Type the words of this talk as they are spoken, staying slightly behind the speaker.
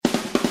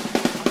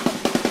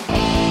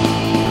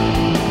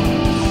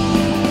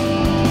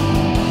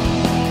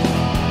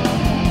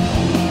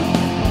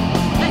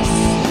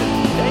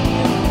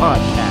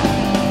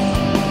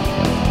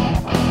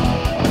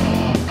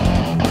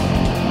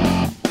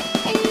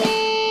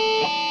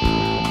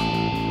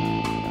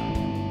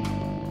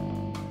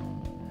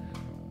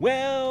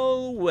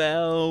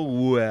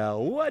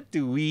what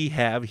do we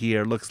have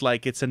here? Looks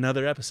like it's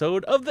another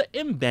episode of the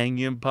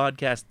Imbangium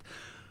podcast.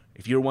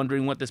 If you're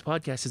wondering what this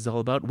podcast is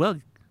all about, well,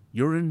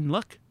 you're in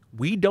luck.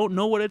 We don't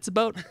know what it's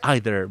about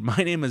either. My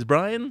name is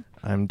Brian.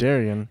 I'm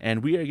Darian.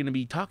 And we are going to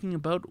be talking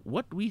about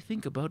what we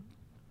think about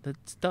the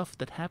stuff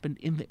that happened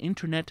in the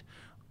internet,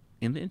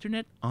 on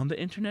the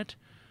internet.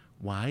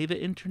 Why the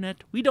internet?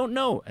 We don't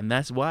know. And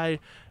that's why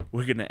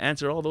we're going to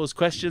answer all those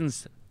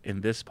questions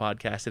in this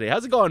podcast today.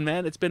 How's it going,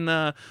 man? It's been,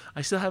 I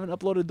still haven't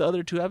uploaded the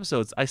other 2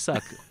 episodes. I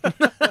suck.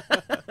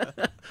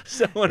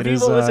 So when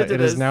people listen to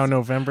this. It is now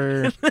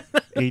November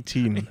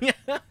 18.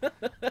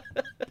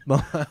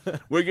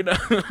 We're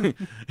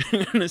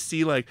gonna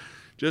see like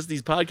just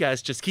these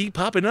podcasts just keep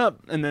popping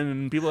up, and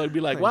then people would be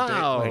like,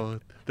 "Wow,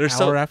 they're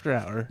hour after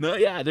hour." No,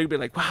 yeah, they'd be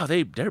like, "Wow,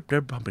 they're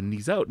pumping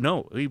these out."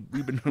 No, we've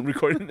been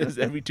recording this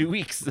every 2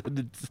 weeks.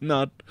 It's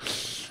not.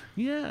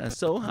 Yeah.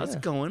 So how's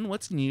it going?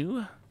 What's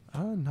new?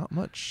 Not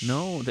much.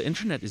 No, the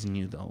internet is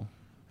new though.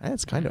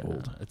 It's kind of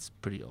old. It's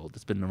pretty old.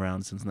 It's been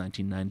around since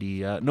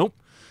 1990. Nope.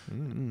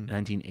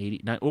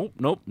 1980. Nope.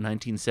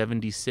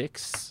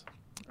 1976.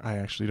 I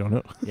actually don't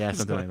know. Yeah,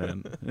 something like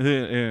that.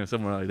 Yeah,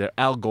 somewhere like there.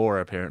 Al Gore,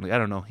 apparently. I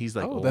don't know. He's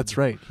like, oh, old. That's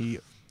right. He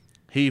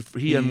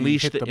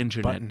unleashed the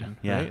internet. Button,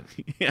 yeah, right?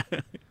 Yeah.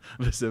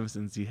 The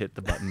Simpsons. He hit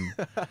the button.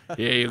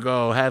 Here you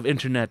go. Have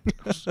internet.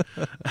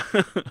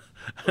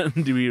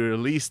 And we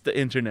released the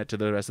internet to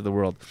the rest of the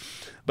world.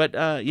 But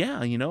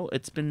yeah,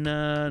 it's been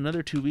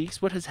another 2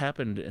 weeks. What has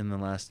happened in the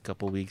last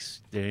couple of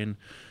weeks, Darian?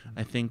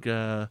 I think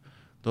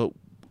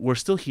we're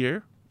still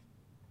here.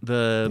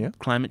 The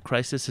climate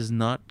crisis has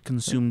not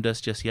consumed us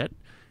just yet.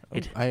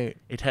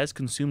 It has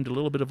consumed a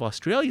little bit of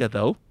Australia,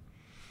 though.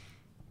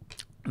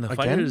 And the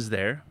fires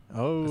there.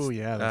 Oh,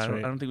 that's right.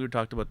 I don't think we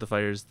talked about the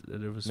fires.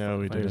 There was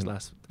we fires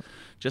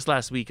didn't.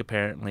 last week,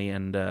 apparently.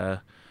 And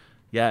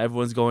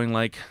everyone's going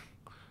like,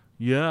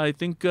 yeah, I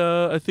think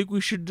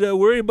we should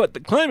worry about the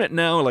climate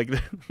now. Like,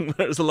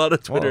 there's a lot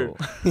of Twitter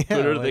thing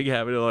happening.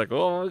 They're like,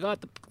 oh, I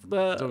got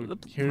the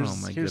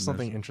here's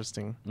something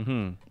interesting.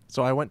 Mm-hmm.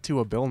 So I went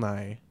to a Bill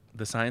Nye.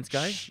 The science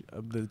guy?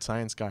 The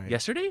science guy.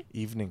 Yesterday?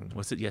 Evening.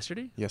 Was it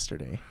yesterday?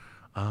 Yesterday.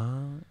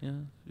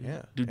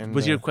 Yeah.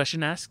 Was your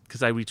question asked?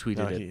 Because I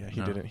retweeted it.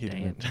 He didn't. He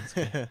didn't.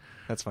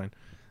 That's fine.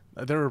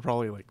 There were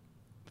probably like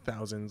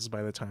thousands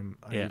by the time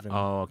I even...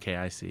 Oh, okay.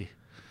 I see.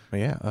 But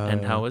yeah.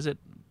 And how was it?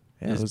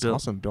 Yeah, it was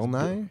awesome. Bill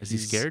Nye. Is he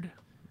scared?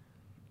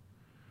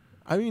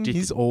 I mean,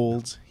 he's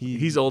old.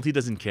 He's old. He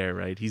doesn't care,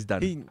 right? He's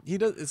done. He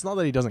does. It's not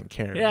that he doesn't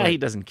care. Yeah, he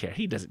doesn't care.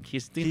 He doesn't.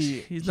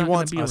 He not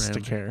wants be us around.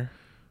 to care.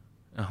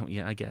 Oh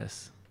yeah, I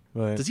guess.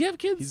 But does he have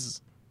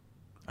kids?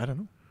 I don't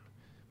know.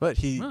 But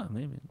he. Oh,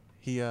 maybe.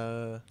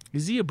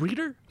 Is he a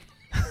breeder?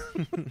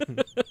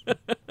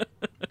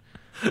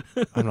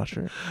 I'm not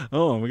sure.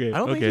 Oh, okay. I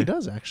don't think he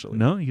does, actually.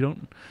 No, you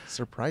don't.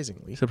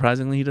 Surprisingly,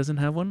 he doesn't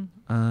have one.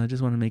 I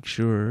just want to make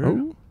sure.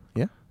 Oh,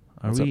 yeah.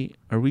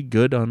 Are we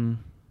good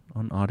on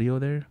audio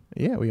there?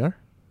 Yeah, we are.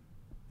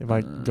 If I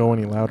go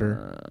any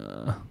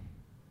louder.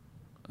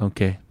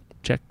 Okay.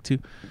 Check 2.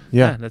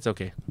 Yeah, that's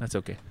okay. That's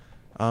okay.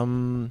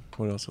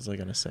 What else was I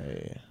gonna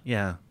say?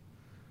 Yeah.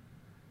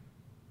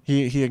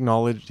 He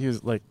acknowledged, he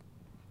was like,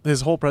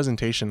 his whole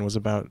presentation was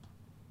about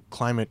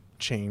climate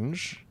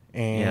change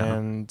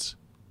and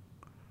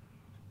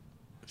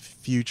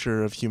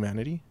future of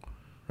humanity,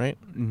 right?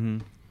 Mm-hmm.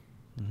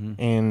 Mm-hmm.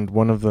 And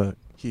one of the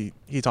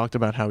he talked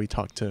about how he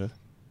talked to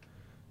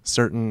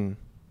certain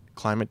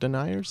climate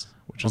deniers,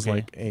 which is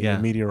like a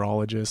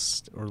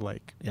meteorologist or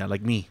like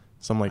like me.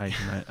 Some like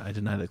I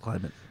deny the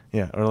climate.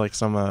 Yeah, or like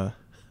some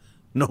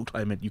no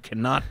climate, you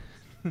cannot.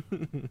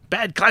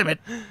 Bad climate.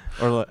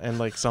 And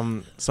like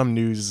some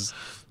news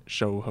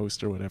show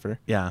host or whatever.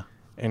 Yeah.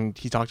 And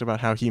he talked about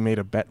how he made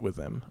a bet with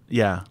them.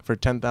 Yeah. For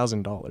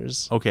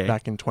 $10,000. Okay.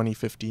 Back in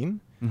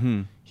 2015.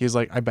 Mm-hmm. He was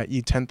like, I bet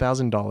you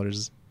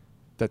 $10,000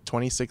 that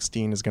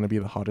 2016 is going to be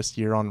the hottest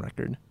year on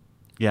record.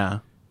 Yeah.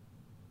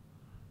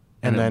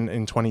 And then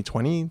in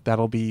 2020,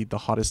 that'll be the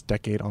hottest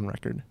decade on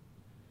record.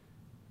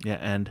 Yeah,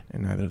 and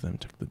neither of them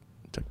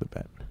took the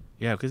bet.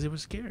 Yeah, because they were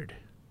scared.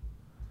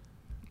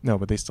 No,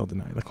 but they still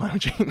deny the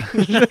climate change.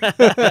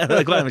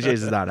 The climate change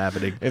is not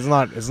happening. It's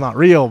not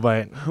real,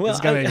 but it's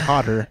gonna get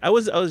hotter. I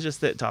was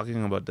just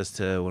talking about this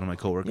to one of my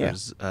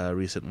coworkers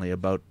recently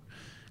about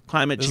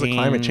climate change. This is a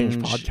climate change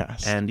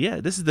podcast, and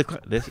this is the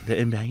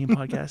Imbangium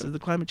podcast is the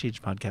climate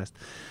change podcast.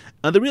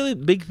 The really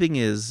big thing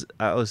is,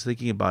 I was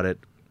thinking about it.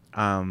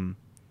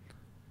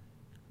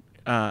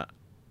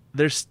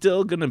 There's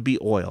still gonna be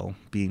oil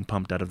being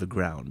pumped out of the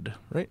ground,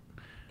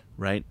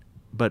 right?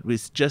 But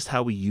it's just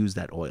how we use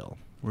that oil.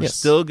 We're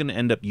still going to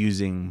end up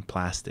using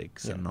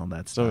plastics and all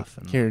that stuff.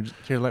 So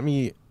here, let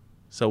me.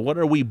 So what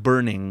are we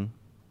burning?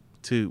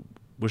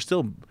 We're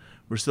still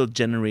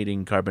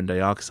generating carbon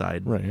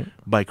dioxide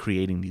by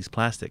creating these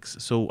plastics.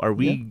 So are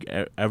we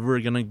ever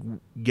going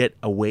to get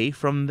away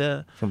from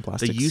the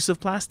use of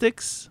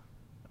plastics?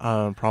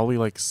 Probably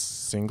like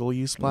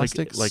single-use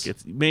plastics. Like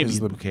it's maybe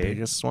the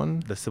biggest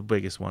one. That's the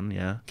biggest one,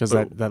 yeah. Because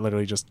that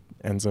literally just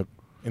ends up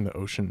in the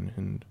ocean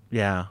and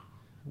yeah.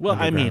 Well,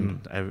 I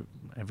mean,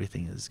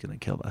 everything is going to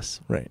kill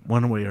us. Right.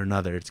 One way or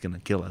another, it's going to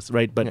kill us.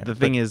 Right. But the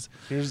thing is,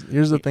 here's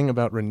the thing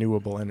about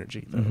renewable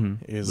energy, though,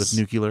 is with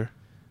nuclear.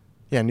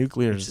 Yeah,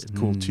 nuclear is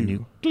cool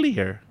too.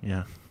 Nuclear,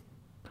 yeah.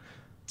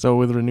 So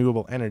with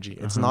renewable energy,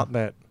 it's not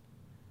that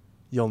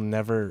you'll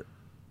never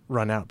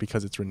run out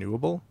because it's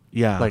renewable.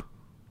 Yeah. Like,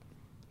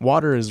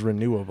 water is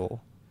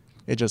renewable.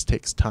 It just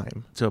takes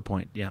time. To a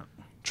point, yeah.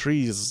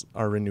 Trees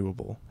are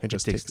renewable. It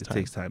just takes time. It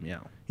takes time, yeah.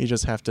 You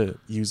just have to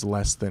use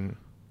less than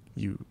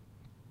you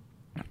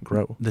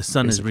grow. The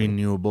sun basically. is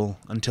renewable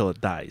until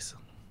it dies.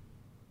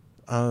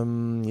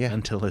 Yeah.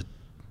 Until it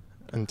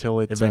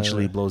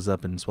eventually blows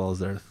up and swallows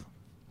the earth.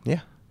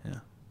 Yeah.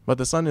 Yeah. But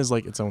the sun is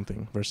like its own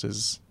thing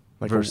versus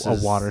like a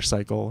water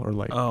cycle or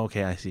like. Oh,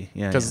 okay, I see.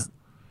 Yeah.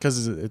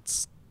 Because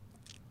it's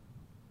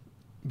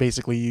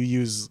basically you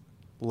use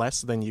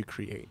less than you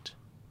create.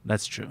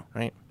 That's true.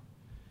 Right.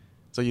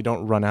 So you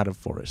don't run out of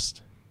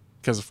forest,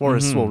 because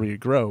forests will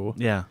regrow.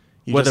 Yeah.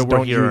 You Whether just we're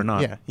don't here or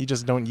not. Yeah. You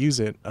just don't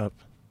use it up.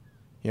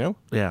 You know.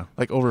 Yeah.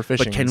 Like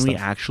overfishing. But can and we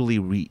stuff. actually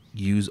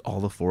reuse all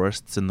the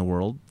forests in the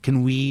world?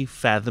 Can we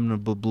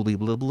fathomably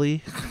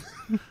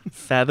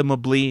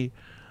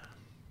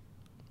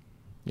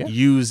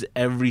use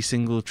every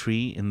single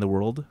tree in the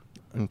world?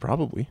 And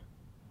probably.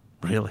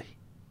 Really?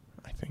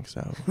 I think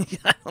so.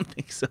 I don't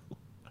think so.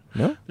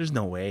 No? There's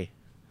no way.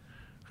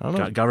 I don't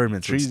know.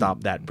 Governments would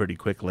stop that pretty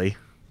quickly.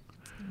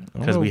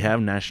 Because we have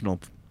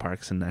national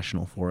parks and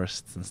national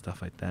forests and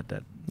stuff like that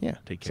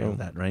take care of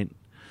that, right?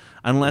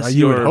 Unless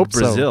you would you're hope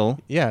Brazil.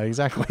 So. Yeah,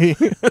 exactly.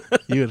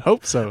 You would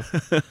hope so.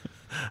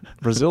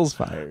 Brazil's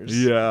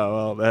fires. Yeah,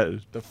 well,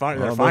 the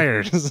fires.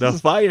 The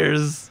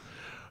fires.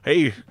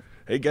 Hey,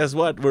 guess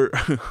what?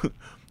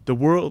 The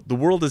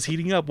world is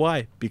heating up.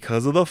 Why?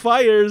 Because of the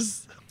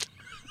fires.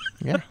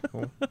 Yeah.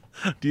 Cool.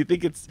 Do you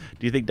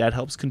think that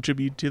helps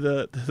contribute to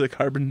the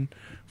carbon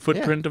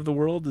footprint of the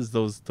world? Is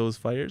those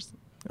fires?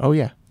 Oh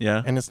yeah.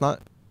 Yeah. And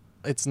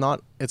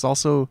it's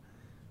also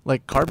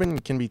like carbon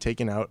can be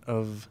taken out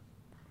of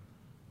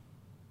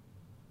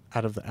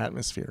the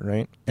atmosphere,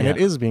 right? And it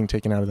is being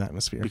taken out of the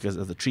atmosphere because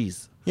of the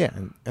trees. Yeah,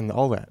 and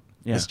all that.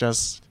 Yeah. It's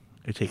just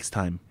it takes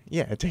time.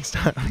 Yeah, it takes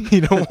time.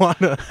 You don't want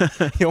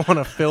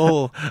to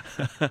fill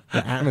the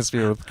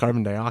atmosphere with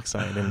carbon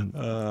dioxide and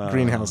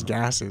greenhouse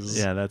gases.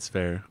 Yeah, that's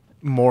fair.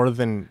 More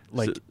than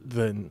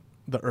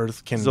the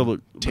Earth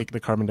can take the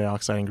carbon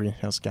dioxide and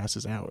greenhouse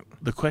gases out.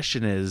 The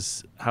question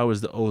is, how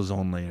is the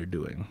ozone layer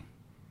doing?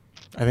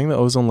 I think the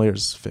ozone layer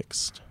is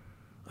fixed.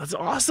 That's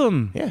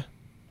awesome. Yeah.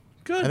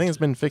 Good. I think it's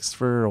been fixed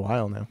for a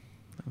while now.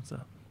 What's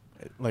up?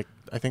 Like,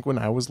 I think when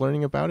I was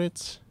learning about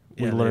it,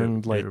 we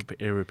learned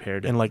it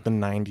repaired it in like the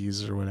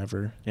 90s or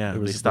whatever. Yeah,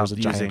 there was a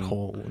giant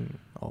hole and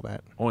all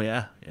that. Oh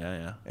yeah.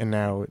 And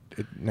now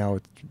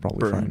it's probably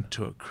burned fine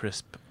to a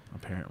crisp,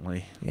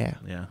 apparently. Yeah.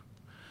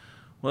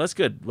 Well, that's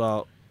good.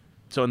 Well,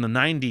 so in the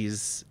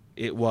 90s,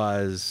 it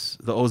was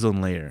the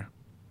ozone layer.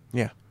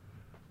 Yeah.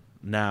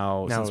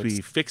 Now since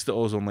we fixed the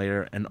ozone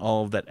layer and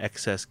all of that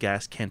excess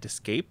gas can't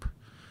escape,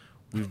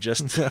 we've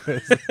just I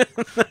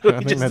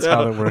don't think that's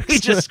how that works. We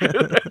just screwed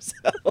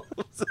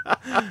ourselves.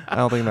 I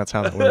don't think that's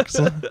how that works.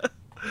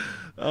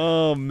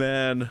 Oh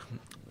man.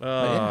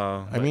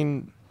 I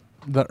mean,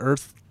 the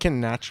Earth can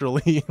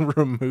naturally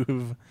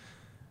remove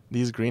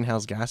these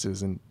greenhouse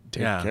gases and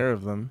take care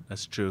of them.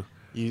 That's true.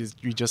 You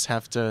just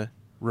have to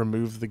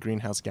remove the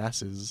greenhouse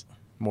gases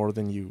more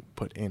than you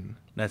put in.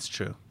 That's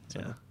true. So.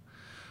 Yeah.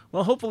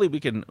 Well, hopefully we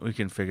can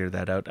figure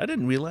that out. I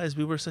didn't realize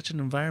we were such an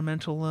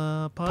environmental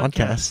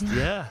podcast.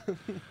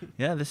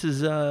 Yeah. This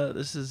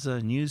is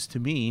news to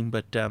me,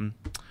 but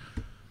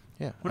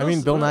yeah. I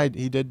mean, Bill Nye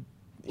he did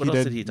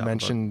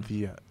mention about?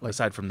 the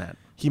aside from that,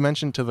 he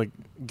mentioned to the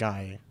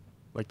guy,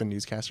 like the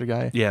newscaster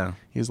guy. Yeah.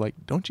 He was like,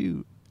 "Don't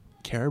you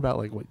care about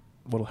like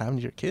what'll happen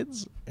to your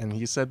kids?" And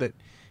he said that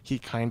he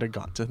kind of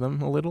got to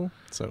them a little.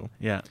 So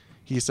yeah.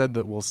 He said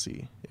that we'll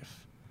see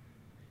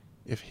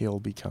if he'll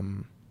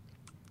become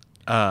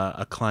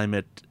a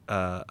climate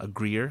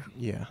agreeer.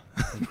 Yeah.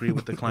 Agree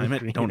with the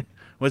climate. Don't.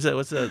 What's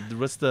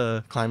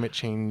the climate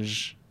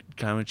change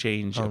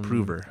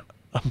approver?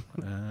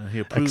 He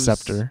approves.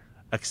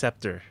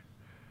 Acceptor.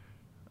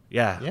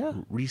 Yeah.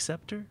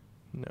 Receptor?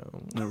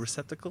 No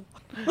receptacle?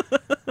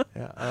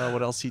 Yeah.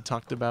 What else he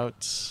talked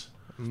about?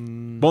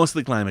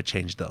 Mostly climate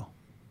change, though.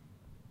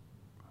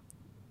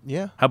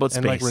 Yeah. How about space?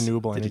 And like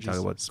renewable Did energy. he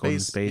talk about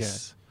space? Yeah.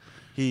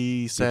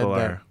 He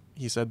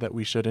said that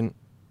we shouldn't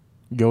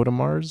go to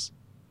Mars.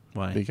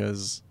 Why?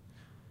 Because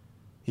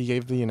he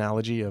gave the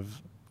analogy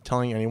of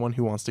telling anyone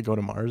who wants to go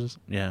to Mars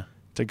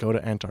to go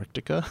to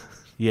Antarctica.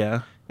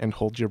 Yeah. And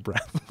hold your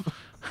breath.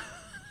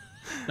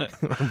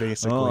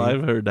 Basically. Well,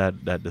 I've heard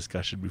that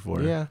discussion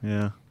before. Yeah.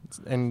 Yeah.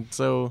 And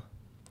so,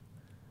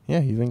 yeah,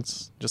 he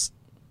thinks just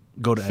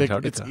go to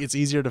Antarctica. It's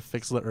easier to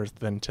fix the Earth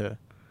than to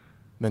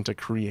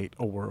create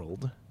a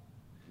world.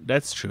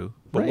 That's true.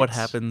 But what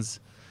happens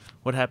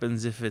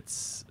if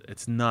it's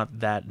not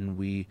that, and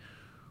we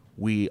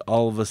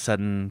all of a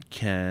sudden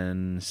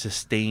can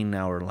sustain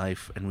our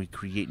life and we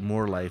create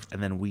more life,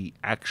 and then we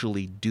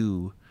actually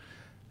do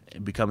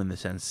become, in the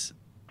sense,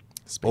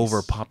 Space.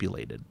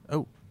 overpopulated.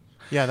 Oh,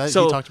 yeah. That,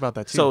 So you talked about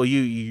that too. So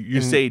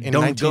you say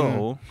don't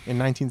go in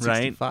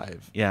 1965. Right?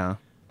 Yeah.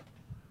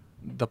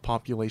 The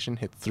population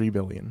hit 3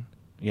 billion.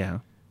 Yeah.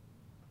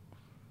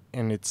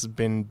 And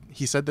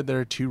he said that there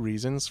are 2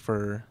 reasons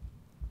for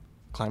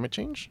climate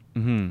change.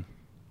 Mm-hmm.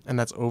 And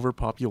that's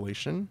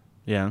overpopulation.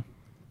 Yeah.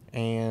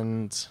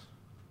 And,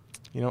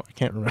 I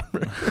can't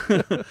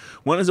remember.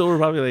 One is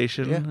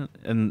overpopulation,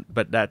 Yeah.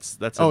 but that's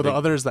the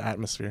other is the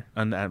atmosphere.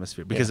 And the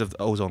atmosphere because of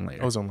the ozone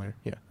layer. Ozone layer,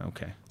 yeah.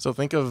 Okay. So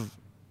think of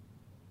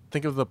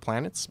the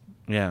planets.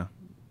 Yeah.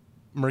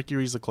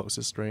 Mercury's the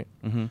closest, right?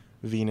 Mm-hmm.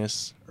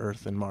 Venus,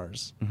 Earth, and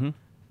Mars. Mm-hmm.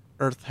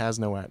 Earth has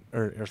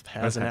Earth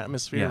has an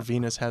atmosphere. Yeah.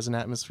 Venus has an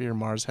atmosphere.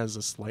 Mars has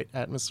a slight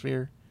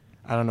atmosphere.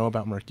 I don't know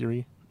about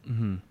Mercury.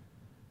 Mm-hmm.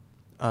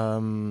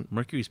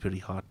 Mercury's pretty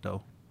hot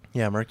though.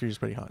 Yeah, Mercury's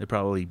pretty hot. It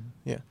probably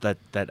Yeah. that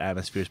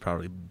atmosphere is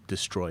probably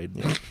destroyed.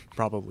 Yeah,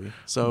 probably.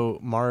 So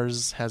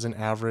Mars has an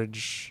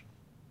average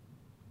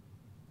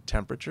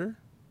temperature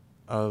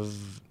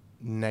of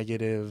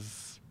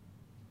negative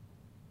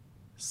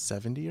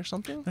 70 or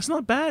something. That's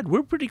not bad.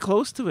 We're pretty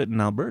close to it in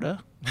Alberta.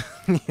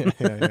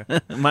 yeah.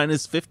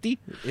 Minus 50.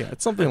 Yeah,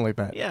 it's something like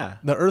that. Yeah.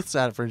 The Earth's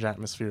average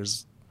atmosphere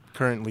is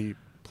currently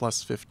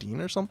plus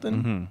 15 or something.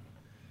 Mm-hmm.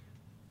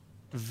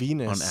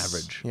 Venus, on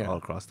average, all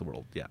across the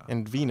world. Yeah.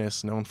 And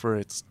Venus, known for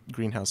its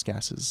greenhouse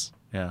gases,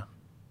 yeah,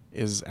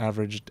 is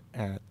averaged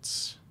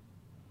at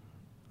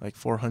like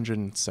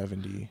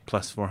 470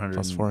 plus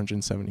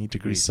 470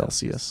 degrees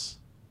Celsius.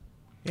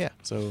 Yeah.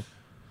 So,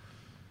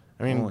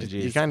 I mean,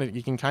 you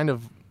can kind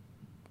of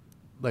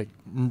like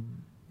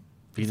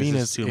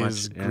Venus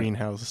is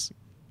greenhouse,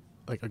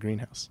 like a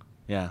greenhouse.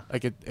 Yeah.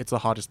 Like it's the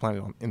hottest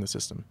planet in the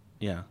system.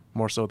 Yeah.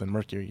 More so than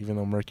Mercury, even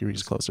though Mercury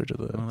is closer to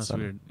the sun. That's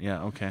weird.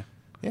 Yeah. Okay.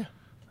 Yeah.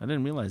 I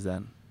didn't realize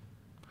that.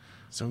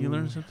 So you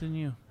learned something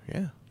new.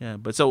 Yeah. Yeah.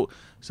 But so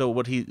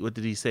what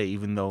did he say?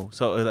 Even though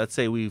let's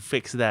say we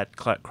fixed that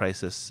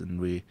crisis and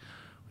we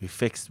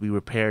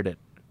repaired it,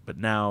 but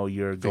now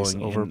you're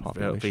facing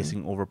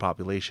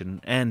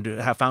overpopulation and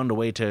have found a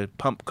way to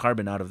pump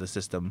carbon out of the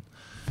system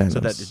so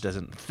that it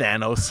doesn't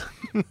Thanos.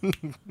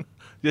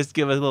 Just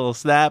give us a little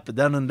snap,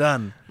 done and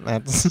done.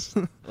 That's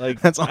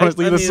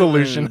honestly the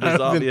solution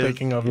I've been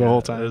thinking of the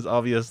whole time. There's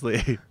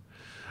obviously.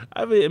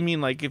 I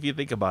mean, like if you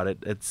think about it,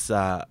 it's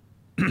that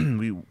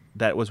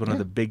was one of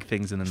the big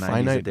things in the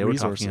 90s that they were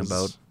talking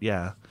about.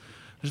 Yeah,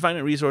 there's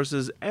finite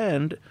resources,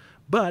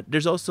 but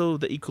there's also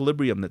the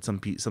equilibrium that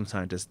some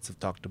scientists have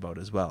talked about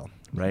as well,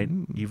 right?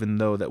 Even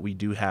though that we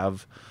do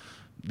have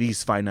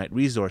these finite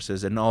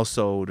resources, and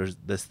also there's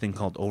this thing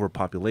called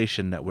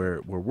overpopulation that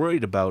we're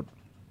worried about.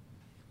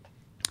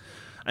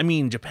 I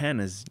mean, Japan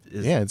is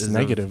it's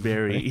negative.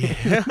 Very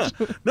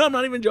No, I'm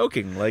not even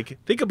joking. Like,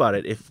 think about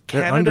it. If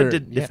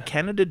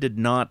Canada did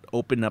not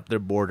open up their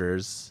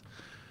borders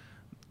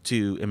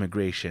to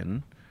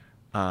immigration,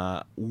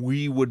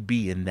 we would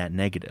be in that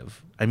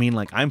negative. I mean,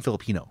 like, I'm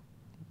Filipino.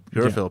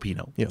 You're a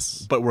Filipino.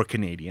 Yes. But we're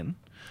Canadian.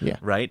 Yeah.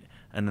 Right?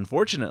 And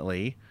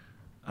unfortunately,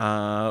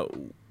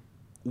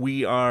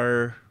 we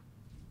are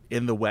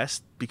in the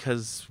West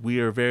because we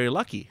are very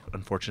lucky.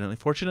 Unfortunately,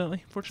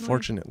 fortunately,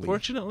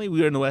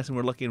 we are in the West and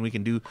we're lucky and we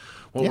can do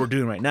what we're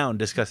doing right now and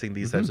discussing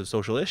these types of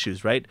social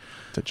issues, right?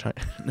 To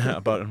China.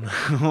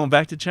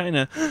 Back to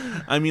China.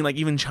 I mean, like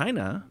even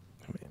China.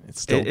 I mean,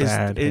 it's still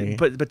bad.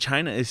 But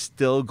China is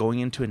still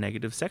going into a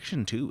negative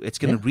section too. It's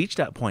going to reach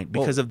that point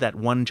because of that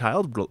one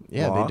child law.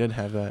 Yeah, they did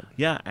have that.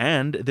 Yeah,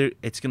 and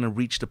it's going to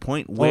reach the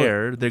point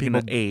where they're going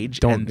to age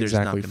and there's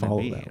not going to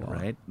be that,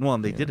 right? Well,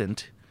 they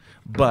didn't.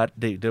 But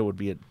there would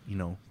be,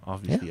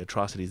 obviously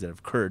atrocities that have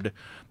occurred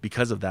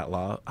because of that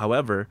law.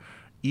 However,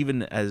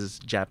 even as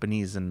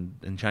Japanese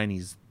and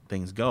Chinese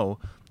things go,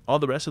 all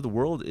the rest of the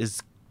world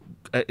is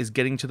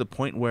getting to the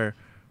point where,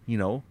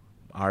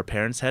 our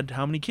parents had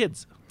how many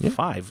kids?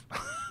 5,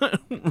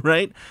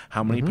 right?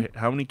 How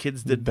many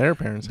kids did their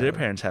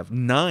parents have?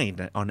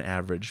 9 on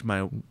average.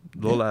 My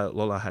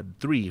Lola had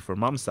 3 for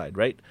mom's side,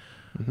 right?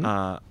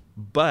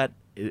 But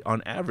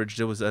on average,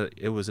 it was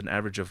an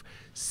average of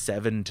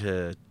 7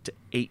 to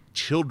 8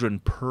 children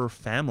per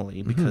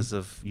family because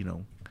of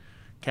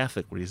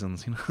Catholic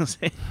reasons. You know what I'm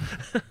saying?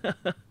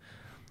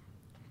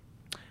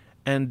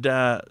 And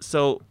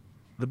so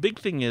the big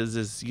thing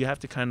is you have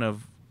to kind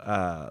of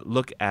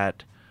look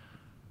at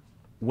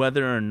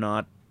whether or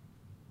not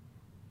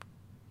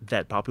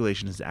that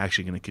population is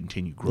actually going to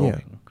continue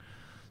growing. Yeah.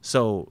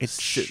 So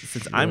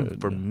since I'm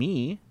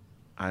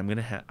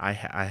gonna I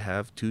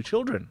have 2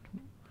 children.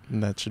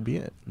 And that should be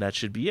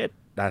it.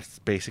 That's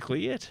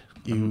basically it.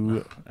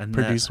 You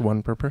produce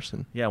 1 per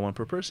person. Yeah, 1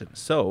 per person.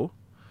 So,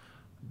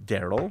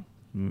 Daryl,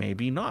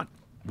 maybe not.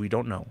 We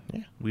don't know.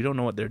 Yeah. We don't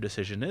know what their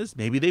decision is.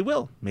 Maybe they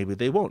will. Maybe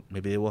they won't.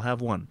 Maybe they will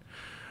have 1.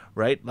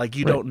 Right? Like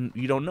you don't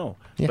know.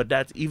 Yeah. But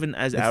that's even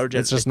as our generation.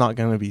 It's just not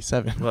going to be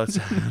 7. Well,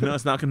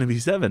 it's not going to be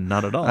 7.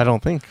 Not at all. I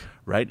don't think.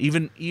 Right?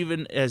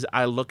 Even as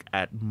I look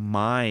at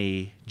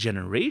my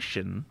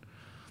generation.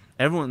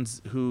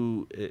 Everyone's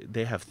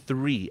they have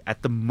 3,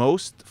 at the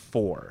most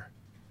 4.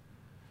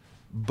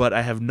 but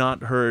I have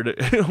not heard.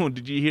 Oh,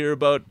 did you hear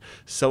about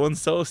so and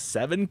so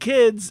 7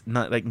 kids?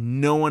 Not like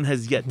no one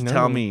has yet to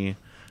tell me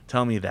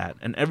that.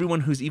 And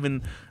everyone who's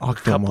even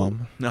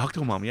Octomom.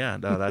 Octomom, yeah,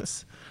 no,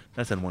 that's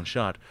in one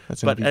shot.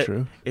 That's gonna be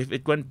true. If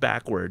it went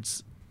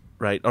backwards,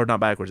 right, or not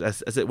backwards,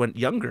 as it went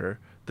younger,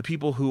 the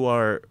people who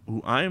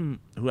I am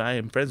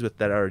friends with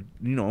that are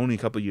only a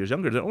couple of years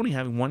younger, they're only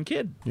having 1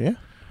 kid. Yeah.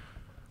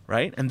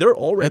 Right, and they're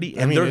already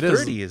in their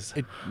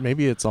 30s.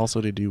 Maybe it's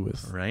also to do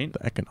with the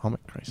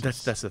economic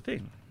crisis. That's the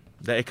thing.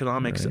 The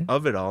economics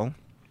of it all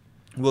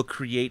will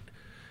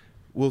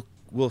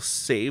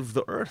save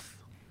the earth.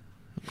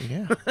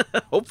 Yeah.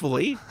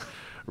 Hopefully,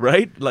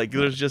 right? Like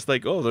there's just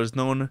like there's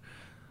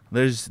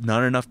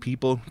not enough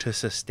people to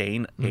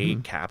sustain a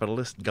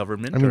capitalist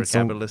government or a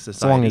capitalist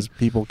society. As long as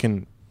people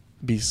can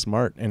be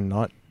smart and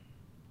not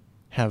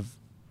have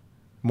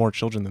more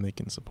children than they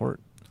can support.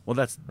 Well,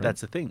 that's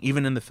the thing.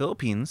 Even in the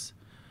Philippines,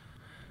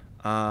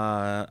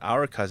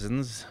 our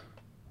cousins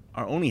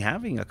are only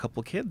having a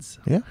couple kids.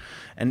 Yeah.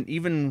 And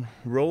even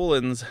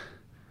Roland's,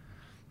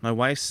 my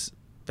wife's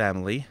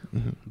family,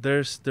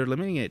 they're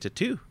limiting it to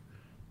 2.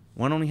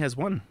 One only has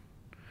 1.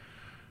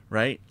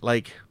 Right?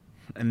 Like,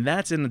 and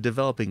that's in a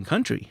developing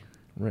country.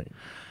 Right.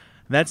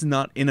 That's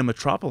not in a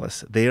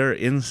metropolis. They are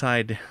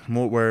inside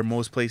where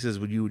most places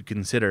you would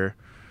consider,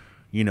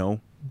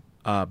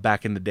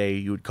 back in the day,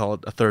 you would call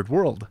it a third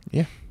world.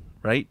 Yeah.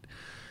 Right?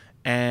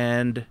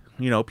 And,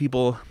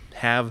 people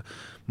have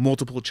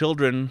multiple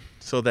children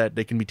so that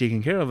they can be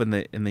taken care of in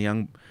the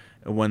young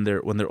when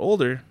they're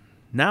older.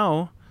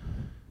 Now,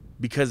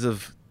 because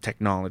of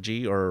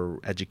technology or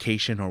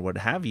education or what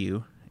have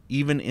you,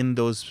 even in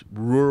those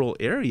rural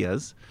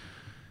areas,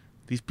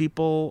 these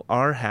people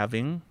are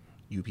having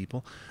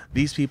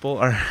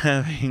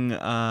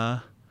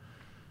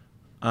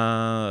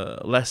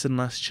less and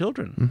less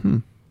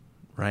children.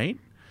 Right?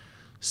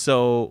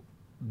 So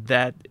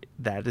that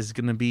is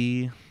going to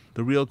be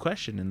the real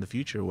question in the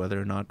future, whether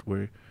or not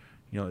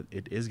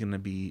it is going to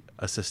be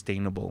a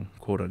sustainable,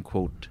 quote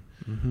unquote,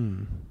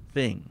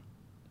 thing.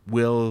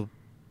 Will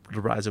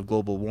the rise of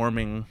global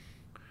warming,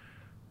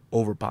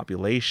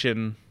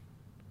 overpopulation,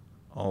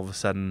 all of a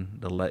sudden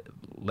the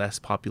less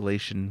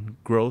population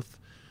growth,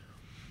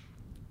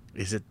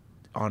 is it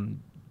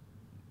on,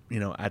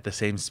 at the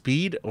same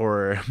speed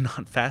or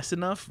not fast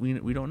enough?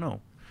 We don't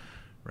know,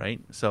 right?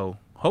 So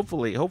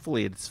hopefully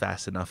it's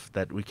fast enough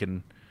that we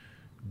can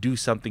do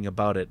something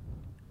about it,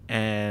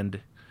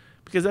 and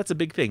because that's a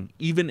big thing.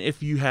 Even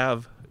if you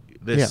have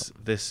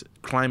this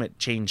climate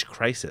change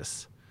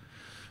crisis,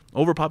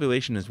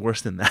 overpopulation is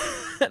worse than that.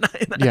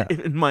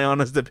 In my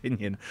honest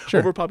opinion. Sure.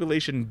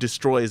 Overpopulation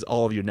destroys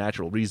all of your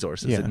natural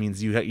resources. It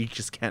means you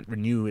just can't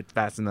renew it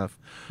fast enough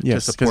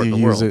to support the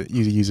world.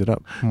 You use it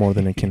up more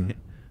than it can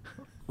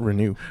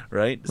renew.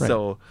 Right?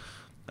 So,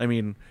 I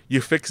mean,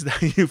 you fix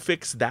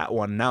that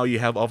one. Now you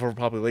have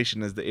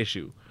overpopulation as the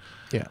issue.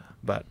 Yeah.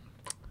 But,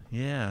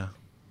 yeah.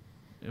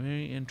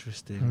 Very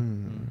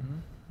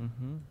interesting.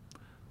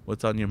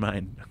 What's on your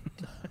mind?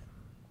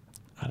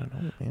 I don't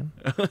know, man.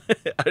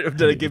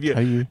 Did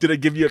I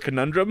give you a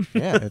conundrum?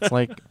 Yeah, it's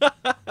like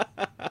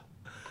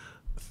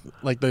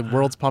the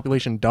world's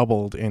population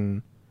doubled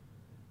in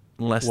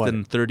less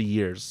than 30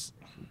 years.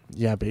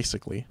 Yeah,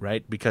 basically.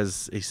 Right?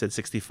 Because he said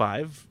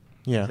 65.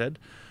 Yeah. He said.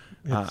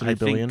 3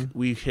 billion. Think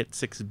we hit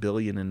 6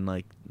 billion in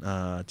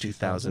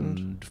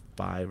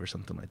 2005 or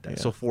something like that. Yeah.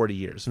 So 40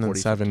 years. And then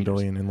 7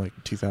 billion in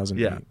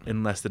 2008. Yeah,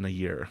 in less than a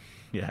year.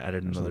 Yeah,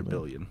 added another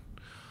billion.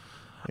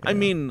 Yeah. I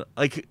mean,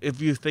 if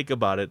you think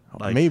about it,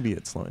 maybe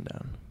it's slowing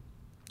down.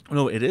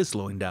 No, it is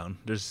slowing down.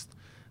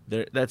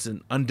 That's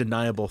an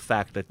undeniable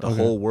fact that the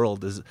whole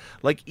world is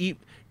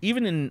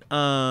even in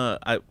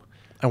I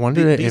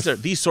wonder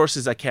these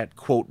sources I can't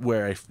quote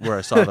where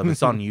I saw them.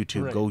 It's on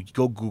YouTube. Right.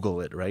 Go Google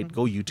it. Right,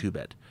 go YouTube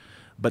it.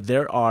 But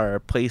there are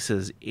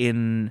places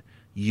in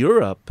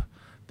Europe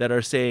that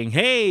are saying,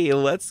 "Hey,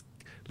 let's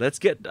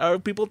get our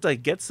people to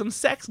get some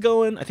sex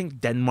going." I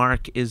think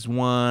Denmark is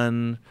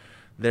one.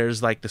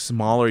 There's the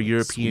smaller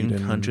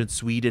European countries,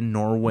 Sweden,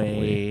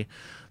 Norway,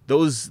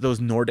 those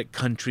Nordic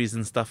countries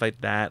and stuff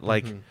like that.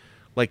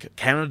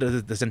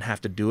 Canada doesn't have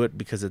to do it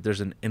because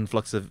there's an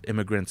influx of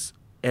immigrants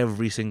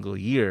every single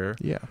year.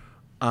 Yeah.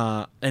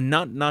 And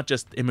not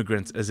just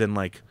immigrants, as in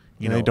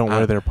they don't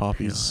wear their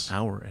poppies.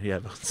 Talk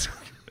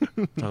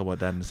about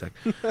that in a sec.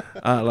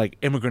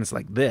 Immigrants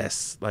like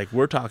this,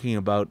 we're talking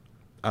about.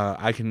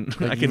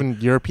 Even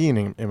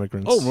European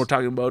immigrants. Oh, we're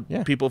talking about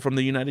people from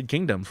the United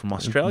Kingdom, from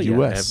Australia,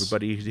 US.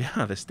 Everybody,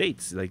 the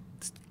States,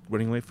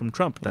 running away from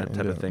Trump, that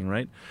type of thing,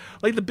 right?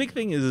 The big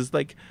thing is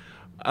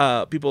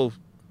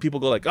people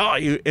go oh,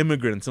 you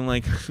immigrants, and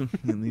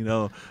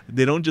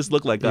they don't just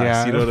look like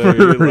us, you know what I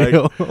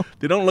mean?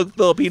 They don't look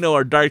Filipino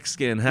or dark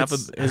skin.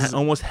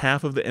 Almost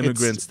half of the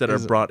immigrants that are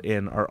brought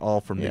in are all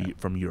from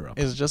Europe.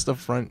 It's just a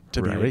front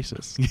to be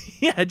racist.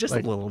 Yeah, just a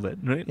little bit,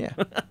 right? Yeah.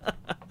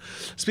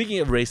 Speaking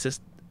of racist,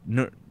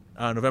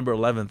 November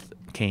 11th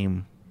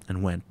came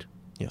and went.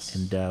 Yes.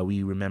 And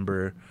we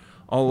remember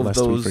all of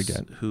those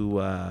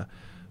who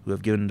who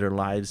have given their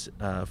lives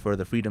for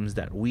the freedoms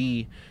that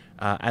we,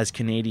 as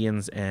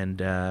Canadians,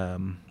 and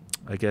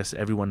I guess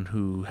everyone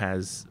who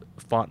has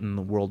fought in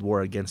the World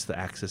War against the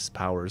Axis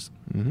powers.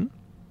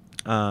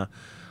 Mm-hmm.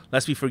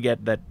 Lest we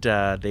forget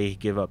that they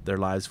give up their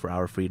lives for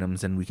our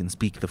freedoms, and we can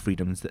speak the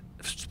freedoms,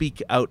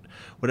 speak out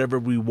whatever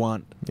we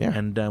want,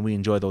 and we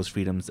enjoy those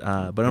freedoms.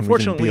 But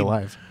unfortunately, be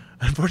alive.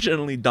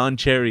 Unfortunately, Don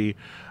Cherry,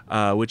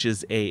 which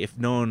is if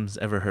no one's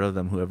ever heard of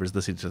them, whoever's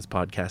listening to this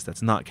podcast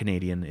that's not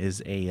Canadian,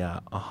 is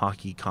a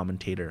hockey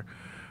commentator,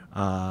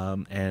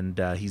 and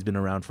he's been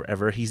around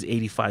forever. He's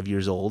 85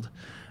 years old,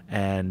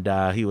 and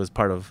he was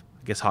part of,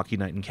 I guess, Hockey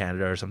Night in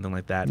Canada or something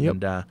like that.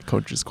 Yep. And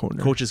Coach's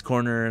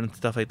Corner and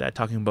stuff like that,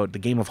 talking about the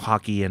game of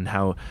hockey and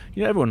how,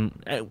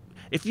 everyone,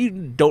 if you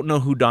don't know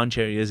who Don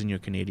Cherry is and you're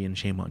Canadian,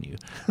 shame on you.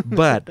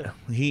 But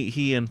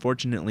he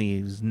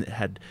unfortunately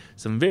had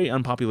some very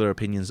unpopular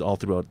opinions all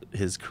throughout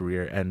his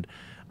career, and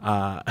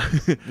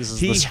this is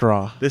the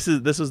straw. This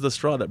was the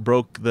straw that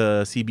broke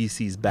the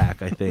CBC's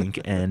back, I think,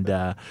 and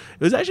it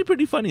was actually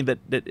pretty funny that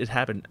it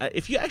happened.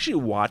 If you actually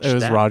watched, it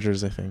was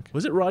Rogers, I think.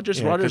 Was it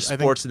Rogers? Rogers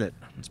Sportsnet.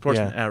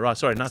 Sportsnet.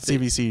 Sorry, not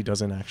CBC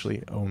doesn't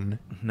actually own.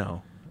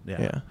 No.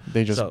 Yeah.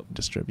 They just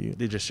distribute.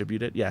 They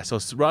distribute it. Yeah. So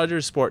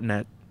Rogers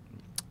Sportsnet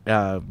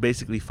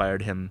basically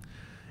fired him.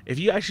 If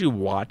you actually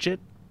watch it,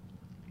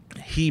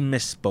 he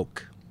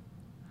misspoke.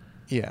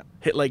 Yeah.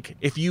 Like,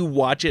 if you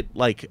watch it,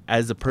 like,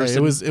 as a person,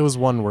 it was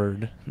one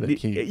word that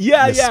he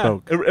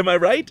misspoke. Yeah. Am I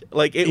right?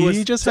 Like, it was.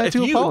 He just had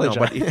to apologize.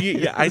 No, but if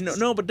you, I know.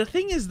 No, but the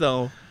thing is,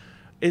 though,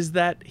 is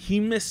that he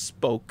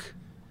misspoke,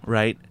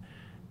 right?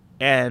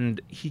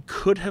 And he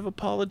could have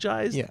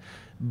apologized. Yeah.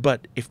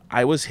 But if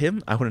I was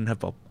him, I wouldn't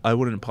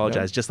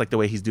apologize, just like the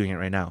way he's doing it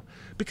right now,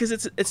 because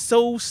it's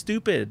so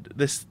stupid,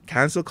 this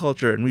cancel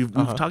culture, and we've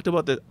talked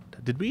about that.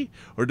 Did we,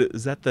 or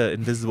is that the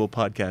Invisible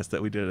podcast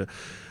that we did?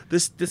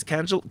 This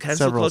cancel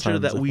culture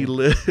that we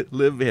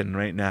live in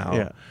right now.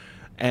 Yeah.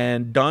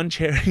 And Don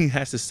Cherry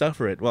has to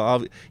suffer it.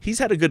 Well, he's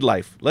had a good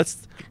life.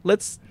 Let's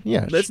not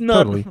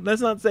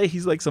say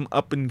he's like some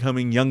up and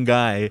coming young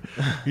guy,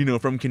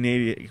 from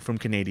Canada,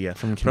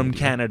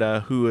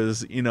 who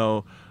is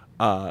a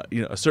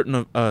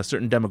certain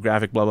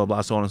demographic, blah blah blah,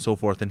 so on and so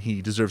forth, and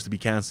he deserves to be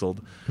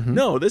canceled. Mm-hmm.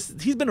 No,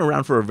 he's been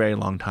around for a very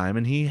long time,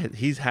 and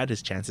he's had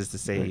his chances to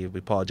say he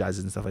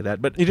apologizes and stuff like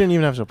that. But he didn't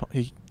even have to.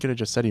 He could have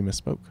just said he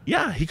misspoke.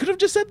 Yeah, he could have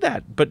just said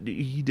that, but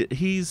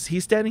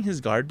he's standing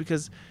his guard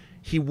because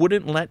he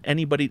wouldn't let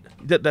anybody.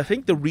 I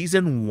think the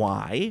reason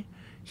why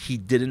he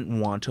didn't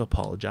want to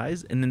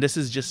apologize, and then this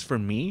is just for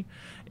me,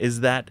 is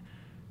that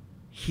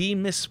he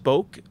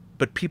misspoke,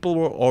 but people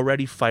were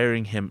already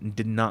firing him and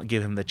did not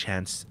give him the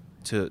chance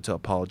to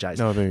apologize.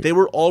 No, they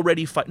were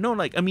already he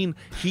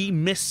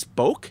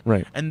misspoke,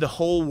 right? And the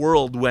whole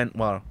world went,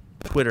 well,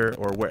 Twitter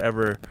or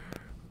wherever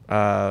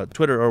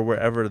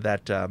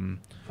that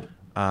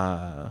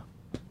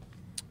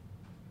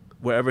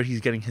wherever he's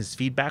getting his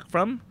feedback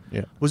from,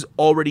 was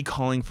already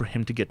calling for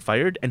him to get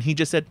fired, and he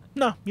just said,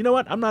 no, you know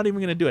what, I'm not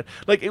even gonna do it.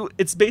 Like,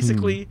 it's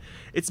basically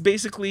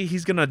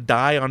he's gonna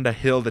die on the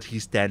hill that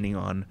he's standing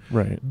on,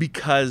 right?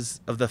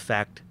 Because of the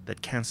fact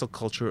that cancel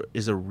culture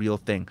is a real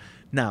thing.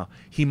 Now,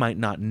 he might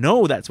not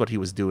know that's what he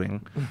was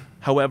doing.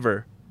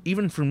 However,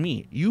 even for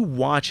me, you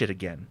watch it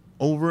again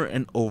over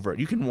and over,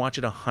 you can watch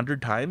it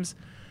 100 times,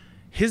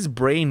 his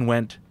brain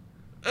went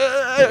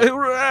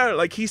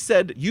like he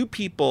said, you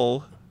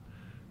people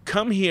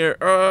come here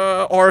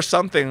or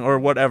something or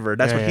whatever.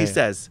 That's what he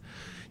says.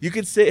 You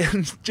could say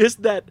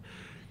just that,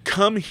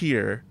 come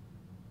here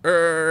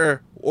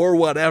or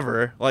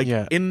whatever. Like,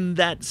 in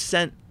that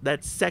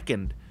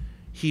second,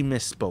 he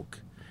misspoke.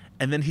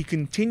 And then he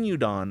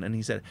continued on, and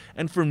he said,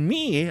 and for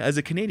me as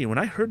a Canadian, when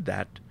I heard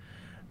that,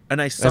 and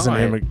I saw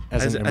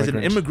as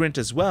an immigrant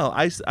as well,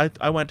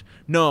 I went,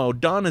 no,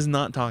 Don is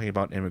not talking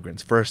about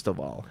immigrants, first of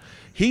all.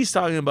 He's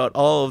talking about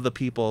all of the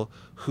people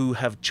who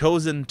have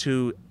chosen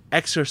to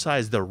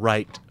exercise the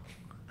right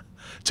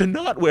to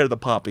not wear the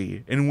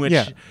poppy, sure.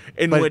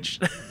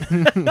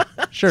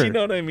 You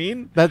know what I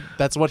mean?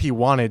 That's what he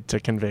wanted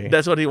to convey.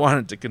 That's what he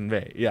wanted to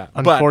convey. Yeah.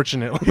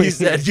 Unfortunately, but he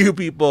said, "You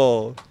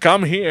people,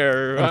 come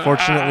here."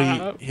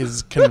 Unfortunately,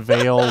 his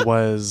conveyal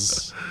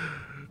was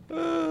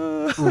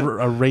a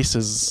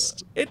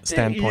racist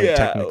standpoint.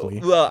 Technically,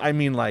 well, I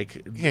mean,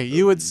 like,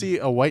 you would see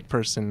a white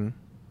person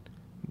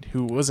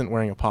who wasn't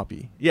wearing a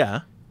poppy.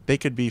 Yeah, they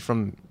could be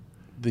from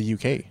the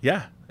UK.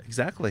 Yeah,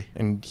 exactly.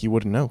 And he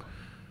wouldn't know.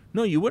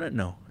 No, you wouldn't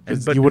know.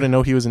 But you wouldn't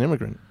know he was an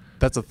immigrant.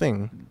 That's a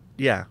thing.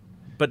 Yeah,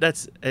 but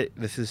this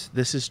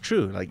is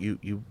true. Like,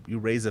 you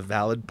raise a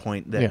valid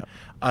point that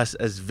us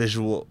as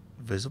visible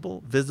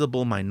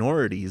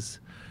minorities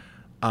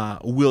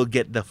will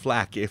get the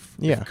flack if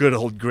good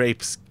old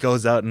Grapes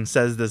goes out and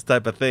says this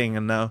type of thing.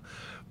 And now,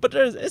 but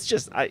it's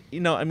just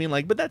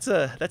but that's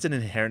an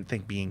inherent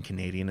thing being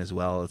Canadian as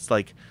well. It's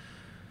like,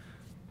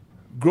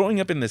 growing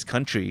up in this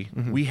country,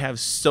 we have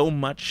so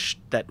much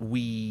that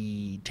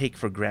we take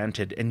for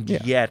granted, and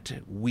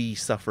yet we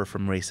suffer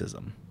from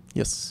racism.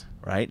 Yes.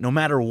 Right? No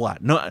matter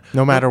what. No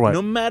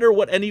matter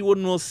what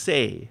anyone will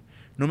say,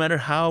 no matter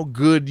how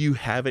good you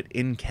have it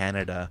in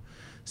Canada,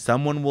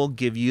 someone will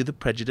give you the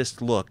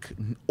prejudiced look,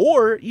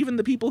 or even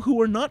the people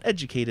who are not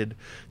educated,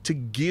 to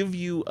give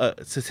you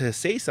to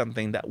say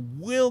something that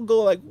will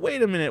go like,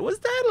 wait a minute, was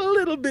that a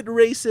little bit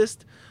racist?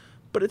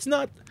 But it's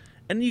not,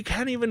 and you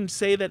can't even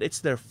say that it's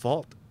their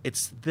fault.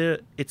 It's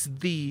the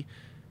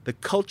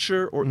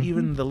culture, or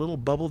even the little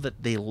bubble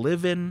that they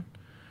live in.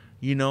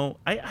 You know,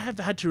 I have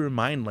had to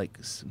remind like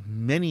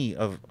many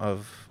of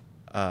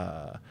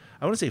I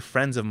want to say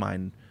friends of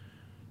mine,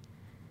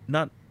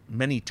 not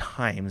many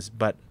times,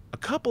 but a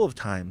couple of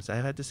times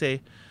I've had to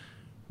say,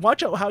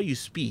 watch out how you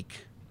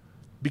speak,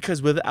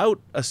 because without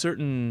a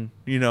certain,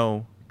 you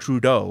know,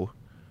 Trudeau,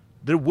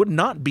 there would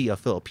not be a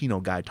Filipino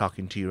guy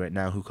talking to you right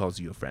now who calls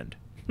you a friend.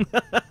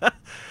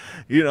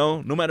 You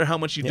know, no matter how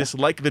much you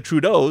dislike the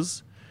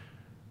Trudeaus,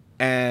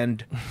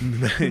 and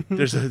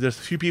there's a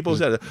few people who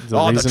said,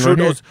 oh,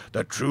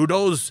 the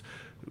Trudeaus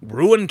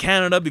ruined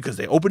Canada because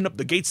they opened up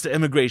the gates to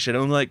immigration.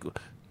 And I'm like,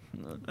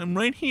 I'm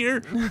right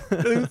here.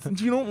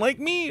 You don't like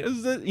me?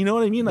 You know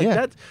what I mean? Like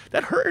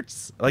that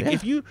hurts. Like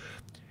if you,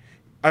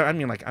 I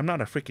mean, like, I'm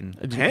not a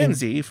freaking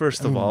pansy.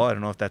 First of all, I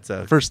don't know if that's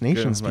a First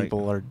Nations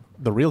people are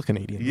the real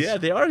Canadians. Yeah,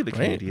 they are the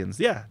Canadians.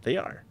 Yeah, they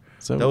are.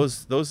 So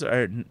those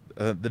are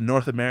the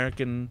North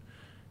American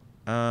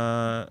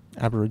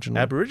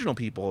Aboriginal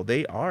people.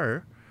 They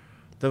are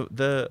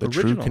the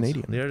true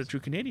Canadians. They are the true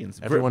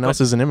Canadians. Everyone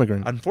else is an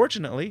immigrant,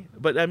 unfortunately.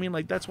 But I mean,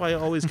 like, that's why I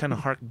always kind of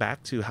hark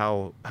back to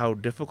how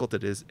difficult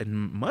it is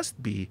and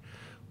must be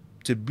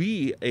to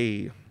be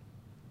an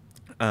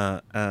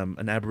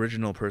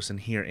Aboriginal person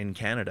here in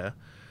Canada,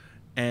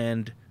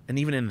 and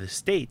even in the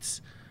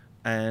States,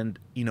 and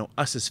you know,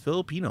 us as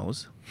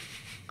Filipinos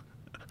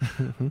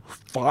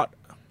fought.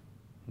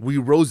 We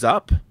rose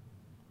up.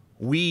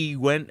 We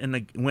went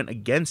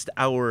against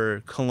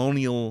our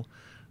colonial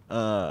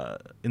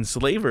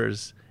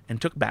enslavers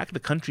and took back the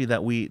country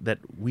that we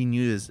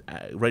knew as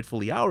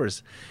rightfully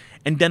ours.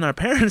 And then our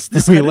parents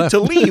decided to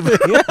leave.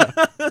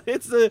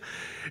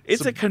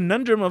 It's a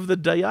conundrum of the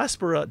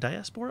diaspora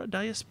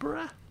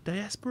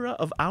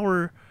of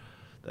our.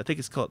 I think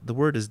it's called. The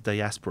word is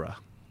diaspora.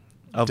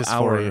 Of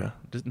dysphoria.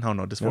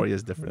 Dysphoria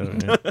is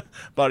different.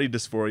 Body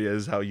dysphoria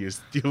is how you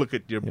look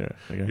at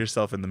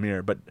yourself in the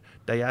mirror. But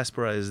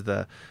diaspora is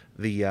the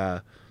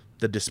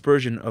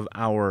dispersion of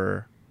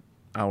our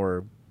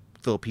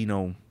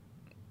Filipino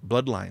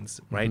bloodlines,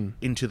 right,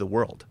 into the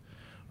world,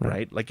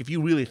 right? Like, if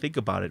you really think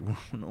about it, we're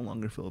no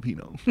longer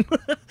Filipino.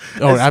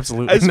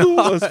 Absolutely.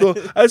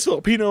 As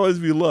Filipino as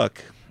we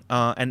look.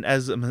 And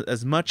as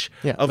much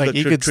of like the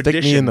you could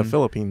tradition, stick me in the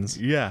Philippines.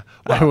 Yeah,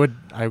 well,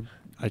 I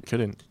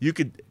couldn't.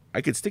 I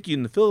could stick you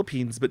in the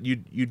Philippines, but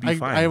you'd be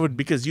fine. I would,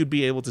 because you'd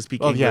be able to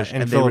speak English,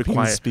 and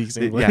Philippines speaks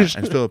English.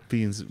 And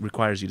Philippines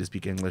requires you to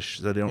speak English,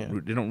 so they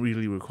don't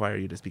really require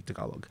you to speak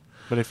Tagalog.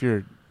 But if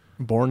you're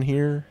born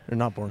here or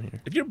not born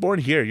here, if you're born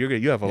here,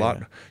 you have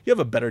a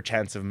better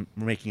chance of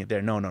making it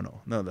there. No.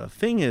 The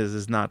thing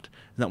is not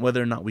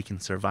whether or not we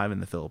can survive in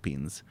the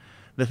Philippines.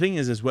 The thing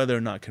is whether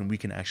or not we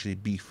can actually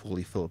be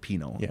fully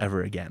Filipino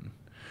ever again.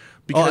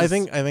 Because I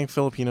think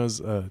Filipinos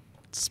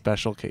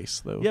special case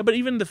though. Yeah, but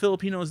even the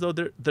Filipinos though,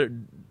 they're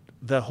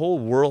the whole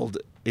world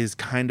is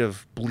kind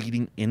of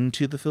bleeding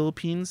into the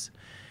Philippines,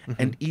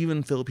 and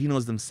even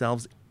Filipinos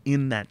themselves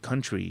in that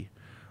country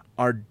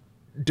are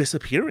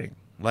disappearing.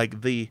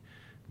 Like the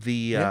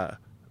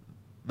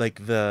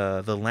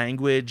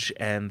language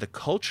and the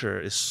culture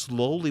is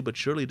slowly but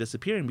surely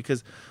disappearing,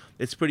 because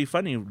it's pretty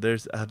funny.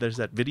 There's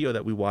that video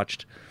that we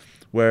watched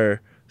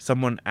where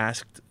someone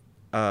asked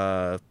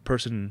a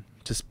person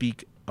to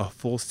speak a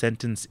full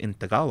sentence in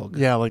Tagalog.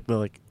 Yeah,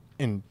 like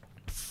in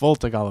full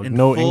Tagalog,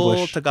 no English.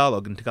 Full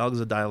Tagalog, and Tagalog is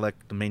a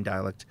dialect, the main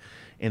dialect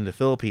in the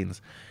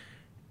Philippines,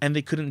 and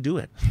they couldn't do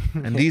it.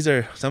 And these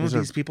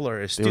people are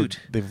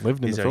astute. They've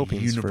lived in the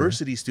Philippines. These are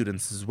university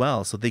students as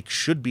well, so they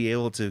should be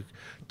able to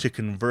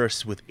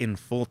converse in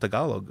full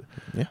Tagalog,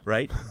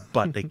 right?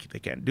 But they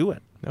can't do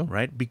it,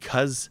 right?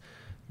 Because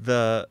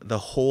the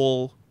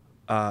whole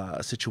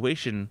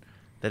situation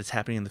that is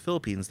happening in the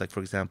Philippines, like, for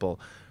example,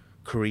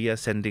 Korea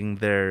sending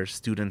their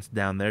students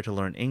down there to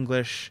learn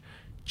English,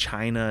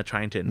 China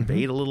trying to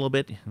invade a little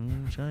bit.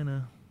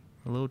 China.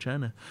 Hello,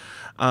 China.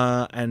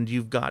 And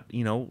you've got,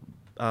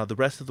 the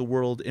rest of the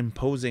world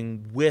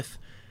imposing with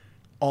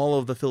all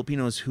of the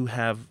Filipinos who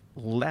have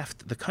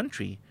left the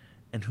country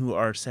and who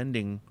are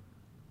sending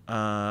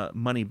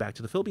money back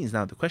to the Philippines.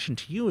 Now, the question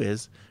to you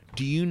is,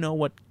 do you know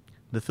what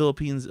the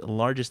Philippines'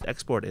 largest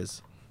export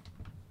is?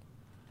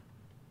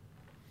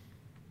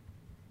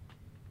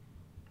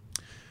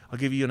 I'll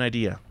give you an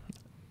idea.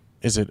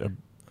 Is it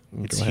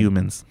It's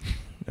humans.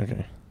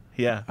 Okay.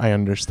 Yeah. I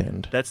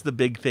understand. That's the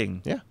big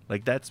thing. Yeah.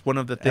 Like, that's one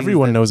of the things.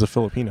 Everyone knows a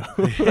Filipino.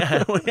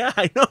 Yeah,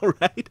 I know,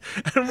 right?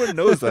 Everyone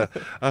knows a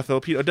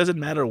Filipino. It doesn't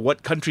matter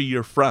what country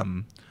you're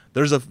from.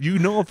 There's a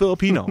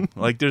Filipino.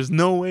 Like, there's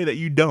no way that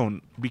you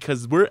don't,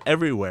 because we're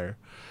everywhere.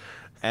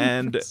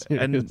 And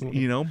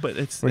but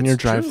it's when your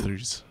true.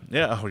 drive-thrus.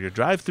 Yeah, or your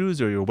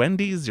drive-thrus, or your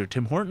Wendy's, your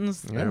Tim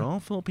Hortons, they're all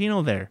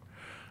Filipino there.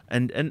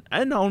 And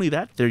not only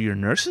that, they're your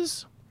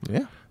nurses,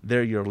 Yeah.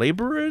 They're your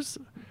laborers.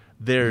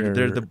 They're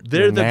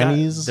the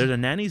nannies. They're the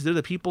nannies. They're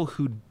the people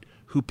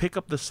who pick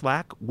up the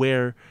slack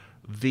where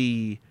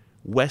the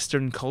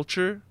Western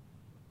culture,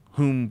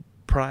 whom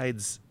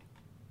prides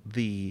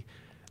the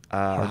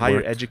higher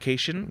work.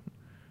 education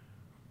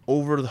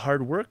over the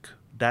hard work,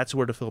 that's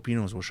where the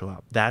Filipinos will show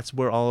up. That's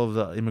where all of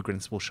the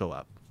immigrants will show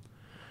up.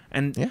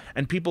 And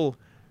people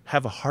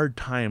have a hard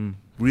time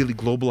really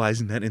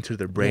globalizing that into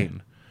their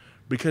brain.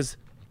 Because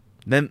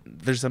then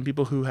there's some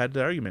people who had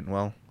the argument,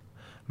 well,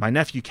 my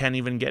nephew can't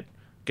even get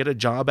a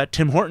job at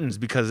Tim Hortons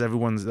because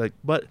everyone's like,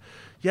 but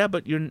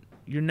your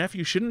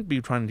nephew shouldn't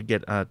be trying to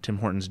get a Tim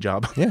Hortons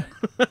job. Yeah.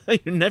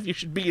 Your nephew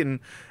should be in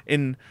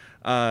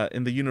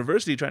the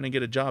university trying to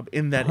get a job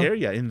in that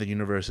area in the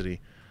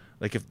university.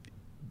 Like, if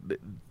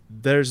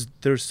there's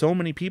so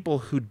many people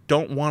who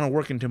don't want to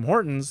work in Tim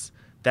Hortons,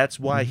 that's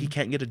why he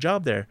can't get a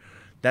job there.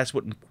 That's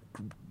what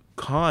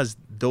caused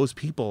those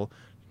people,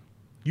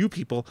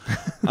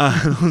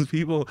 those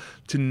people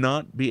to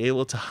not be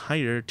able to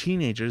hire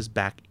teenagers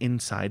back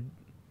inside,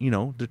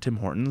 the Tim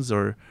Hortons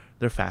or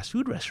their fast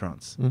food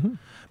restaurants. Mm-hmm.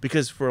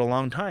 Because for a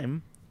long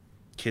time,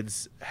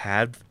 kids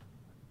had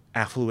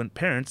affluent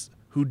parents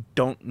who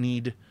don't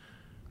need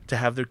to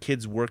have their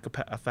kids work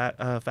a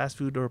fast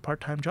food or a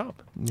part-time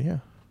job. Yeah.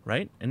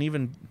 Right? And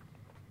even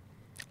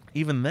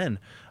then,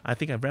 I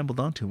think I've rambled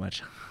on too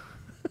much.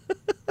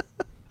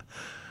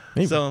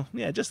 Maybe. So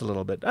yeah, just a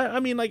little bit. I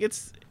mean, like,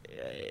 it's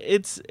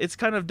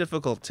kind of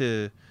difficult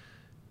to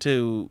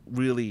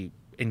really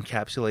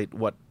encapsulate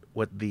what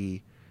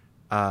the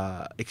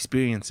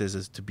experience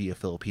is to be a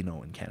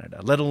Filipino in Canada,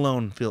 let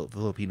alone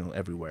Filipino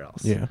everywhere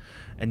else. Yeah.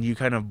 And you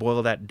kind of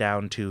boil that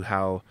down to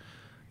how,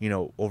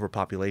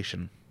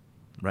 overpopulation,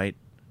 right,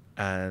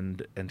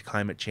 and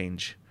climate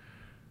change,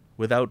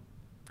 without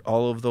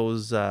all of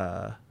those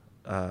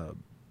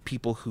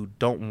people who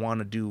don't want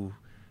to do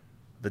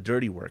the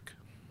dirty work.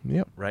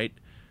 Yep. Right?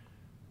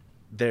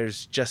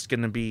 There's just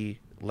going to be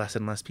less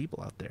and less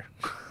people out there.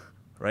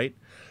 Right?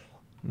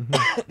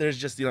 Mm-hmm. There's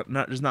just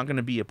there's not going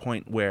to be a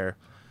point where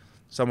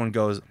someone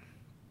goes,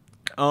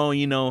 "Oh,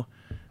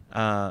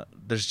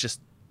 there's just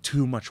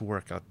too much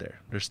work out there.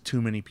 There's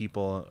too many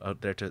people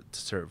out there to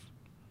serve."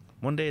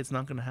 One day it's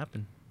not going to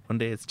happen. One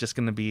day it's just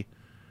going to be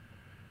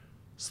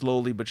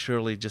slowly but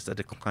surely just a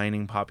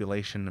declining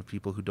population of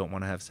people who don't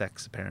want to have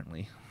sex,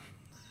 apparently.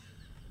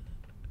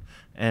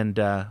 And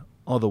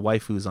all the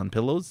waifus on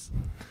pillows.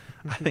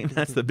 I think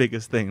that's the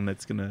biggest thing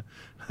that's gonna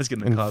cause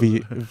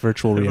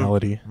virtual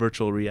reality,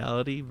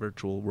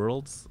 virtual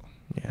worlds.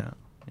 Yeah.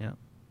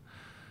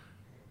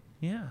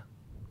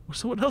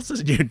 So what else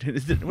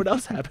what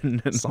else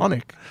happened?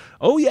 Sonic.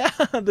 Oh yeah,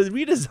 the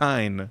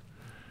redesign.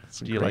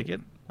 Do you like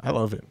it? I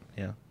love it.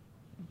 Yeah,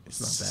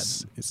 it's not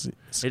bad. It's it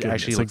good.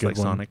 actually It's looks like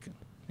one. Sonic.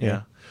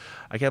 Yeah.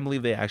 I can't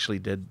believe they actually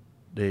did.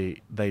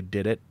 They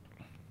did it.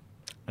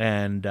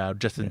 And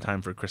just in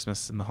time for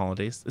Christmas and the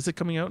holidays. Is it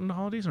coming out in the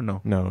holidays or no?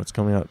 No, it's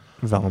coming out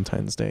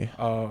Valentine's Day.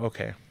 Oh,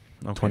 okay.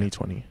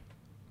 2020.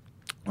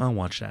 I'll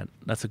watch that.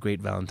 That's a great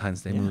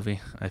Valentine's Day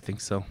movie. I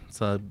think so. It's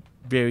a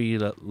very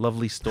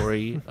lovely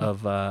story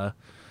of a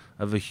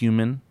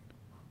human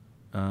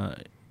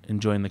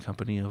enjoying the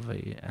company of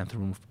a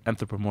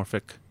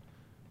anthropomorphic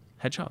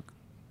hedgehog.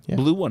 Yeah. A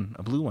blue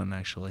one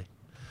actually.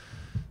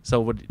 So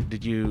what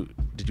did you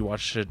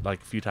watch it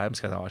like a few times?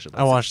 Because I watched it.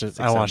 Like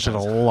I watched it a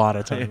lot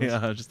of times. Yeah,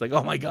 I was just like,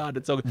 oh my god,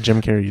 it's so good.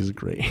 Jim Carrey is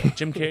great.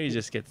 Jim Carrey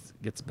just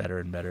gets better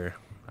and better.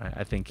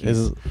 I think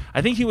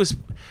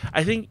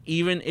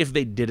even if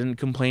they didn't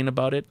complain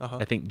about it,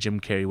 I think Jim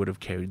Carrey would have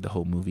carried the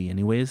whole movie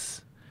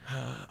anyways.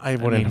 I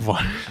wouldn't have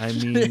watched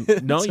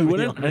it. No, you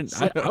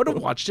wouldn't. I would have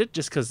watched it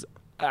just because.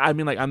 I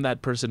mean, like, I'm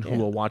that person who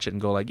will watch it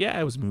and go like, yeah,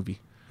 it was a movie.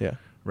 Yeah.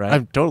 Right.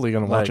 I'm totally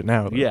gonna watch it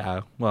now. Though.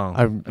 Yeah. Well,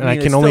 I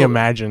can only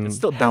imagine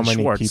how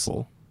many Schwartz.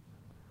 people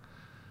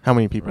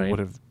would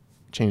have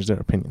changed their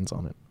opinions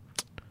on it.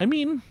 I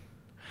mean,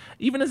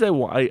 even as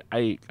I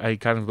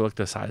kind of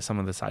looked at some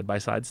of the side by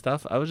side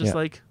stuff, I was just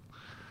like,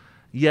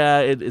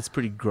 yeah, it's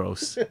pretty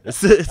gross.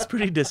 It's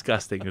pretty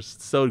disgusting.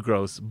 It's so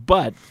gross.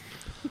 But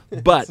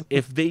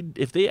if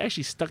they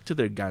actually stuck to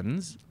their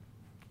guns,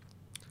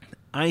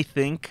 I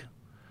think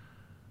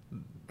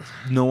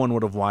no one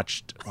would have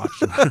watched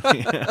the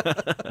movie.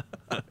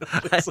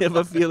 I have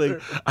a feeling.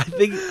 I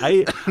think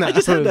I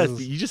just have that.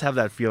 You just have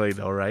that feeling,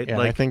 though, right? Yeah,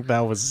 like, I think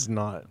that was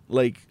not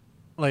like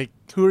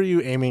who are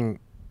you aiming?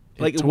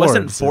 It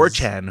wasn't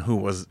 4chan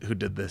who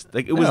did this.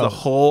 Like, it was the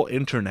whole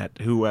internet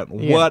who went,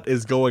 "What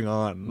is going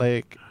on?"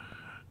 Like,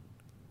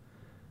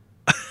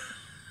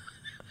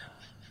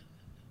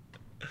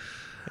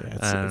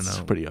 it's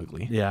pretty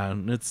ugly. Yeah,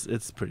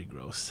 it's pretty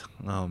gross.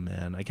 Oh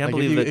man, I can't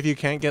like believe if you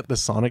can't get the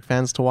Sonic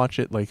fans to watch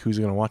it, like, who's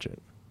gonna watch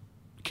it?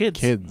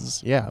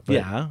 Kids. Yeah. But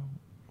yeah.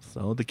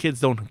 So the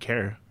kids don't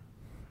care.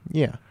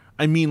 Yeah.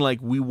 I mean, like,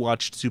 we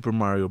watched Super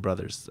Mario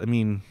Brothers. I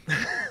mean,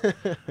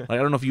 like, I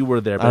don't know if you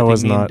were there, but I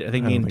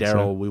think me and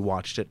Daryl, we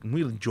watched it and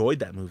we enjoyed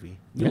that movie.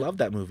 We loved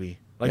that movie.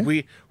 Like,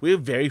 we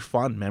have very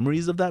fond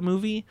memories of that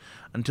movie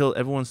until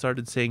everyone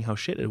started saying how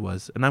shit it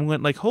was, and I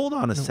went like, hold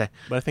on a sec.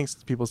 But I think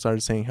people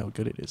started saying how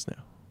good it is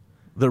now.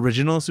 The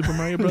original Super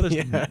Mario Brothers?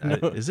 Yeah, no.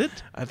 Is it?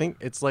 I think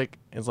it's like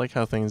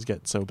how things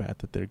get so bad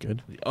that they're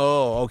good.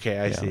 Oh, okay.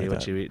 I see like what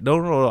that. you mean.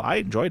 No. I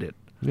enjoyed it.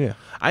 Yeah.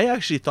 I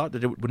actually thought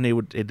that when they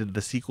did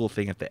the sequel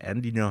thing at the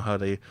end, you know how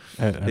they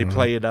I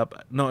play it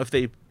up. No, if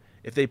they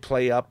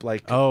play up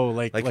like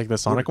like the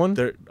Sonic one?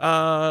 they're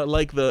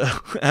like the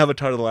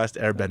Avatar: The Last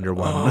Airbender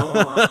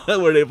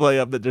one, where they play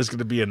up that there's going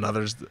to be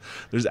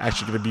there's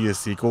actually going to be a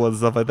sequel and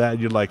stuff like that.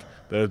 And you're like,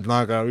 there's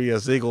not going to be a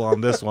sequel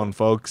on this one,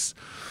 folks.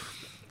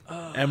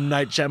 M.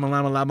 Night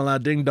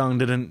Shyamalan Ding Dong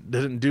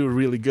didn't do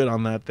really good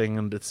on that thing,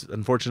 and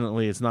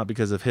unfortunately it's not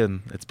because of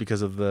him. It's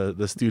because of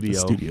the studio. The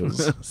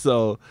studios.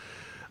 So,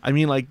 I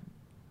mean, like,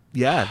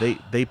 yeah,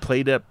 they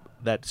played up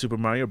that Super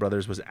Mario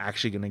Brothers was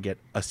actually going to get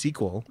a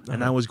sequel,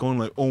 and I was going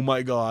like, oh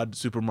my god,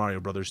 Super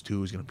Mario Brothers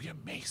 2 is going to be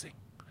amazing.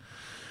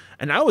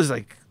 And I was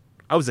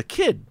a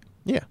kid,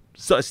 Yeah.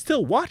 so I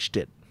still watched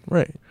it,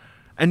 Right.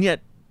 and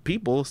yet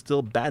people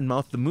still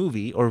badmouth the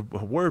movie, or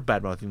were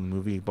badmouthing the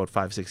movie about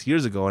 5-6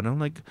 years ago, and I'm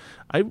like,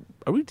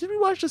 did we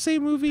watch the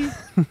same movie?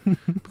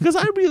 Because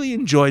I really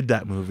enjoyed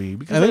that movie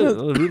because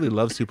I really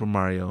love Super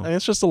Mario. And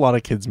it's just a lot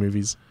of kids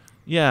movies.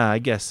 Yeah, I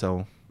guess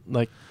so.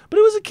 Like But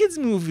it was a kids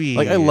movie.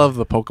 I love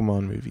the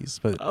Pokemon movies,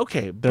 but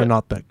okay, they're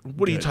not that.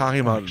 What are you good, talking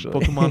about? actually.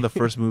 Pokemon, the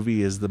first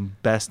movie, is the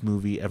best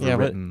movie ever Yeah,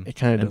 but written. it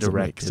kind and of doesn't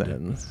make directed.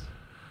 sense.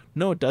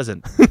 No, it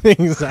doesn't.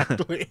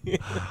 Exactly.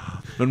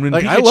 When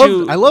Like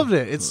Pikachu, I loved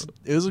it.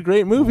 It was a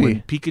great movie.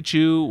 when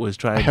Pikachu was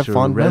I trying have to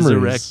fond resurrect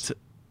memories.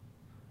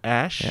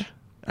 Ash, Yeah.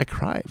 I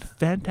cried.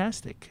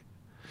 fantastic.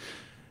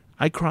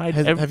 I cried.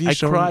 Have you I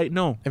shown- cried.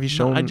 No, have you no,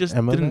 shown I just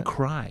Emma didn't that?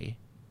 cry.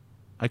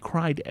 I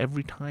cried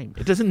every time.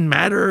 It doesn't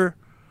matter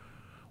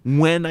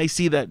when I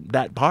see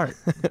that part.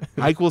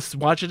 I will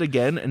watch it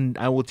again, and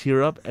I will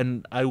tear up,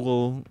 and I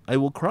will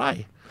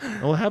cry.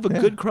 I will have a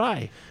good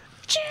cry.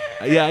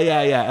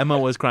 Yeah. Emma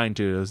was crying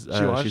too. It was,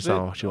 She watched She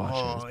watched it. It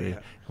Oh, was great. yeah.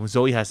 Well,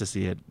 Zoe has to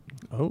see it.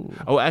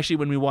 Oh, Actually,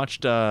 when we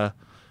watched the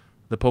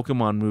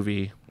Pokemon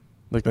movie,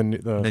 like the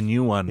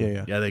new one,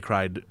 Yeah. they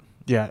cried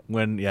yeah,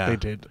 when they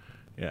did.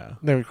 yeah.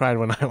 They cried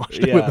when I watched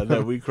it. Yeah, with them.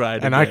 that we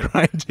cried, and again. I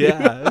cried too.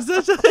 Yeah,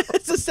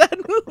 it's a sad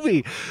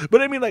movie.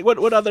 But I mean, like,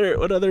 what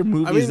other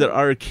movies that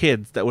are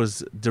kids that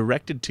was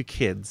directed to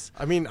kids?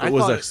 I mean,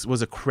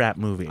 was a crap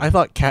movie. I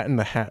thought Cat in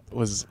the Hat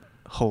was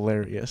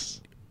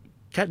hilarious.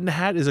 Cat in the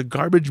Hat is a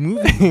garbage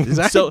movie.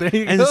 Exactly. So, There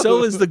you and go.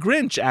 so is The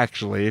Grinch.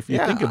 Actually, if you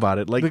Yeah. think about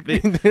it, like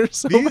They're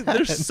so bad.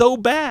 they're so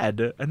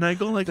bad, and I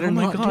go like, They're oh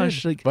my not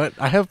gosh, good. like, But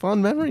I have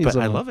fond memories. but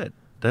of I them. love it.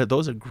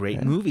 Those are great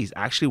Yeah. movies.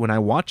 Actually, when I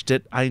watched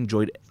it, I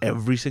enjoyed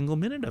every single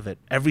minute of it.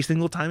 Every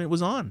single time it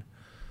was on.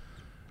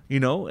 You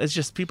know, it's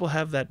just people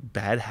have that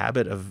bad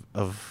habit of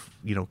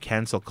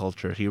cancel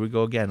culture. Here we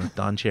go again with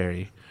Don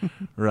Cherry,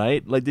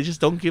 right? Like they just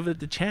don't give it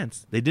the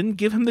chance. They didn't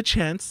give him the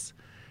chance.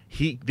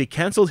 They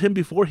canceled him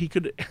before he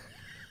could,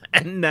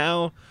 and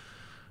now.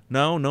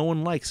 No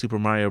one likes Super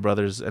Mario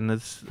Brothers, and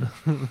it's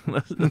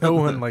No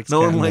one likes no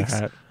Cat one in the likes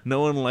Hat.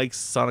 no one likes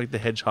Sonic the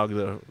Hedgehog,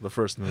 the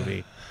first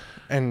movie.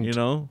 And You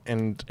know,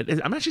 and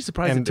I'm actually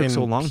surprised it And took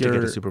so in long to get a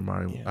pure- Super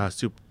Mario, yeah.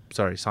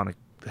 Sonic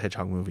the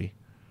Hedgehog movie.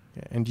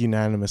 and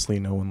unanimously,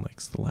 no one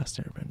likes the Last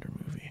Airbender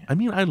movie. I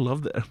mean, I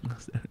love the.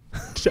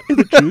 To tell you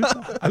the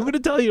truth, I'm going to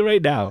tell you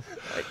right now.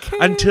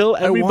 Until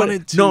I everybody,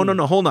 wanted to.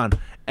 no, hold on.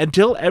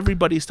 Until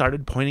everybody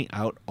started pointing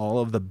out all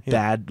of the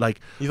bad, like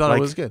You thought like,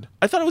 it was good.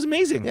 I thought it was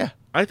amazing. Yeah.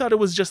 I thought it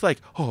was just like,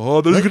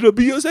 oh, there's going to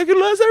be a second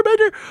Last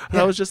Airbender. And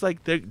I Yeah. was just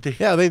like, they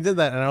Yeah, they did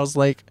that, and I was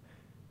like,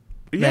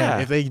 man, yeah.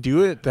 if they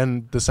do it,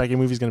 then the second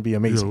movie's gonna be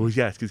amazing. Oh,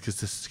 yeah, because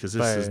this is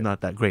But-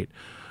 not that great.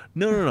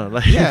 No.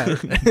 Like, Yeah,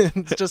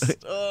 it's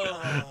just.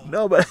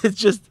 no, but it's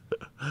just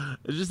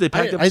they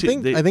packed up. I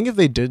think if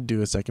they did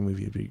do a second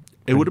movie, it'd be.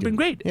 It would have pretty been good.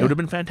 great. It Yeah. would have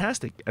been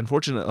fantastic.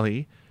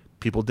 Unfortunately,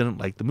 people didn't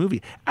like the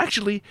movie.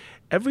 Actually,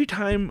 every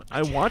time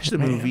I watch the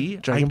Man. movie,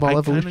 Dragon I Ball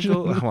kinda Evolution.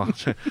 Go, well,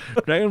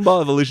 Dragon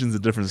Ball Evolution is a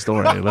different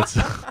story.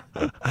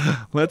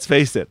 Let's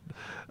face it.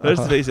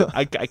 Let's face it.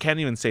 I can't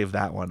even save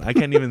that one. I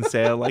can't even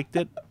say I liked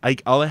it.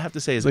 All I have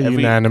to say is So every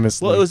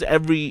unanimously. Well, it was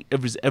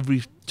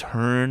every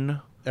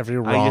turn. Every I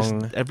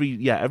wrong. just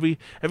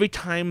every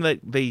time that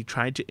they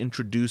tried to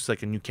introduce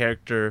like a new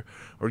character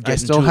or get I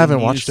still into haven't a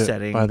new watched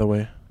setting, it, by the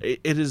way. it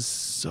is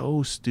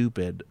so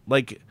stupid.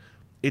 Like,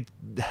 it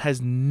has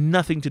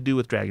nothing to do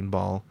with Dragon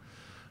Ball,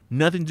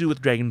 nothing to do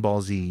with Dragon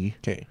Ball Z,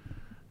 Okay.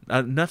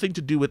 nothing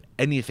to do with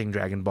anything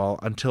Dragon Ball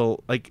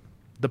until, like,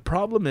 the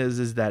problem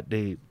is that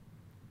they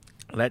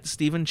let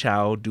Stephen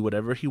Chow do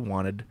whatever he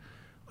wanted.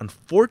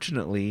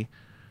 Unfortunately,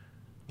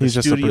 He's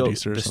just a studio,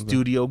 producer or the something.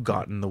 studio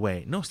got in the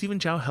way. No, Stephen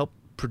Chow helped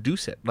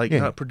produce it, like Yeah.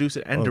 not produce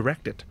it and Oh.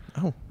 direct it.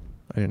 Oh,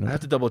 I didn't know. I have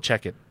that. to double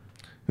check it.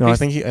 No, I he's-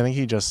 think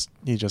he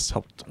just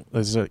helped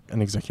as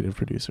an executive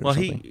producer. Well, or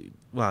something.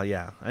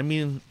 yeah. I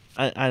mean,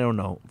 I don't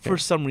know. For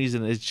some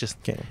reason, it's just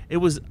Okay. it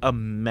was a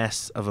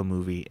mess of a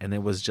movie, and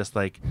it was just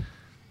like,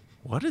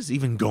 what is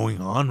even going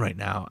on right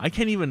now? I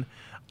can't even.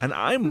 And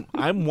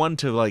I'm one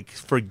to like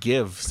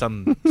forgive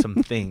some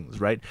things,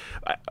 right?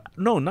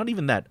 No, not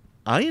even that.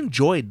 I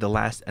enjoyed The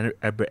Last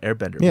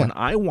Airbender. Yeah. When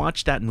I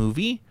watched that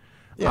movie,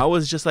 Yeah. I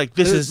was just like,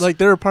 this is like,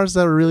 there are parts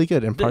that were really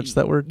good and parts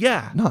that were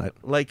not.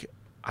 Like,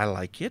 I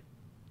like it,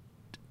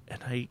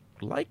 and I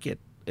like it.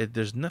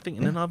 There's nothing,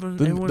 and then everyone's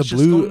the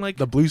just going like,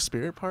 the blue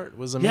spirit part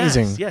was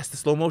amazing. Yes, the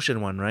slow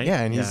motion one, right?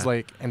 Yeah, and he's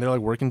like, and they're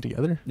like working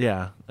together.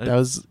 Yeah, That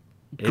was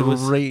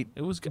great.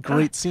 It was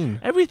great scene.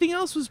 Everything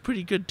else was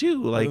pretty good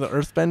too. Like the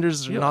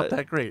Earthbenders are not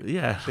that great.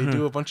 Yeah, they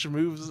do a bunch of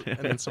moves and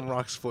then some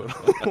rocks float.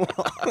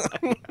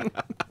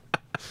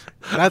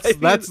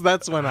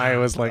 That's when I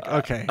was like,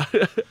 okay,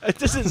 it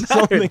doesn't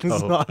something's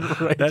matter, not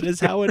right. That is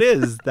how it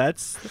is.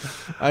 That's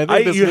I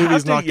think this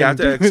movie's not. You have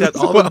to accept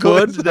all the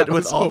good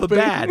with all the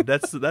bad.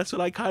 That's what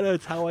I kind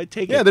of how I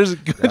take it. Yeah, there's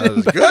good. That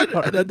was good,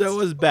 and then there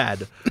was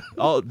bad.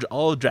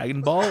 All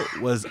Dragon Ball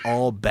was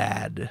all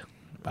bad.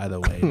 By the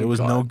way, there was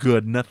no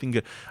good, nothing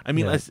good. I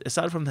mean,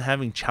 aside from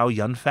having Chow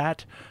Yun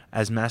Fat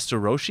as Master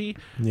Roshi,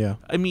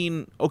 I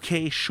mean,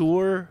 okay,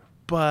 sure.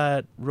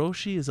 But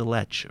Roshi is a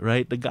lech,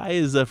 right? The guy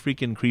is a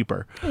freaking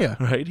creeper,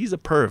 right? He's a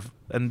perv,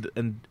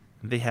 and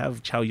they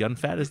have Chow Yun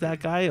Fat as that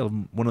guy,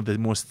 one of the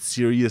most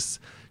serious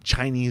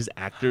Chinese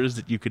actors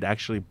that you could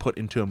actually put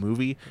into a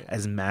movie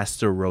as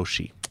Master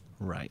Roshi,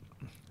 right?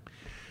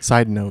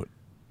 Side note: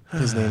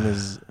 his name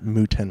is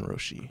Muten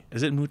Roshi.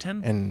 Is it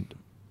Muten? And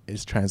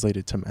is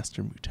translated to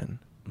Master Muten.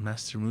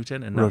 Master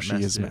Muten and Roshi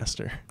is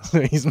master.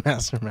 So he's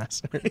master.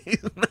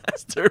 He's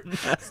master.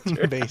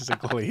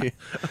 Basically.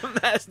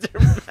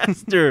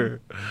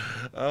 Master.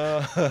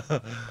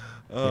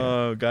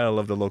 God, I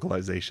love the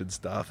localization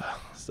stuff.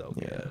 So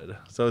good.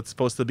 So it's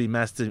supposed to be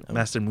Master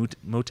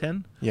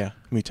Muten? Yeah,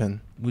 Muten.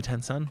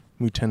 Muten-san?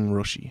 Muten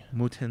Roshi.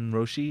 Muten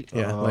Roshi?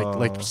 Yeah,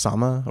 like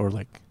Sama or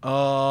like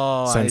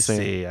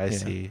Sensei. I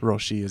see.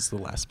 Roshi is the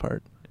last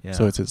part. Yeah.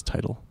 So it's his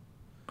title.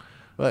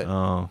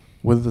 But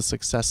with the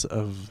success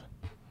of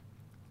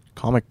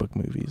comic book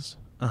movies,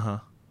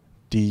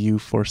 do you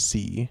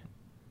foresee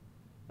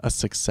a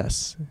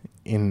success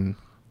in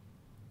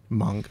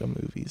manga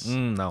movies?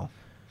 No.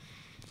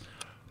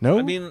 No?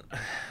 I mean,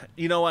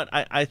 you know what?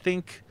 I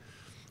think,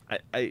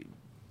 I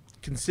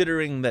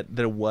considering that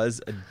there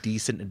was a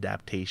decent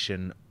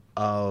adaptation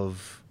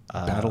of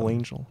Battle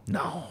Angel.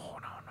 No,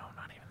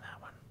 not even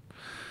that one.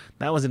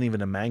 That wasn't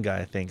even a manga.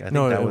 I think. I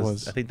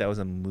think that was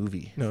a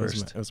movie. No,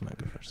 first. it was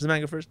manga first. Was it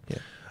manga first? Yeah.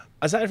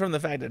 Aside from the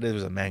fact that it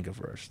was a manga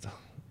first,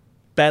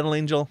 Battle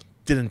Angel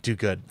didn't do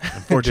good,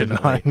 unfortunately.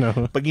 I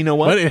know. But you know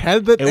what? But it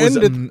had the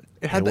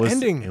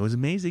ending. It was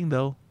amazing,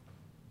 though.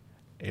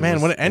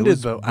 When it ended,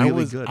 though,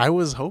 good. I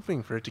was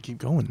hoping for it to keep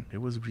going. It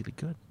was really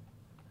good.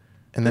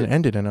 And then it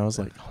ended, and I was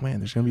like, oh, man,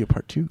 there's going to be a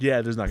part 2.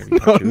 Yeah, there's not going to be a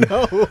part 2.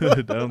 No.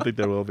 I don't think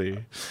there will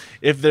be.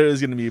 If there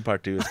is going to be a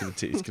part 2, it's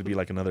going to be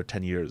like another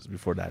 10 years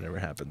before that ever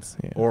happens.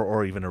 Yeah.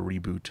 Or even a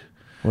reboot.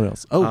 What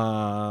else?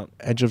 Oh,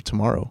 Edge of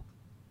Tomorrow.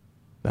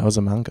 That was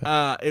a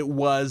manga. It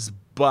was,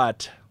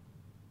 but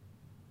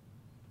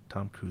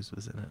Tom Cruise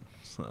was in it.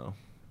 So,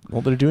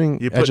 well, they're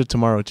doing Edge of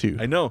Tomorrow too.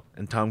 I know,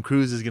 and Tom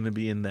Cruise is going to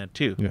be in that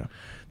too. Yeah.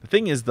 The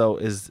thing is, though,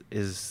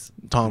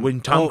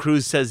 when Tom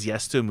Cruise says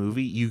yes to a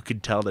movie, you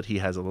could tell that he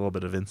has a little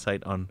bit of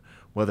insight on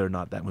whether or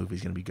not that movie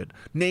is going to be good.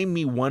 Name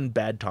me one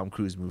bad Tom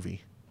Cruise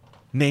movie.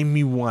 Name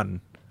me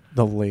one.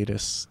 The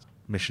latest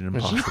Mission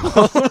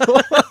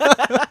Impossible.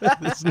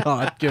 It's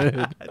not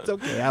good. It's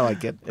okay. I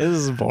like it. It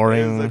was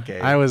boring. It was okay.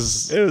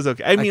 It was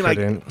okay. I mean,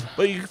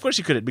 but of course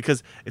you couldn't,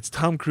 because it's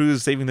Tom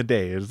Cruise saving the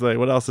day. It's like,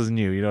 what else is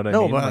new? You know what I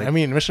mean? No, but I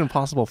mean, Mission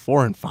Impossible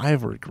 4 and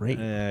 5 were great.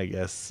 I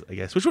guess.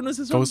 Which one was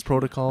this Ghost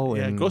Protocol.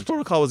 Yeah, Ghost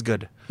Protocol was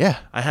good. Yeah.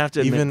 I have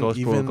to admit,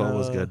 Ghost Protocol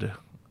was good.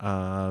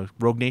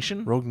 Rogue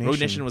Nation? Rogue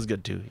Nation was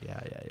good too.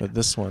 Yeah. But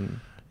this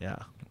one. Yeah.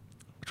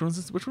 Which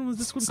one was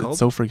this one called? It's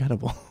so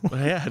forgettable.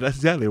 Yeah, that's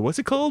exactly. What's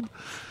it called?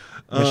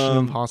 Mission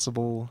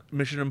Impossible.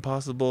 Mission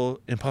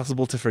Impossible.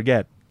 Impossible to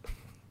Forget.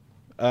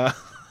 I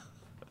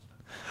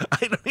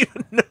don't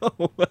even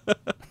know.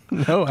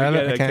 No,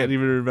 I can't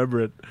even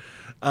remember it.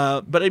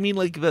 But I mean,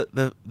 like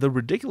the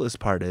ridiculous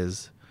part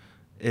is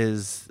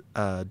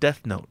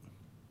Death Note.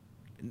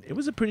 It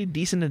was a pretty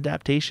decent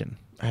adaptation.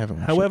 I haven't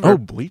watched However,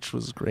 Bleach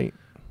was great.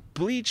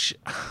 Bleach,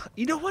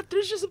 you know what?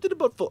 There's just something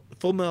about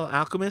Full Metal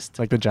Alchemist.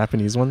 Like the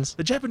Japanese ones?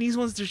 The Japanese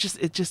ones,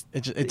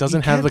 it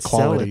doesn't have the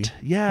quality.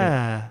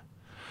 Yeah.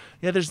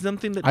 Yeah, there's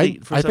something that I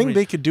think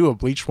they could do a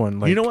Bleach one.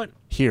 Like, you know what?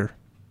 Here.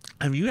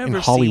 Have you ever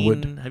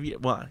Hollywood.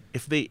 seen?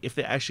 If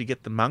they actually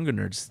get the manga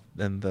nerds,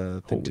 then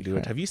the thing to do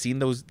it. Have you seen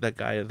that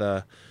guy,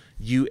 the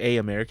UA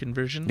American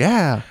version?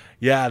 Yeah.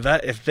 Yeah.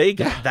 If they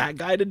got that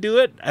guy to do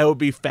it, it would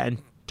be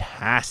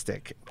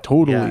fantastic.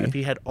 Totally. Yeah, if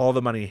he had all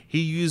the money, he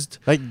used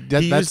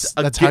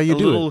that's how you do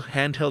it. A little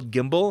handheld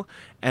gimbal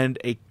and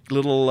a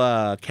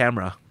little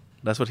camera.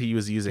 That's what he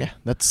was using. Yeah,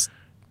 that's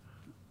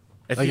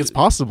it's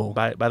possible.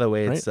 By the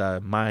way, right?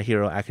 It's My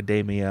Hero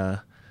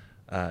Academia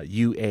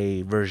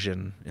UA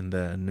version in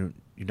the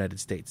United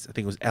States. I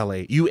think it was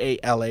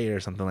UALA or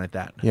something like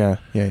that. Yeah.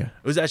 It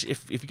was actually,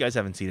 if you guys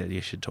haven't seen it,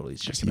 you should totally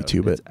check it out.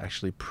 YouTube it. It's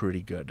actually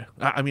pretty good.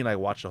 I mean, I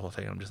watched the whole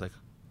thing and I'm just like,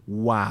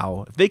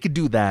 wow. If they could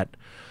do that,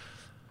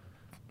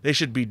 they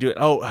should be doing.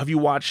 Oh, have you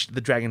watched the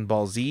Dragon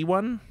Ball Z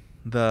one?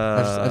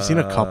 I've seen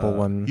a couple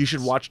ones. You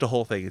should watch the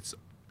whole thing.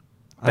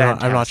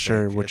 I'm not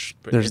sure which.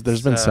 There's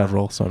been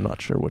several, so I'm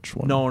not sure which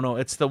one. No,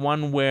 it's the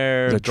one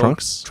where the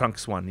Trunks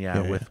one,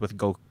 with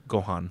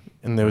Gohan.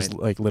 And there was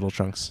like little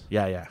Trunks.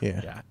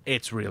 Yeah.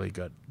 It's really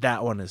good.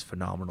 That one is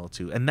phenomenal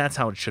too, and that's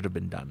how it should have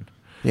been done.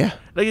 Yeah,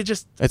 like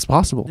it's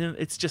possible.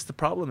 It's just the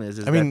problem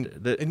is I mean,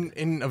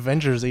 in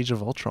Avengers: Age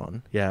of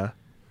Ultron,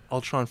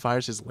 Ultron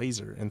fires his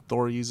laser, and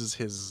Thor uses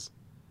his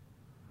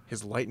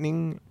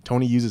lightning.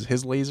 Tony uses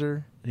his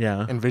laser.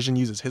 Yeah, and Vision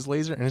uses his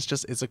laser, and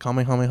it's a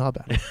Kamehameha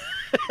battle.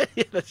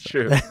 Yeah, that's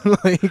true.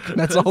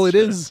 That's all it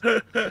is.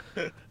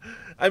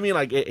 I mean,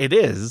 like it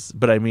is,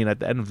 but I mean, at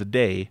the end of the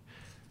day,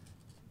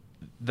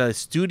 the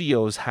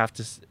studios have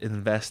to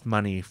invest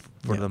money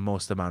for the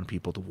most amount of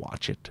people to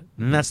watch it,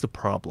 and that's the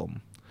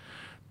problem,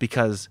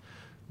 because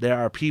there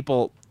are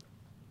people.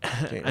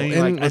 Okay, I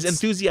mean, like, as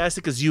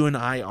enthusiastic as you and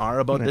I are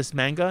about this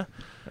manga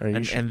and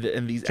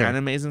these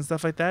animes and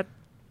stuff like that,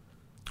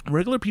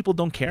 regular people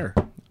don't care.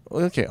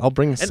 Okay, I'll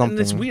bring something. And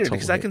it's weird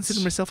because I consider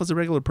myself as a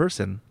regular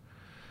person,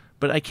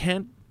 but I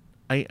can't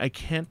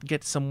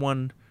get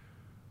someone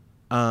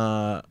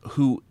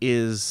who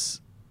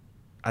is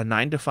a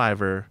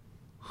 9-to-5er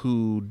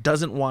who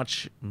doesn't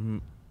watch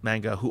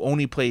manga, who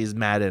only plays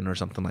Madden or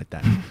something like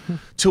that,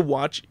 to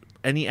watch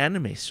any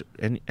anime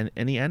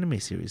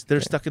series. They're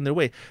stuck in their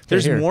way.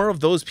 There's more of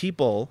those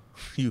people,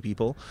 you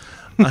people.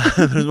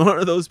 There's more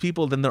of those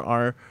people than there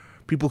are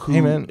people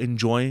who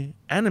enjoy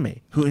anime,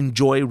 who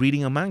enjoy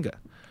reading a manga.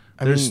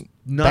 There's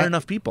not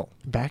enough people.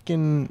 Back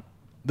in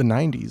the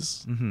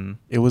 90s,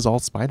 it was all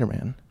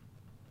Spider-Man.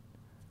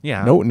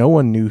 Yeah. No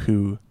one knew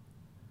who,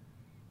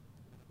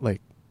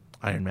 like,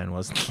 Iron Man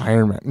was.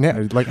 Iron Man.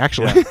 Yeah, like,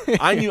 actually. Yeah.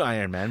 I knew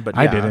Iron Man, but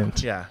I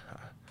didn't. Yeah.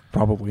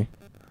 Probably.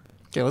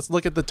 Okay, let's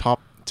look at the top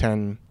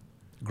 10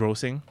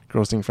 grossing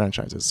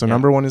franchises. So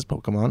number 1 is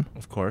Pokemon.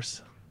 Of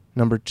course.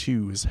 Number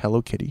 2 is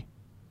Hello Kitty.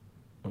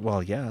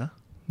 Well, yeah.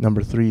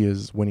 Number 3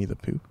 is Winnie the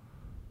Pooh.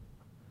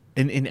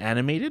 In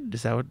animated?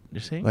 Is that what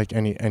you're saying? Like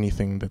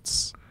anything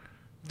that's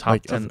top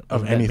like 10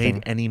 of that anything.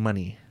 Made any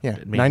money. Yeah,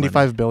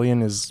 95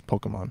 billion is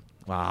Pokemon.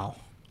 Wow.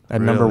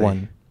 At number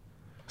 1.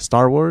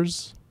 Star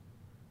Wars,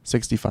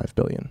 65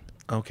 billion.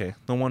 Okay.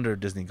 No wonder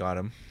Disney got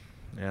him.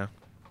 Yeah.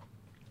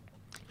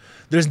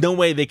 There's no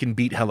way they can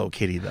beat Hello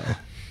Kitty, though.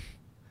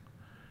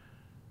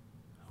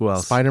 Who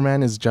else?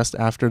 Spider-Man is just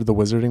after the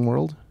Wizarding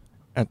World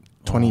at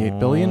 28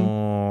 billion.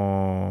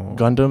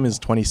 Gundam is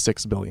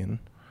 26 billion,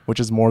 which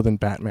is more than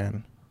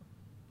Batman.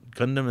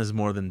 Gundam is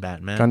more than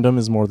Batman? Gundam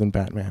is more than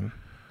Batman.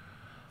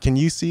 Can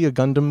you see a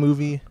Gundam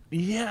movie?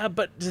 Yeah,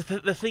 but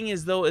the thing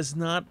is, though, is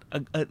not...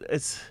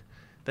 it's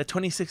that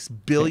 26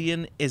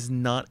 billion is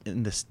not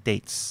in the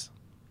States.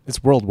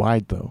 It's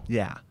worldwide, though.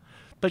 Yeah.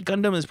 But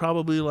Gundam is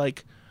probably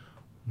like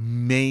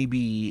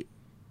maybe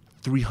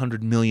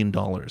 $300 million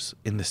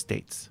in the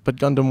States. But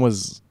Gundam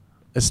was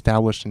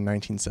established in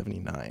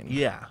 1979.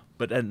 Yeah,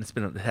 but it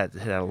had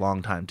a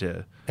long time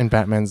to... And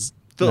Batman's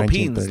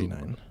Philippines,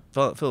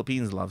 1939.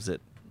 Philippines loves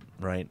it,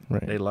 right?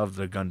 They love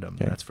the Gundam,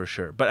 that's for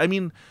sure. But I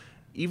mean,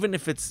 even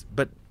if it's...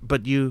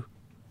 But you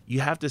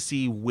have to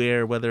see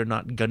whether or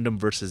not Gundam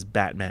versus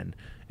Batman,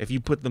 if you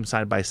put them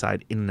side by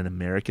side in an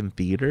American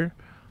theater,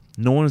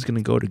 no one is going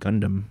to go to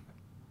Gundam.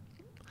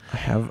 I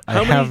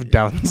have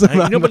doubts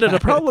about that. But the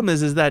problem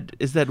is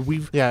that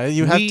we've... Yeah,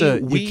 you have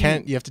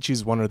to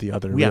choose one or the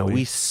other, Yeah, really.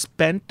 we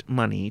spent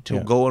money to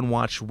go and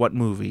watch what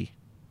movie?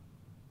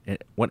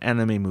 What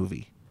anime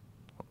movie?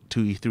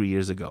 2-3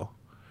 years ago.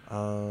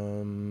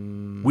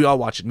 We all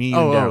watched it. Me, you,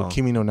 and Daryl.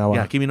 Kimi no Na wa.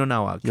 Yeah, Kimi no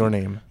Na wa. Your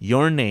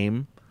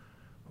Name.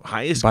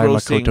 Highest by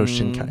grossing... Makoto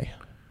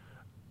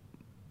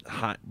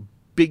Shinkai.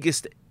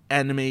 Biggest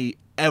anime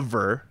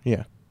ever.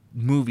 Yeah.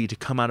 Movie to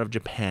come out of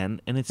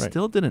Japan, and it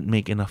still didn't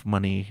make enough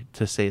money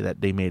to say that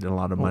they made a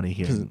lot of money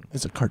here.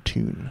 It's a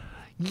cartoon.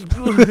 That's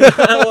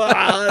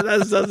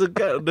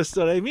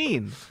what I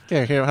mean.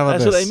 Okay, here, how about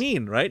That's this? what I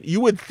mean, right? You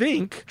would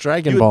think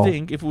Dragon Ball.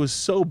 If it was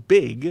so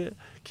big,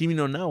 Kimi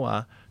no Na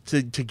wa,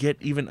 to get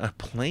even a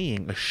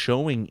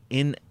showing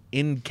in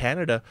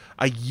Canada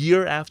a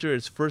year after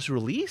its first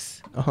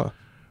release,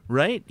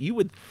 right? You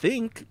would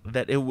think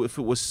that if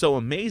it was so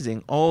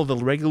amazing, all the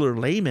regular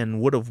laymen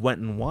would have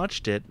went and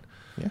watched it.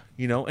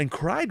 Yeah. And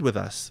cried with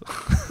us.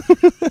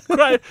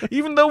 Cried.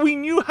 Even though we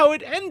knew how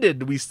it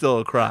ended, we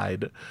still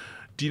cried.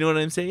 Do you know what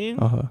I'm saying?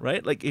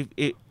 Right? Like,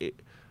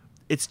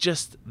 it's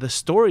just the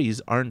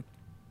stories aren't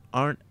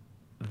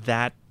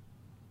that,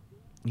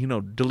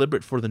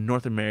 deliberate for the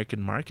North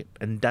American market.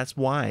 And that's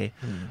why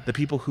the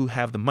people who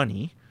have the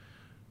money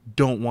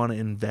don't want to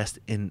invest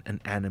in an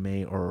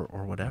anime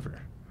or whatever.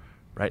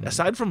 Right?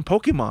 Aside from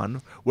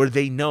Pokemon, where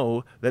they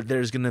know that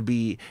there's going to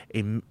be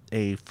a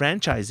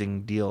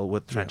franchising deal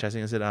with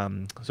franchising. Is it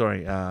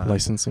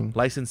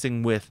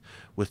licensing with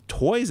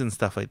toys and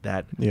stuff like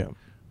that. Yeah.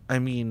 I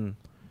mean,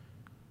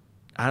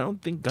 I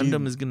don't think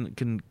Gundam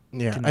can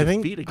I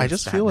think defeat against I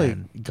just Batman. feel like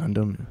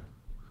Gundam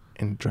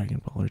and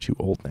Dragon Ball are too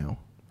old now.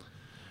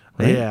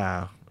 Right?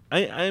 Yeah.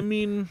 I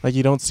mean, like,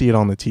 you don't see it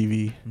on the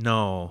TV.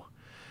 No.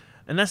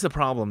 And that's the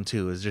problem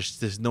too. Is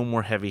there's no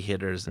more heavy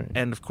hitters, Right.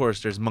 and of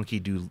course there's Monkey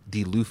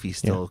D. Luffy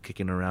still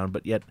kicking around,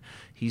 but yet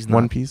he's not.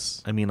 One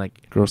Piece. I mean,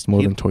 like Grossed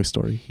more than Toy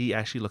Story. He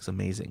actually looks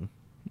amazing.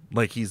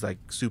 Like he's like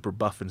super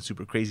buff and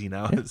super crazy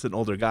now. It's an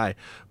older guy,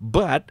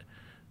 but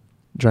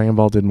Dragon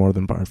Ball did more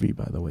than Barbie,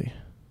 by the way.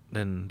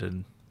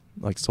 then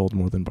Like sold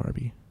more than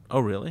Barbie. oh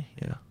really?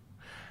 Yeah.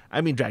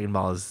 I mean, Dragon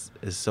Ball is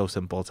so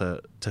simple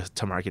to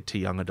market to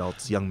young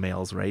adults, young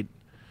males, right?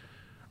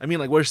 I mean,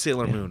 like where's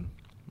Sailor Moon?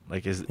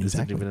 Like is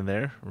it even in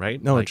there,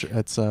 right? No, like,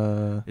 it's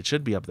it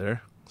should be up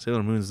there.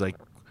 Sailor Moon's like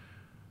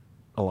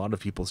a lot of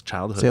people's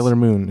childhoods. Sailor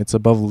Moon. It's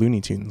above Looney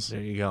Tunes.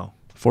 There you go.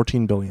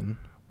 14 billion.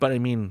 But I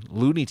mean,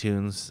 Looney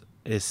Tunes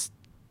is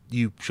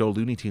you show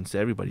Looney Tunes to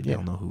everybody,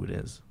 they'll know who it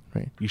is.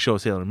 Right. You show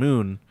Sailor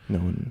Moon, No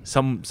one.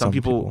 some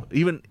people,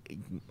 even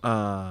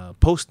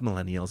post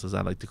millennials, as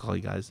I like to call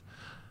you guys.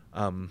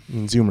 I mean,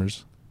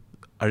 Zoomers.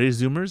 Are they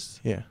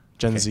Zoomers? Yeah.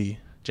 Gen Okay. Z.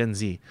 Gen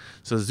Z.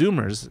 So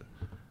Zoomers,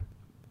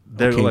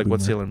 they're Okay, like, boomer.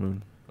 what's Sailor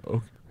Moon?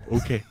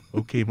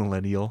 Okay,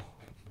 millennial.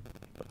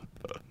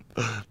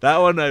 That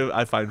one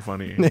I find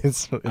funny.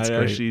 it's I great.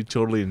 actually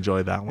totally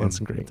enjoy that one. It's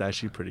great. It's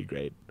actually pretty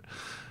great.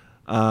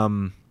 Yeah,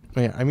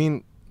 I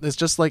mean, it's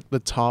just like the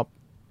top.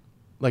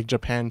 Like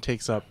Japan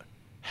takes up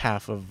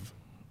half of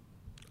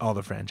All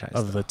the franchise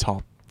the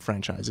top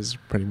franchises,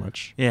 pretty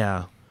much.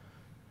 Yeah,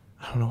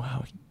 I don't know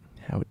how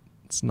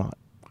it's not.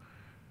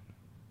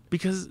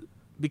 because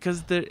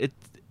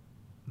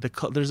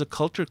there's a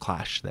culture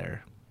clash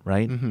there,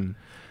 right? Mm-hmm.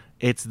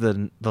 It's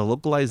the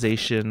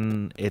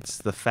localization. It's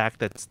the fact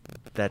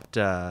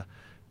that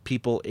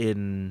people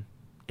in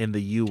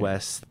the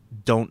U.S.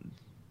 don't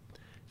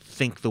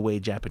think the way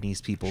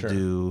Japanese people Sure.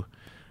 do.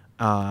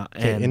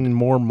 Okay, And in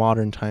more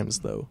modern times,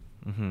 though,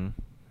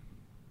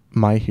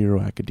 My Hero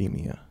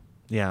Academia.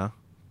 yeah,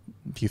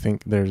 Do you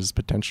think there's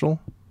potential?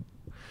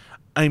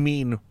 I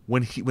mean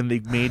when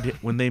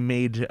they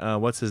made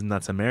what's his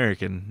nuts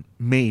American,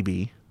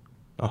 maybe,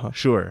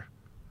 sure,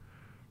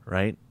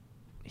 right?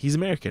 He's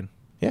American.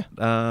 Yeah.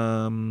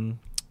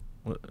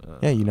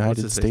 Yeah,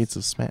 United States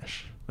of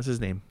Smash. What's his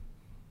name?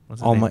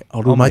 What's his All name? Might.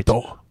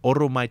 Oromaito.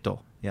 Oromaito.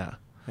 Yeah.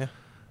 Yeah.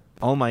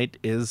 All Might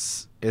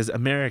is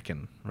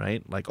American,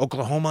 right? Like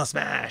Oklahoma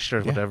Smash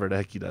or whatever the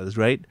heck he does,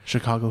 right?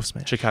 Chicago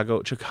Smash.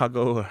 Chicago,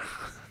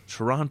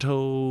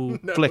 Toronto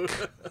Flick,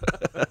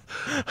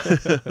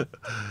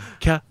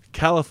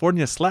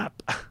 California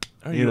Slap.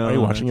 Are you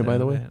watching it, by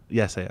the way?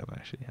 Yes, I am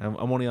actually. I'm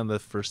only on the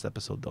first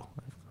episode though.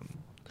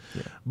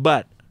 Yeah.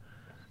 But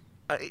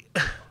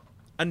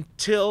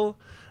until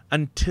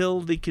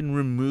they can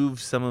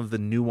remove some of the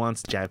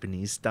nuanced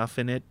Japanese stuff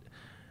in it,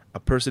 a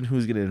person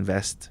who's going to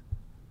invest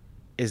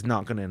is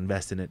not going to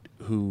invest in it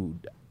who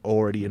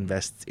already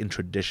invests in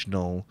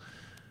traditional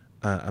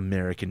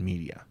American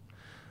media.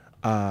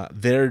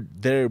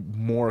 They're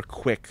more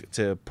quick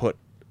to put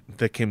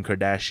the Kim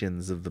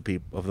Kardashians of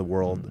the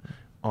world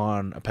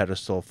on a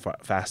pedestal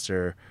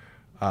faster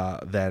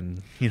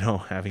than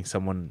having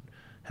someone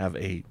have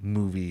a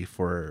movie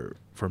for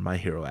My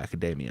Hero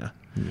Academia.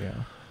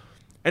 Yeah.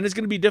 And it's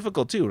going to be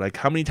difficult too. Like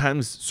how many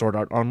times Sword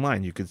Art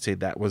Online, you could say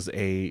that was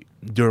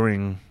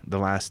during the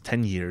last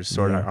 10 years,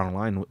 Sword Art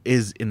Online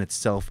is in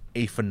itself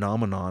a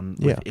phenomenon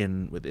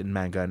within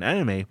manga and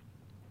anime.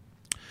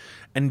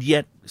 And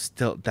yet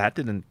still that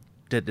didn't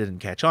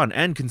catch on.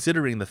 And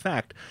considering the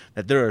fact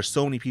that there are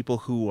so many people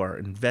who are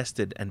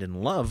invested and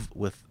in love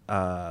with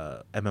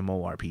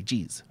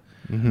MMORPGs,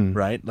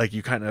 right? Like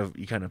you kind of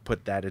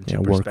put that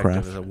into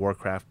perspective as a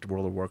Warcraft,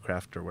 World of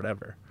Warcraft or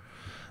whatever.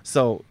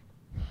 So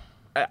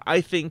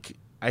I think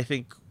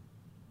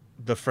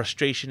the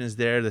frustration is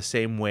there the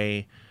same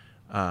way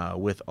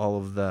with all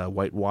of the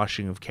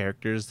whitewashing of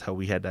characters, how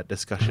we had that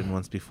discussion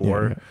once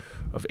before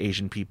of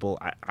Asian people.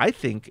 I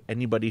think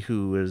anybody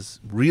who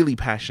is really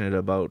passionate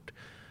about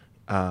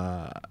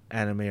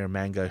anime or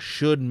manga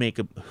should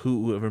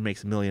whoever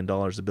makes $1 million,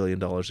 $1 billion,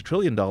 $1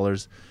 trillion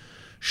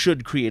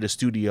should create a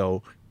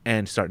studio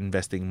and start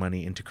investing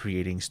money into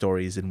creating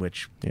stories in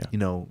which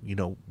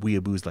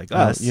weeaboos like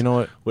us. You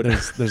know what?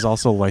 There's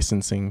also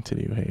licensing to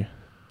do. Hey,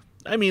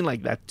 I mean,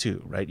 like that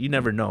too, right? You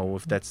never know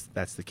if that's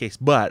the case.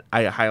 But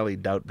I highly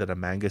doubt that a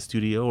manga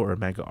studio or a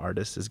manga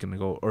artist is going to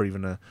go, or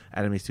even an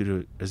anime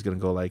studio is going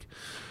to go like,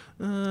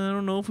 I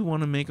don't know if we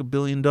want to make $1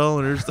 billion.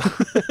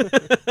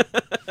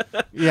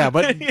 Yeah,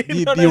 but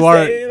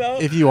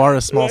if you are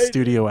a small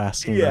studio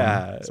asking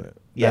them,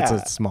 that's a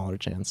smaller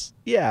chance.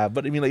 Yeah,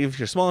 but I mean, like if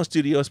you're a smaller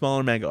studio,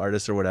 smaller manga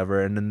artist or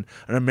whatever, and then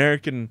an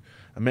American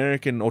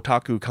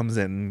otaku comes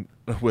in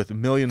with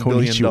 $1 billion,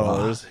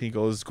 he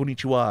goes,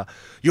 "Konnichiwa,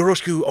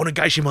 yoroshiku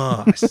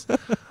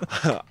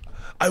onegaishimasu."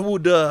 I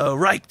would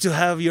like to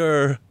have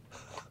your.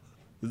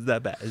 Is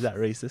that bad? Is that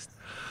racist?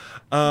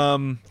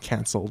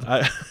 Cancelled.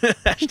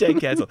 Hashtag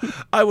canceled.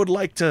 I would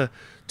like to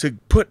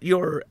put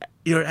your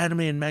anime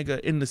and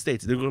manga in the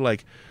States. They go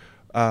like,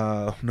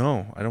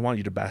 no, I don't want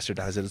you to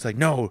bastardize it. It's like,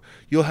 no,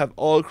 you'll have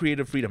all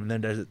creative freedom,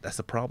 and then that's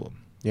the problem.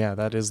 Yeah,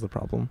 that is the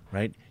problem.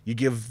 Right? You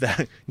give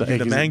the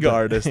manga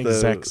artist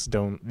execs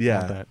don't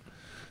want that.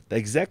 The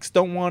execs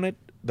don't want it.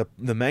 the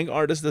manga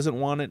artist doesn't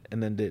want it,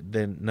 and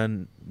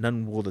then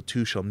none will the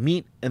two shall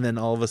meet, and then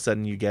all of a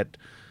sudden you get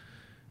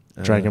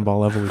Dragon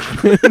Ball Evolution.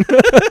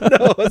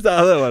 No, what's the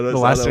other one? The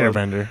Last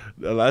Airbender.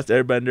 The Last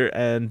Airbender,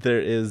 and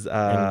there is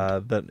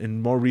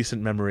in more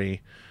recent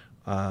memory,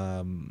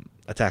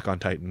 Attack on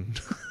Titan.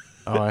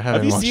 Oh, I haven't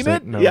Have you watched seen it?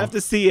 it? No. You have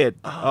to see it.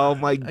 Oh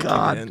my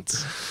god!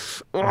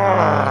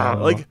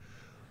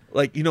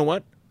 Like you know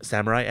what?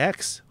 Samurai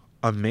X,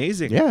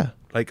 amazing. Yeah.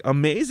 Like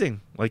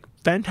amazing, like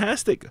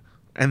fantastic.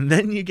 And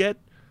then you get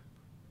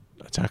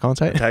Attack on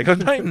Titan. Attack on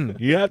Titan.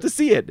 You have to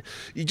see it.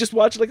 You just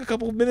watch like a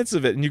couple of minutes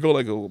of it, and you go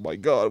like, "Oh my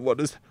god, what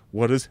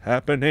is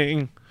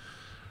happening?"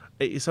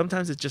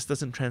 Sometimes it just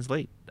doesn't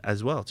translate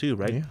as well, too,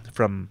 right? Yeah.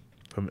 From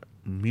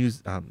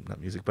music, not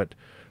music, but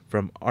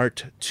from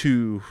art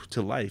to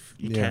life.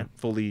 You can't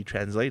fully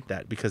translate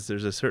that because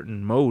there's a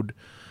certain mode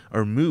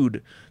or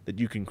mood that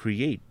you can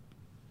create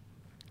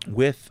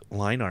with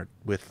line art,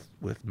 with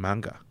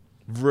manga,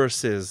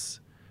 versus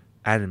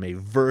anime,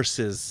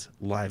 versus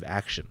live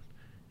action.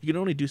 You can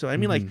only do so. I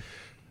mean, like,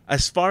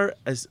 as far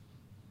as,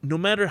 no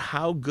matter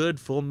how good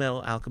Full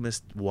Metal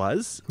Alchemist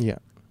was,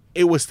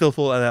 it was still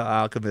Full Metal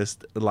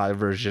Alchemist live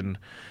version,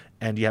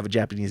 and you have a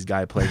Japanese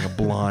guy playing a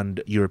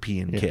blonde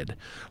European kid.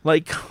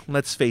 Like,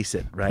 let's face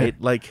it, right?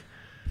 Like,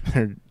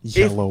 they're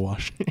yellow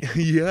washing.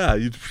 Yeah,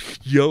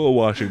 yellow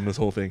washing this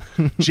whole thing.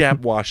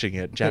 Jap washing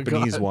it.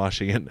 Japanese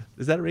washing it.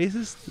 Is that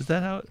racist? Is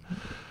that how it?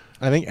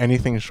 I think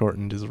anything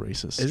shortened is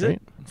racist. Is right?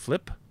 it?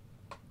 Flip?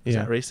 Is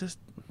that racist?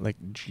 Like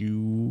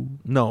Jew?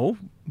 No.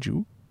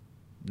 Jew?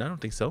 I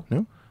don't think so.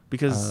 No?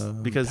 Because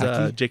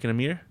Jake and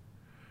Amir?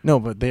 No,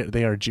 but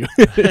they are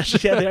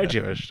Jewish. Yeah, they are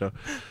Jewish. So.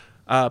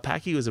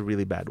 Paki was a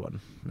really bad one.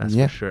 That's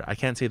for sure. I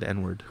can't say the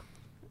N-word.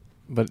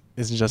 But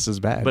it's just as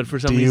bad. But for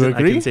some reason,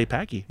 I can say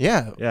Paki.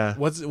 Yeah. Yeah.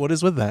 What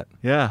is with that?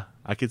 Yeah,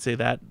 I could say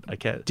that. I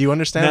can't. Do you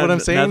understand what I'm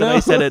saying now? That I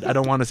said it, I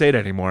don't want to say it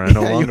anymore. I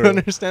no longer. You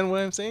understand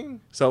what I'm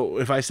saying? So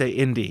if I say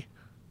indie.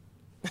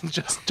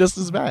 just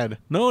as bad.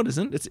 No, it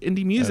isn't. It's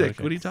indie music.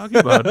 Okay. What are you talking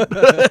about?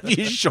 If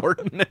you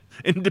shorten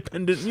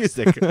independent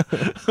music.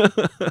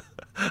 But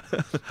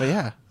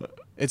yeah,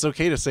 it's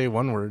okay to say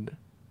one word,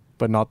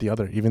 but not the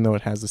other, even though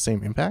it has the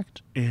same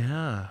impact.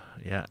 Yeah,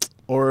 yeah.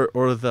 Or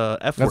the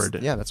F word.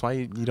 Yeah, that's why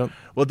you don't.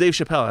 Well, Dave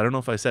Chappelle. I don't know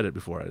if I said it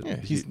before.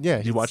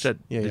 You watch that?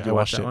 Yeah, Did you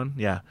watch that one?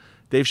 Yeah.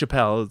 Dave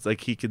Chappelle. It's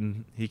like he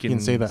can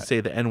say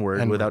the N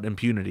word without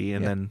impunity,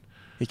 and then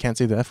he can't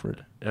say the F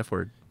word. F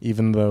word.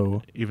 Even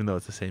though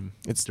it's the same.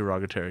 It's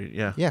derogatory.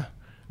 Yeah. Yeah.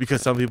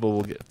 Because some people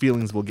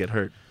will get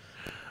hurt.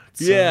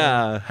 So,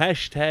 yeah.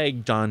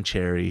 Hashtag Don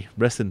Cherry.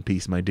 Rest in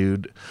peace, my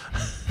dude.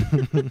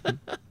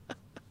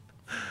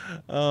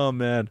 Oh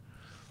man.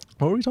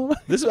 What were we talking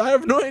about? I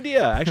have no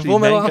idea. Actually, Full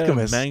Metal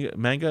Alchemist.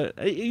 Manga.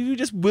 You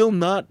just will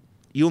not.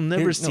 You'll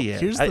never see it.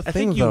 Here's the thing,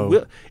 think you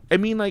will. I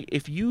mean, like,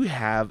 if you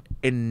have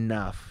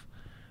enough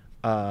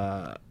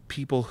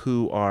people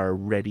who are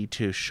ready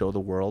to show the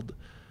world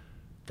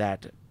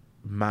that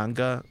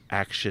manga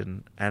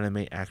action,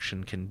 anime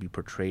action can be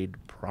portrayed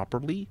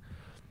properly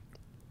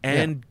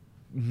and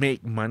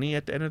make money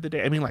at the end of the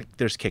day. I mean, like,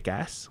 there's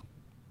Kick-Ass.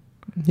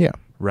 Yeah.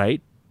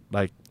 Right?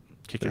 Like,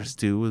 Kick-Ass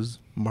 2 was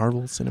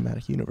Marvel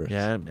Cinematic Universe.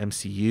 Yeah,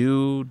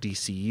 MCU,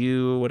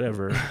 DCU,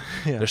 whatever.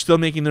 They're still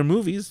making their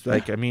movies.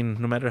 Like, I mean,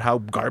 no matter how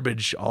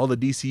garbage all the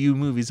DCU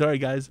movies, sorry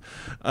guys,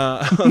 all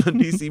the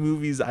DC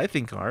movies I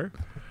think are.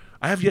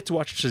 I have yet to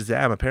watch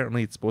Shazam.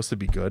 Apparently it's supposed to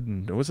be good.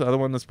 And what's the other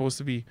one that's supposed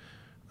to be?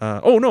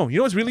 Oh no, you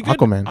know what's really good?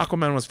 Aquaman.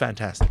 Aquaman was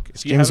fantastic.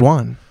 James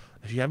Wan.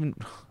 If you haven't,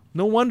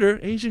 no wonder,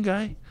 Asian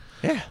guy.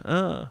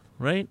 Yeah.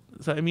 Right.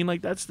 So I mean,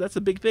 like that's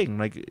a big thing.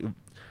 Like,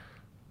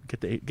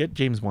 get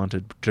James Wan to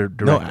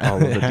direct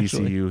all of the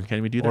DCU.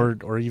 Can we do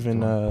that? Or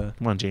even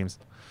come on, James.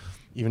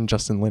 Even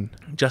Justin Lin.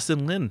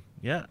 Justin Lin,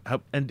 yeah.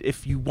 And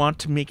if you want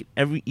to make it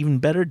even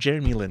better,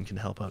 Jeremy Lin can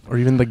help out. Or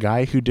even the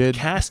guy who did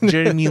cast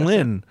Jeremy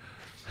Lin.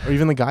 Or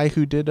even the guy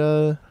who did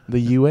the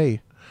UA.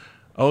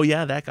 Oh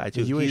yeah, that guy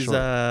too. He's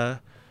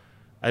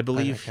I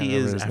believe he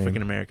is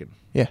African American.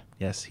 Yeah.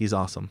 Yes, he's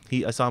awesome.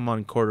 I saw him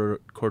on Corridor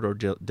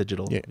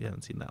Digital. Yeah. You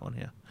haven't seen that one,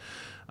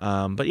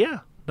 yeah. But yeah,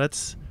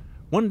 that's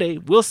one day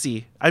we'll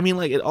see. I mean,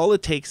 like all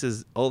it takes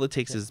is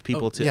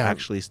people to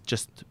actually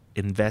just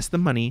invest the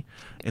money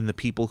in the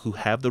people who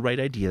have the right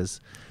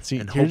ideas,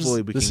 and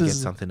hopefully we can get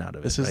something out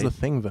of it. This is the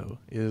thing, though,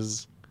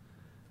 is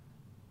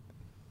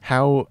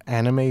how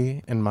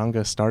anime and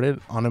manga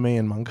started.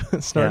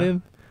 Yeah.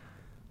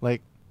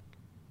 Like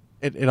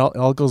it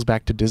all goes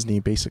back to Disney,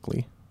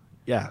 basically.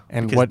 Yeah,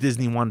 and because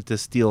Disney wanted to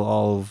steal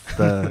all of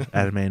the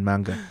anime and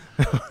manga.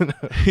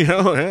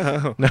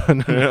 No,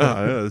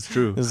 that's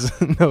true.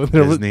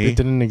 It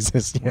didn't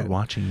exist yet. We're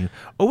watching you.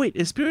 Oh wait,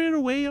 is Spirited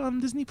Away on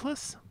Disney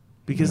Plus?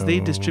 Because they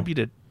distribute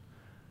it.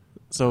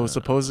 So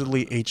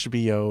supposedly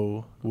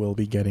HBO will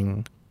be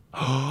getting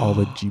all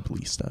the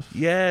Ghibli stuff.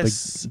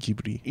 Yes, like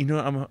Ghibli. You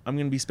know, I'm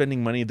gonna be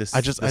spending money this. I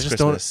just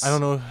Christmas. I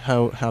don't know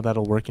how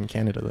that'll work in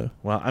Canada though.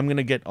 Well, I'm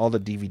gonna get all the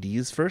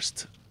DVDs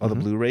first, all the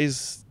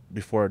Blu-rays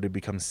before they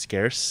become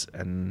scarce,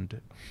 and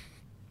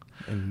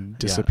and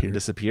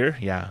disappear.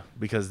 Yeah,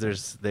 because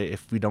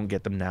if we don't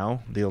get them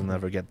now, they'll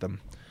never get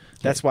them.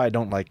 That's why I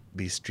don't like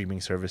these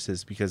streaming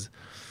services, because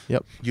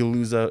you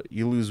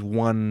lose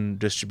one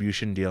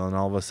distribution deal and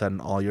all of a sudden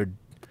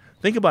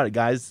think about it,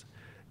 guys.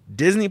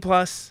 Disney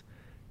Plus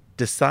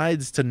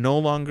decides to no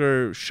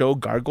longer show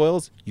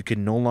Gargoyles. You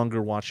can no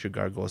longer watch your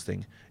Gargoyles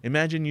thing.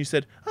 Imagine you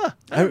said, I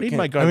don't need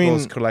my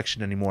Gargoyles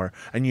collection anymore,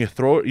 and you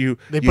throw it.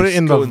 They put it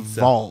in the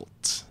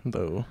vault,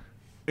 though.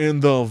 In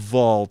the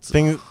vault.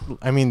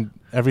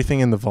 Everything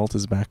in the vault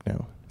is back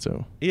now.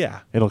 So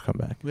it'll come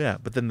back. Yeah,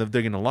 but then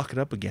they're gonna lock it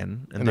up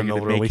again, and they're gonna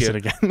gonna release it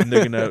again. And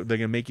they're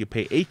gonna make you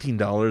pay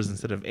 $18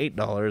 instead of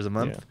 $8 a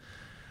month.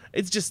 Yeah.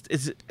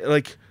 It's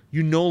like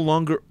you no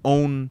longer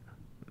own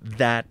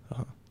that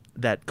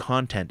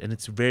content, and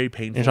it's very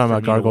painful. You're talking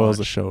about Gargoyles,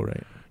 the show,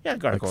 right? Yeah,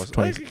 Gargoyles,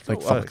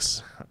 like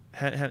Fox.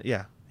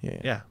 Yeah.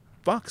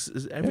 Fox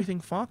is everything.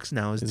 Fox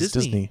now is Disney.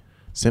 Disney.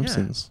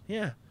 Simpsons.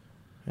 Yeah.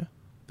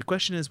 The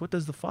question is, what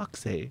does the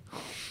Fox say?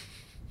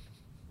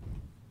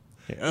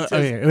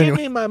 Give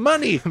me my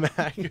money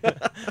back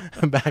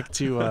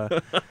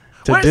to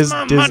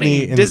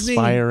Disney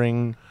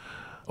inspiring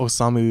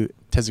Osamu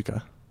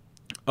Tezuka.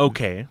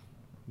 Okay.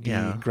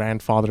 The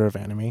grandfather of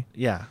anime.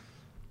 Yeah.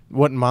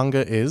 What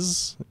manga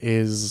is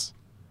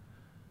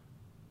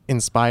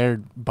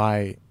inspired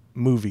by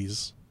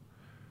movies.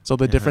 So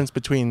the difference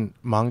between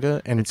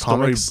manga and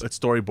comics... It's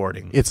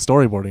storyboarding. It's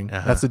storyboarding.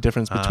 That's the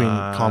difference between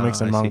comics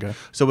and manga.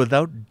 So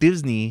without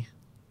Disney...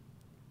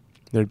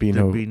 There'd be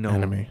no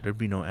anime. There'd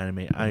be no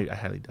anime. I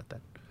highly doubt that.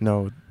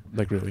 No,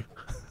 like really.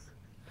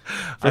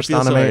 First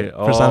anime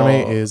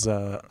is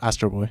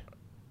Astro Boy.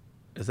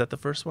 Is that the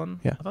first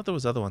one? Yeah. I thought there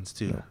was other ones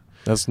too. No.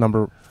 That's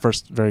very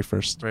first.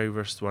 Very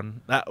first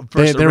one.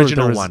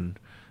 Original one.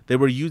 They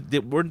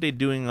weren't they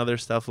doing other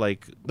stuff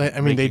like?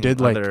 They did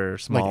like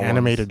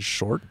animated ones.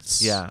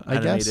 Shorts. Yeah,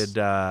 animated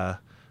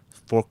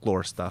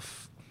folklore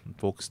stuff,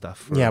 folk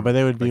stuff. Yeah, but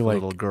they would be like a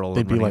little girl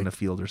they'd be running like in a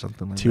field or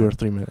something like 2 or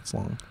 3 minutes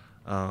long.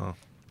 Oh.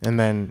 And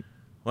then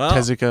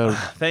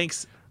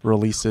Tezuka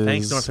releases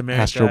Thanks North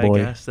America, Astro Boy.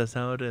 I guess that's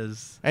how it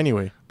is.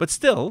 Anyway. But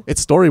still.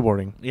 It's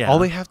storyboarding. Yeah. All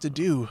they have to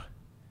do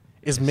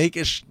is make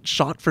it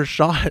shot for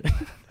shot.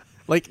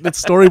 Like, that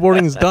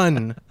storyboarding is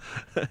done.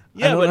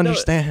 Yeah, I don't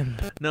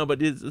understand. No,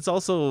 but it's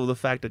also the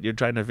fact that you're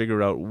trying to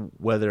figure out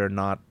whether or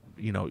not,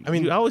 you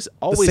always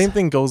the same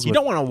thing goes you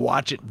don't want to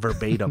watch it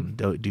verbatim,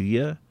 do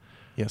you?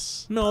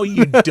 Yes. No,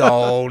 you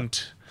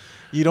don't.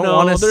 You don't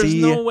want to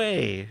see... There's no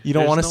way. You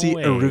don't want to see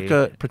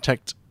Iruka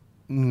protect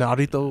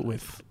Naruto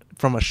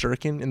from a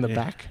shuriken in the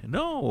back?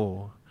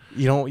 No.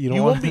 You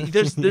won't be.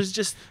 There's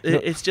just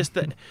it's just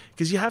that,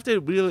 because you have to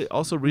really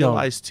also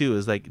realize too,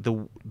 is like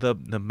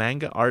the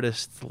manga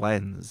artist's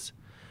lens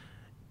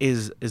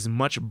is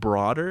much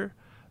broader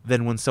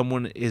than when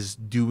someone is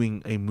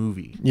doing a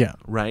movie. Yeah.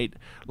 Right?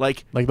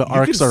 Like the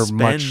arcs are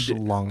much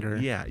longer.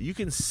 Yeah. You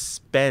can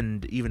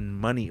spend even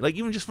money, like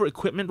even just for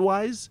equipment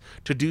wise,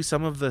 to do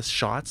some of the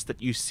shots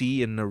that you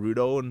see in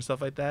Naruto and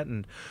stuff like that,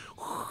 and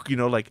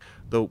like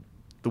the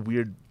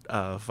weird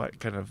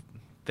kind of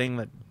thing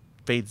that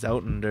fades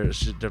out and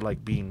they're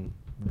like being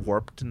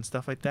warped and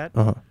stuff like that.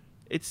 Uh-huh.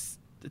 It's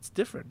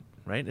different,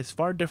 right? It's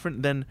far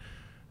different than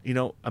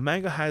a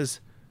manga has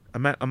a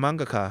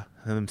mangaka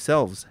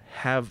themselves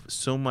have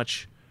so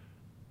much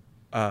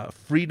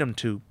freedom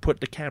to put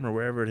the camera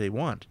wherever they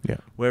want. Yeah.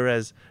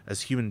 Whereas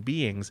as human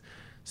beings,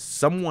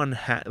 someone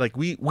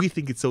we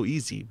think it's so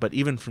easy, but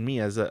even for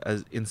me as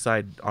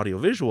inside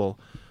audiovisual,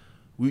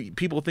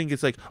 people think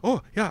it's like,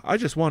 oh yeah, I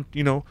just want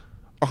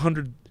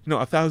 100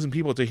 1,000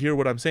 people to hear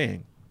what I'm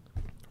saying.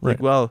 Right.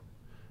 Like, well,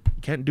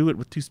 you can't do it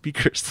with 2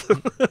 speakers.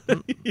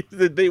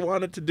 They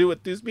wanted to do it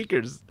with 2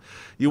 speakers.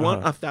 You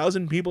want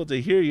 1,000 people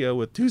to hear you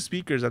with 2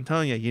 speakers. I'm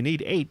telling you, you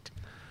need 8,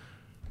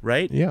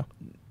 right? Yeah.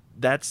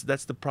 That's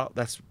the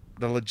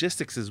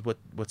logistics is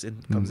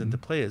comes into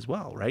play as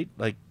well, right?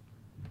 Like,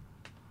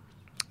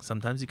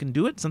 sometimes you can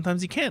do it,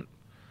 sometimes you can't.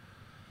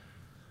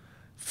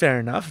 Fair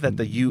enough that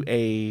the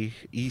UALA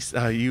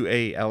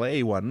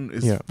one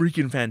is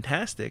freaking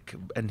fantastic,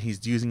 and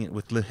he's using it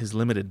with his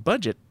limited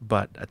budget.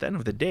 But at the end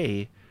of the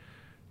day,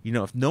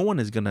 if no one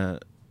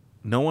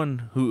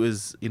who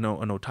is an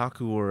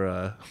otaku or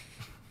a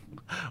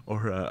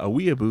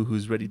weeaboo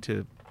who's ready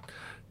to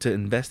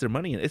invest their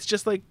money in it, it's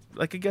just like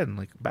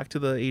again, back to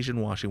the Asian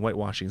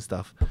whitewashing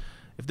stuff.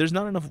 If there's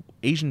not enough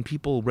Asian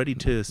people ready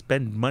to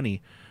spend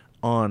money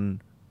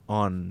on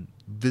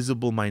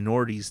visible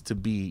minorities to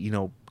be,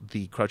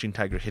 the Crouching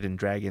Tiger, Hidden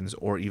Dragons,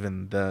 or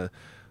even the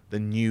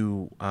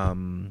new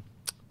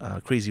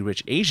Crazy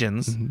Rich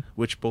Asians,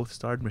 which both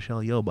starred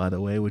Michelle Yeoh, by the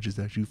way, which is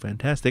actually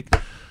fantastic.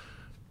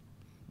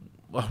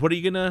 What are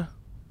you gonna?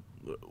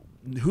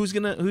 Who's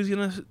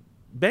gonna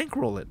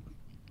bankroll it?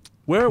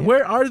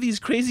 Where are these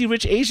Crazy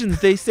Rich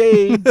Asians they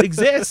say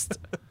exist?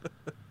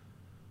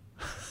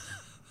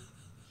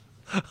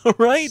 All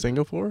right,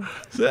 Singapore.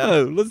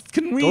 So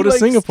can we go to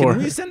Singapore?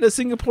 Can we send a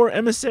Singapore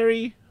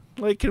emissary?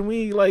 Can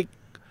we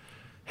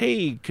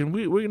hey,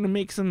 we're gonna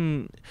make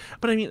some?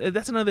 But I mean,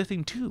 that's another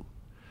thing too.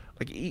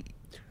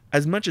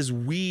 as much as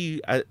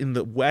we in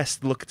the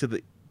West look to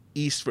the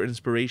East for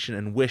inspiration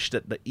and wish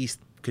that the East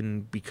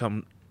can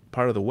become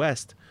part of the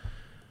West,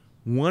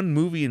 one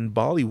movie in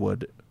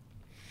Bollywood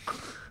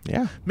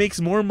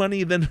makes more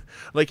money than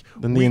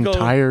the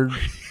entire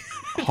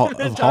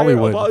of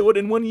Hollywood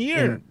in 1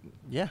 year.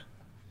 Yeah.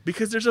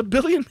 Because there's 1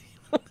 billion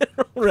people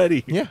there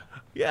already. Yeah.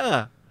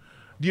 Yeah.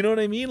 Do you know what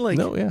I mean? Like,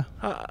 no, yeah.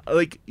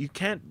 Like, you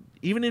can't,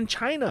 even in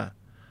China,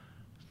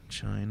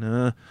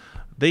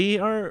 they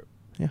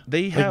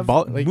have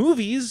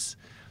movies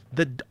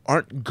that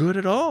aren't good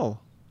at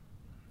all.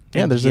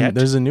 Yeah,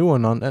 there's a new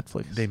one on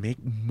Netflix. They make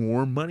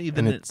more money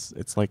than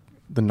it's like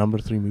the number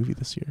 3 movie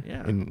this year.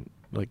 Yeah. In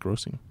like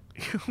grossing.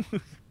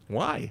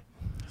 Why?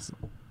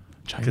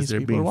 Because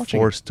they're being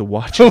forced to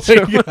watch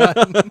it.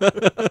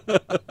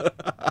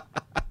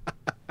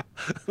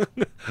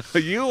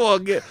 You all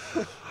get.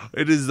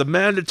 It is the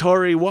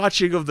mandatory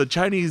watching of the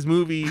Chinese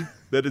movie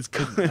that is.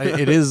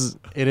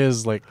 It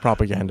is like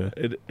propaganda.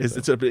 It is.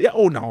 It's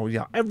oh no!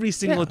 Yeah, every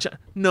single.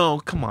 No,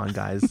 come on,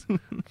 guys.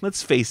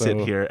 Let's face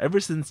it here. Ever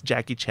since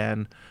Jackie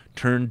Chan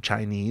turned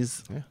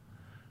Chinese,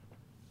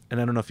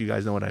 and I don't know if you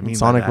guys know what I mean.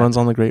 Sonic runs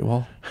on the Great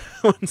Wall.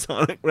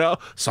 Sonic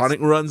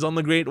runs on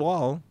the Great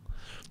Wall.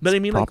 But I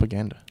mean,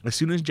 propaganda. Like, as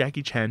soon as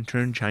Jackie Chan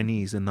turned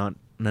Chinese and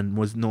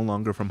was no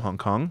longer from Hong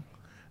Kong,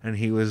 and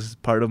he was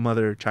part of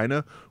Mother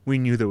China, we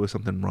knew there was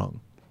something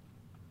wrong.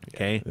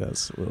 Okay,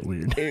 that's a little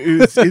weird.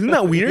 Isn't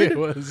that weird? It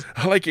was.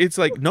 Like, it's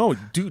like, no,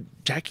 dude,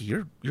 Jackie,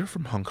 you're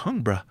from Hong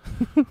Kong, bruh.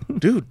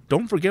 Dude,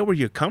 don't forget where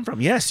you come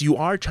from. Yes, you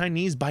are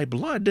Chinese by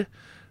blood,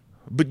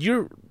 but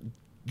you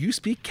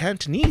speak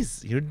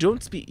Cantonese. You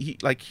don't speak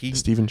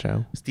Stephen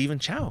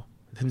Chow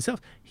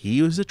himself.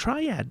 He was a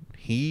triad.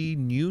 He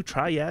knew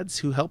triads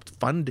who helped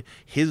fund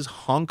his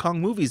Hong Kong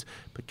movies.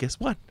 But guess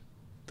what?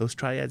 Those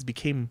triads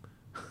became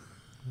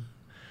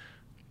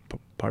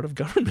part of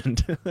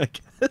government, I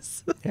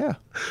guess. Yeah.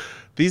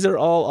 These are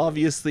all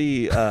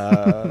obviously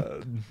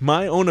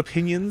my own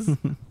opinions,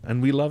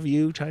 and we love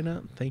you,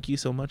 China. Thank you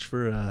so much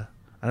for.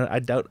 I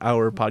doubt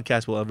our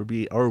podcast will ever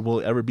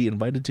be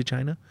invited to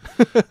China.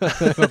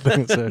 I don't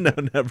think so. No,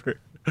 never.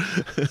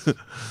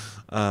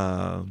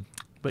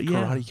 But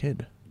yeah,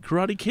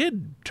 Karate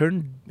Kid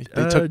turned.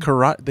 They took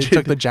karate. They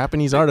took the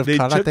Japanese art of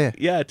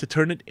karate. To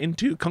turn it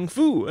into kung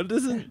fu. It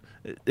doesn't.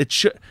 It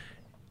should.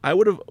 I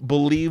would have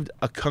believed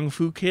a Kung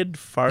Fu Kid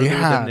farther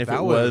than if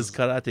it was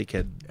Karate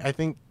Kid. I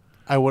think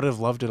I would have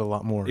loved it a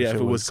lot more. Yeah, if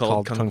it was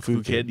called Kung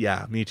Fu Kid.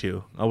 Yeah, me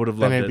too. I would have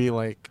loved it. Then it'd be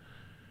like,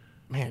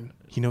 man,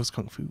 he knows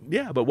Kung Fu.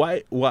 Yeah, but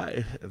why?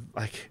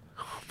 Like,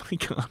 oh my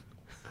god,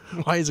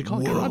 why is it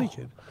called Karate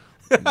Kid?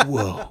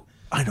 Whoa.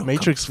 I know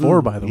Matrix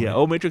 4, by the way.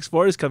 Yeah, Matrix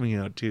 4 is coming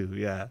out too.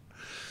 Yeah,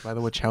 by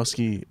the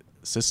Wachowski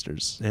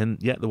sisters. And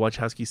the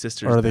Wachowski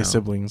sisters. Or are they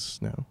siblings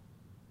now?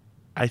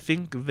 I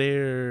think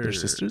they're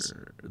sisters.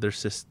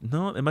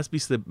 No, it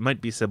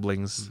might be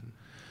siblings.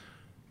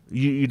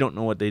 You don't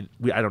know what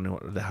I don't know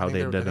how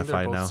they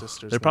identify now.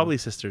 They're probably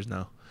sisters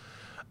now.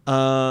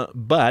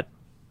 But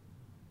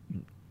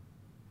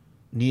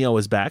Neo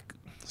is back.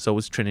 So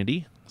is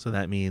Trinity. So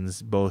that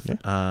means both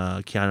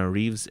Keanu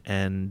Reeves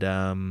and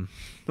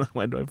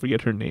why do I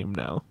forget her name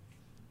now?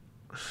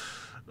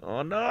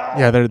 Oh no!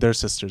 Yeah, they're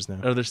sisters now.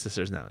 Oh, they're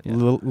sisters now.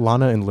 Yeah.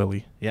 Lana and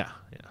Lily. Yeah.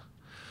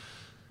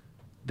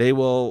 They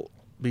will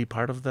be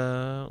part of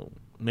the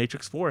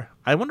Matrix 4.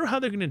 I wonder how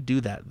they're going to do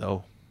that,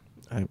 though.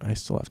 I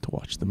still have to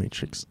watch the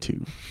Matrix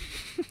 2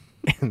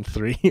 and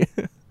 3.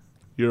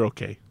 You're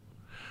okay.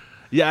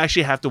 You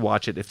actually have to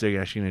watch it if they're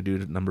actually going to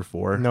do number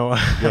 4. No,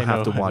 you'll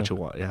have to watch it.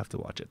 You have to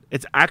watch it.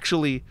 It's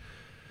actually,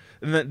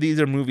 these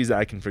are movies that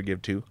I can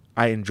forgive too.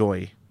 I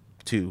enjoy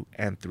 2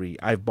 and 3.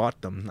 I've bought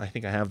them. I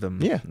think I have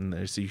them. Yeah. In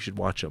there, so you should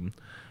watch them.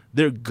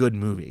 They're good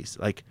movies.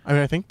 Like, I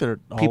mean, I think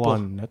they're all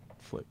on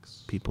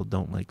Netflix. People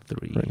don't like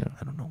 3. Right now.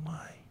 I don't know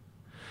why.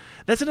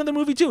 That's another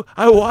movie too.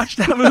 I watched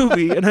that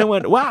movie and I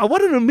went, "Wow,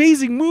 what an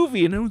amazing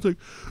movie!" And I was like,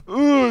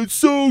 "Oh, it's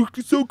so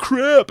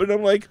crap." And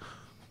I'm like,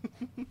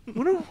 "Did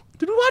we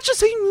watch the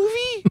same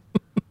movie?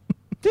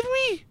 Did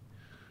we?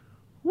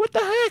 What the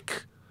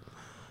heck?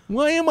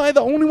 Why am I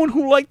the only one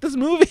who liked this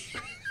movie?"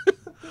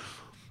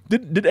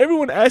 Did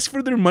everyone ask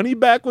for their money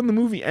back when the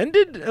movie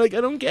ended? Like,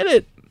 I don't get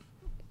it.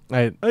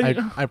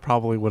 I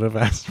probably would have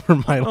asked for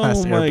my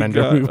last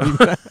Airbender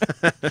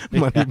movie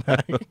money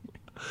back.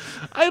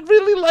 I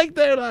really liked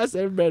their last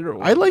Airbender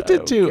one. I liked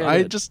it too.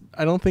 I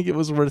don't think it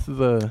was worth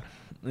the.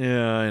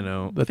 Yeah, I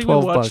know. The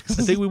 $12.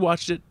 I think we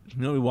watched it.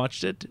 We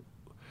watched it.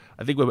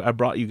 I think I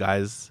brought you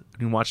guys.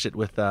 We watched it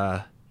with.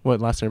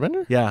 What, Last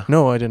Airbender? Yeah.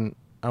 No, I didn't.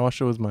 I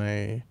watched it with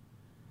at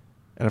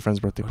a friend's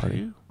birthday party.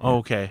 You? Oh,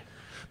 okay.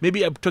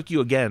 Maybe I took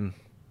you again.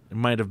 It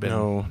might have been.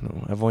 No.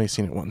 I've only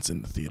seen it once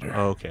in the theater.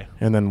 Oh, okay.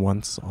 And then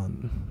once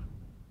on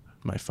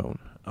my phone.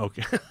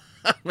 Okay.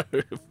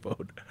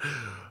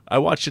 I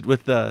watched it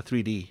with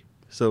 3D,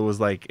 so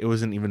it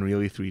wasn't even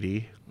really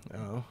 3D.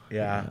 Oh,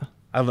 yeah.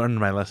 I learned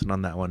my lesson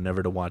on that one,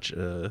 never to watch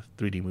a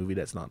 3D movie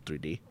that's not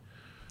 3D.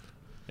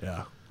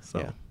 Yeah,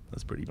 so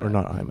that's pretty bad. Or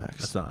not IMAX.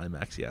 That's not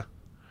IMAX, yeah.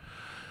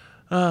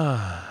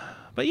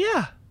 But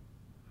yeah,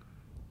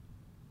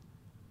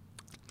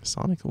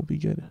 Sonic will be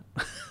good.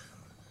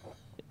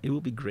 It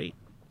will be great.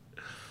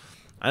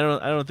 I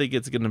don't think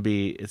it's gonna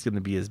be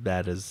as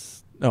bad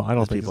as No, I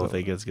don't think people so.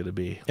 think it's gonna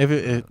be.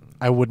 If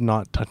I would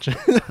not touch it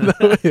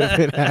if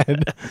it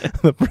had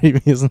the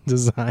previous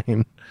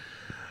design.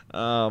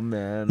 Oh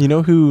man! You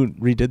know who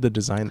redid the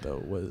design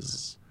though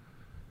was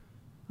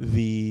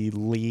the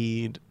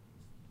lead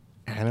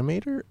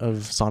animator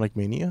of Sonic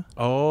Mania.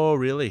 Oh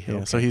really? Yeah.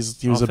 Okay. So he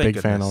was a thank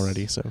big fan goodness.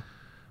 already. So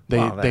they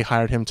Wow, they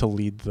hired him to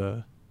lead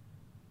the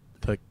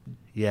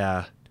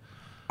Yeah.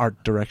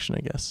 art direction,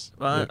 I guess.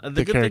 The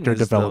The good character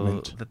thing is,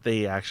 development. though, that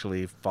they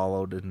actually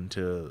followed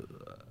into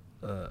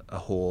a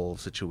whole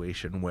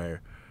situation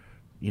where,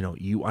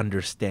 you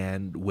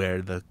understand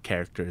where the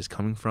character is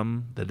coming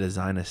from, the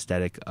design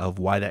aesthetic of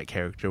why that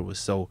character was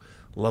so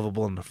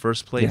lovable in the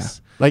first place.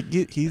 Yeah. Like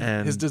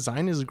And- his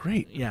design is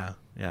great Yeah,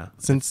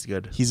 since it's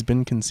good. he's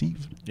been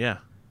conceived. Yeah,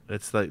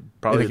 it's like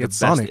probably Like, the it's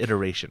best Sonic.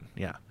 iteration.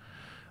 Yeah,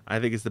 I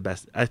think it's the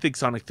best. I think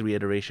Sonic 3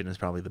 iteration is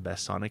probably the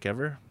best Sonic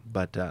ever.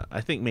 But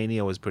I think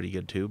Mania was pretty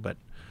good too. But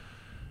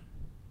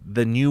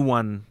the new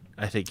one,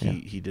 I think Yeah.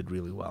 he did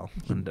really well.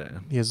 And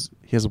He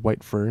has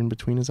white fur in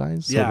between his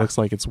eyes, so Yeah. it looks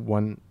like it's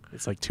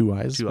like two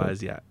eyes. two but-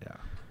 eyes, yeah, I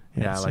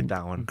it's like a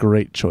that one.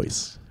 Great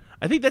choice.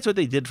 I think that's what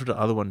they did for the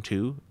other one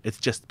too. It's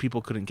just people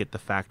couldn't get the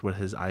fact what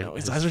his eyes. No,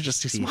 his eyes are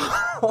just too teeth-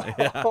 small.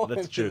 Yeah,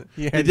 that's true.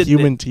 He They had did-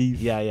 human they-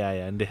 teeth. Yeah,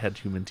 and they had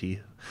human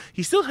teeth.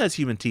 He still has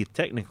human teeth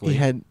technically. He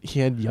had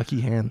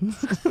yucky hands.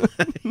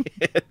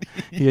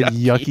 He had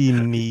yucky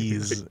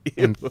knees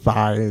and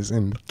thighs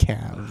and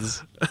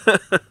calves.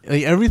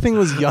 Like, everything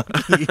was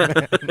yucky,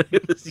 man.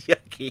 It was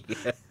yucky.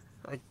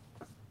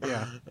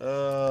 Yeah.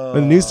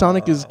 The new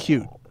Sonic is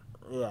cute.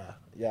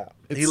 Yeah.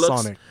 It's He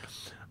looks, Sonic.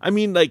 I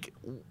mean, like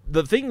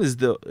the thing is,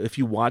 if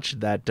you watch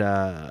that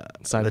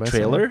Side the by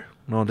trailer, side?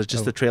 no,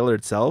 just Oh. the trailer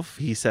itself,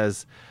 he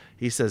says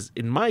he's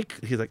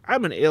like,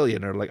 I'm an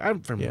alien, or like I'm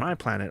from Yeah. my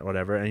planet or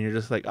whatever, and you're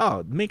just like, oh,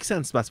 it makes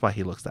sense. That's why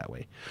he looks that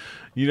way.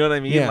 You know what I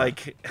mean? Yeah.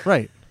 Like,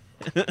 Right.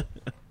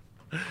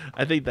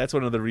 I think that's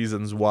one of the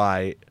reasons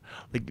why,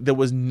 like, there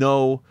was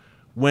no.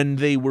 When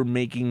they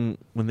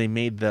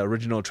made the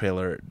original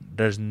trailer,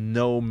 there's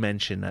no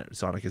mention that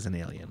Sonic is an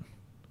alien.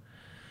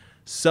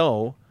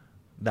 So,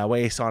 that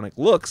way Sonic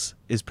looks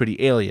is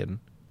pretty alien,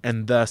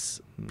 and thus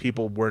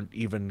people weren't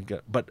even.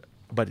 But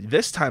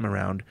this time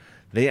around,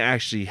 they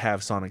actually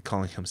have Sonic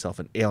calling himself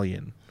an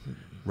alien,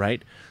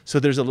 right? So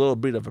there's a little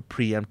bit of a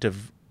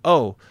preemptive.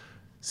 Oh,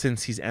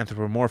 since he's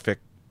anthropomorphic,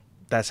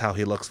 that's how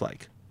he looks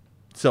like.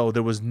 So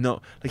there was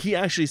no, like, he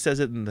actually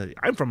says it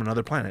I'm from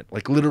another planet,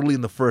 like literally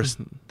in the first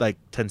like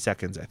 10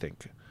 seconds, I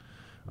think,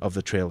 of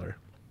the trailer.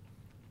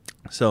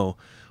 So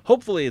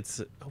hopefully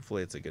it's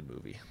a good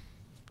movie.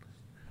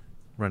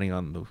 Running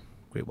on the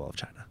Great Wall of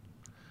China.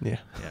 Yeah.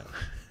 Yeah.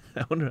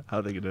 I wonder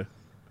how they're gonna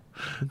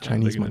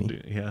Chinese how they're money.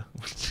 gonna do-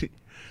 yeah.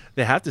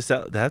 They have to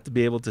sell. They have to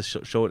be able to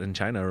show it in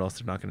China, or else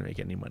they're not gonna make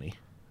any money.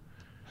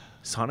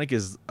 Sonic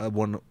is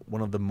one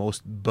of the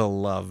most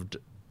beloved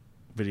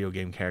video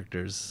game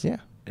characters. Yeah.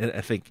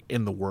 I think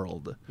in the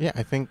world. Yeah,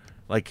 I think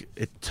Like,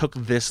 it took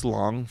this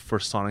long for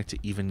Sonic to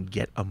even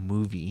get a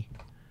movie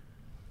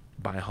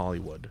by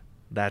Hollywood.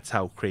 That's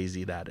how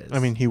crazy that is. I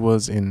mean he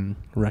was in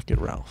Wreck-It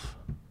Ralph.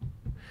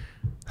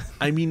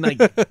 like,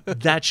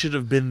 that should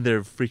have been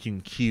their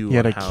freaking cue. He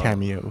had on a how-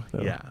 cameo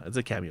though. Yeah, it's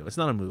a cameo. It's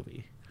not a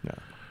movie. No.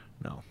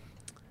 No.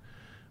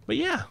 But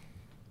yeah.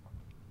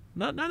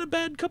 Not a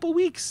bad couple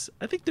weeks.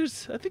 I think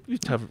we've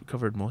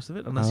covered most of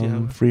it, unless you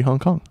have. Free Hong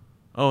Kong.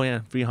 Oh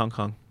yeah, Free Hong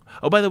Kong.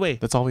 Oh, by the way,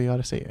 That's all we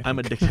gotta say. I'm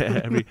addicted.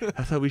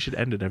 I thought we should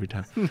end it every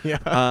time. Yeah.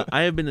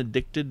 I have been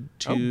addicted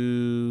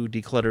to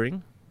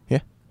decluttering Yeah.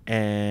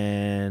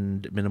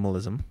 and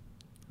minimalism,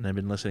 and I've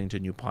been listening to a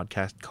new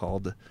podcast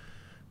called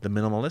The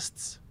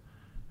Minimalists.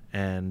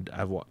 And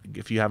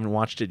if you haven't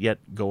watched it yet,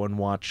 go and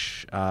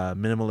watch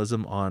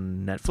Minimalism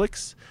on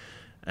Netflix.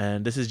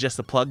 And this is just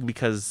a plug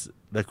because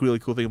the really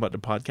cool thing about the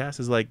podcast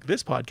is, like,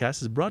 this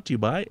podcast is brought to you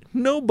by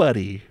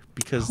nobody,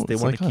 because they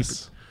it's want like to keep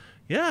us. it.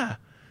 Yeah,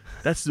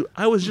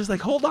 I was just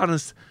like, hold on a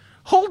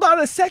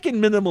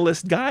second,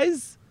 minimalist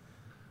guys.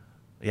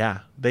 Yeah,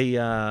 they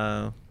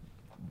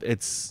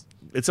it's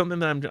something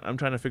that I'm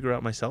trying to figure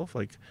out myself.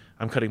 Like,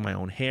 I'm cutting my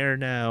own hair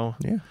now.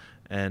 Yeah.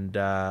 And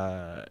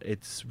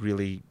it's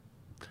really,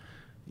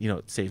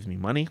 it saves me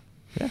money.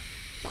 Yeah.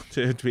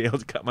 to be able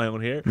to cut my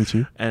own hair. Me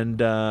too.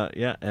 And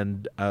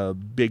and a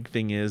big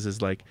thing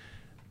is like,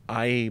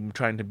 I'm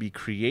trying to be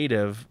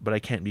creative, but I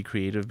can't be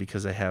creative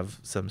because I have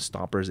some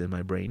stoppers in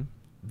my brain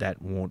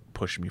that won't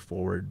push me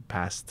forward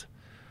past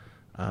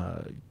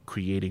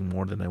creating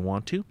more than I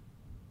want to.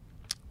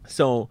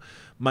 So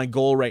my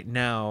goal right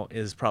now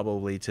is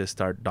probably to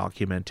start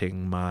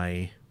documenting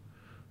my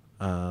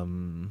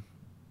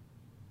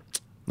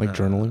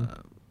Journaling.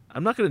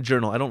 I'm not going to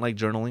journal. I don't like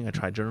journaling. I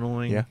tried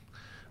journaling. Yeah.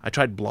 I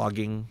tried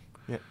blogging.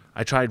 Yeah.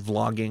 I tried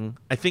vlogging.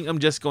 I think I'm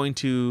just going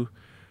to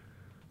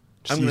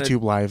Just I'm gonna-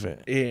 YouTube live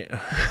it.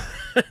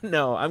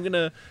 no, I'm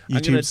gonna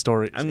YouTube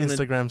story. I'm gonna-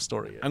 Instagram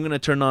story. I'm gonna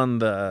turn on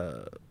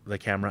the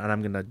camera, and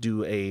I'm gonna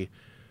do a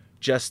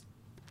just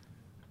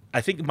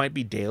I think it might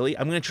be daily.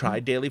 I'm gonna try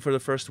daily for the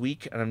first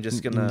week, and I'm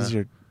just gonna use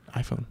your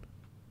iPhone.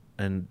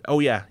 And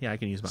I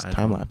can use my iPhone.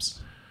 Time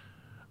lapse.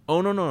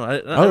 Oh no,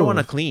 I don't want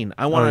to clean.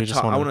 I want to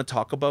talk. I want to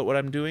talk about what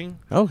I'm doing.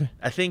 Okay.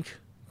 I think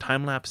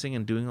time lapsing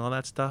and doing all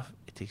that stuff,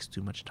 it takes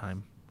too much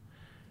time.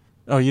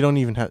 Oh, you don't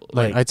even have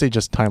like I'd say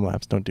just time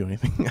lapse. Don't do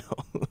anything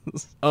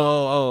else.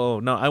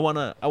 Oh no, I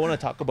wanna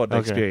talk about the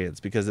experience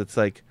because it's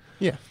like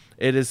it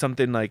is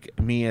something like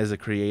me as a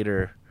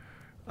creator,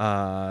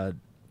 having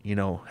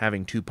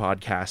 2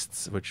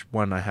 podcasts, which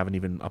one I haven't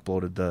even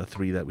uploaded, the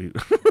 3 that we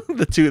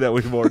the 2 that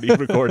we've already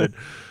recorded.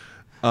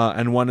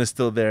 And one is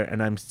still there,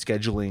 and I'm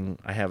scheduling.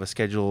 I have a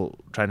schedule,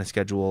 trying to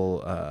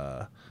schedule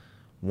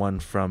one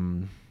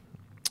from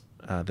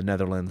the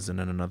Netherlands, and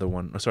then another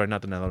one. Sorry,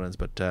 not the Netherlands,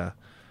 but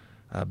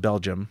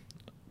Belgium.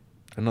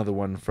 Another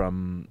one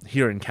from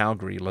here in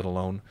Calgary, let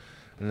alone.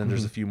 And then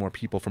there's a few more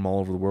people from all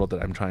over the world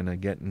that I'm trying to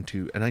get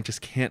into, and I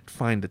just can't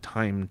find the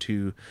time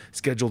to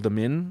schedule them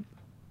in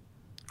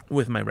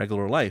with my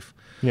regular life.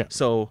 Yeah.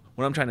 So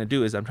what I'm trying to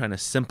do is I'm trying to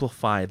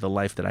simplify the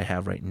life that I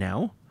have right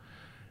now.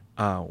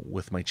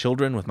 With my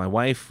children, with my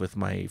wife, with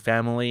my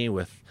family,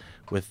 with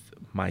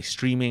my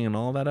streaming and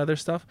all that other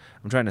stuff.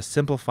 I'm trying to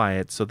simplify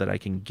it so that I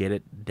can get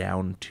it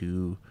down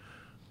to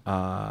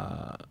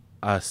a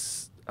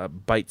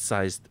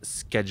bite-sized,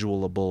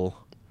 schedulable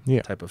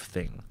type of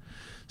thing.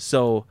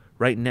 So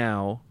right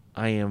now,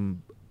 I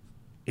am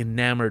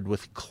enamored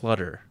with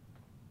clutter.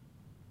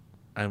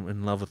 I'm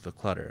in love with the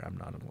clutter. I'm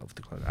not in love with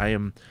the clutter.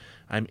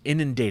 I'm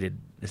inundated.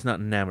 It's not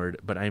enamored,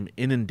 but I'm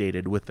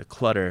inundated with the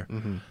clutter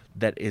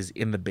that is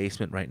in the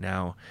basement right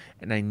now,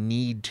 and I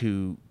need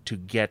to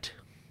get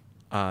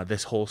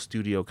this whole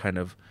studio kind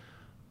of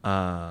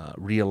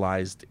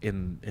realized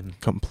in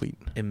complete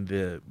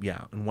in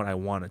what I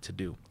want it to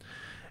do.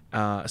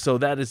 So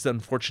that is the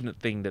unfortunate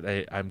thing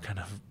that I'm kind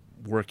of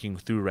working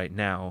through right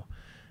now,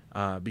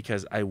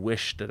 because I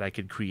wish that I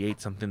could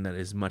create something that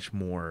is much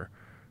more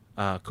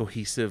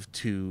cohesive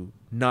to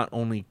not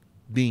only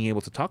being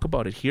able to talk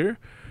about it here,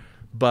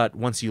 but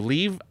once you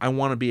leave, I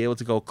want to be able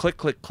to go click,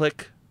 click,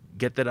 click,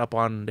 get that up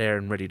on there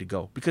and ready to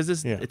go. Because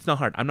it's not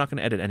hard. I'm not going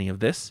to edit any of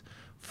this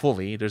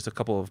fully. There's a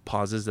couple of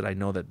pauses that I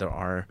know that there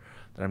are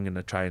that I'm going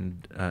to try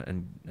and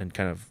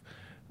kind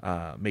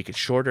of make it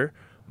shorter.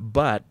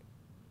 But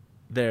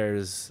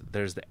there's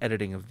the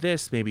editing of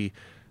this, maybe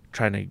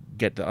trying to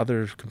get the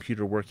other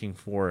computer working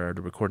for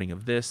the recording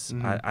of this.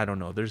 I don't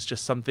know. There's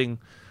just something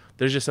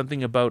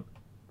about.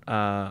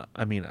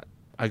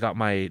 I got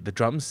the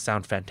drums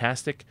sound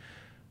fantastic.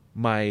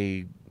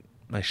 My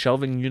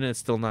shelving unit is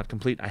still not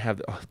complete. I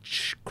have a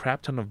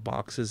crap ton of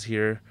boxes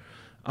here,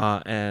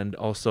 and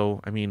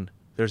also,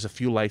 there's a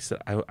few lights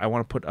that I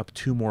want to put up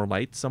 2 more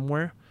lights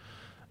somewhere,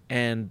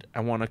 and I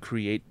want to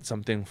create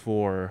something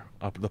for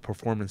the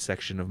performance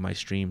section of my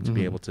stream to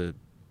be able to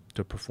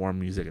perform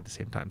music at the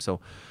same time. So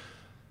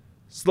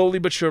slowly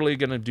but surely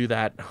gonna do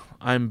that.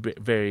 I'm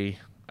very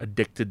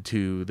addicted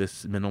to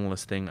this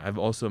minimalist thing. I've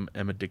also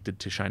am addicted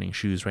to shining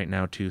shoes right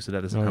now too, so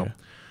that doesn't help.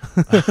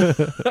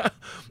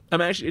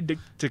 I'm actually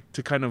addicted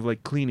to kind of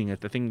like cleaning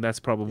it. I think that's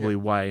probably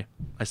why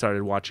I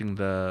started watching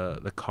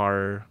the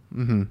car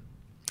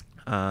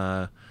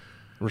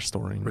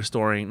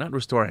restoring, not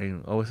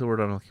restoring. Oh, what's the word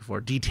I'm looking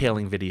for?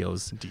 Detailing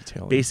videos.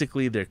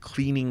 Basically, they're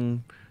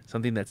cleaning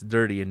something that's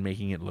dirty and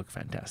making it look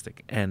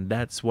fantastic, and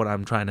that's what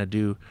I'm trying to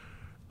do.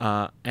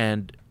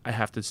 And I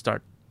have to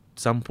start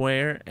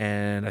somewhere,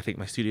 and I think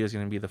my studio is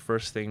going to be the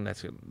first thing.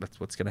 That's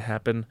what's going to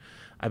happen.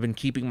 I've been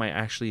keeping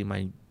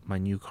my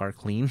new car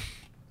clean,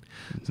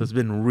 so it's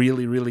been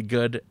really, really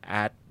good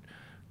at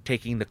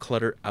taking the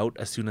clutter out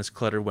as soon as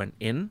clutter went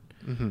in.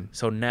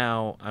 So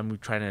now I'm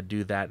trying to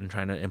do that and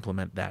trying to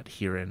implement that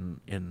here in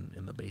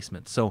the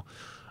basement. So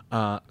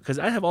because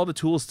I have all the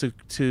tools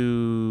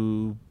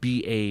to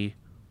be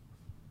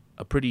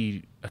a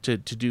pretty to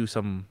do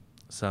some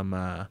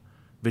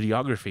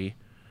videography.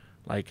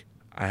 Like,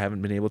 I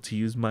haven't been able to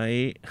use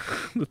the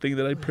thing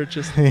that I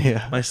purchased,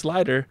 my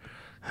slider.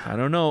 I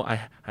don't know.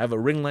 I have a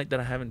ring light that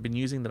I haven't been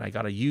using that I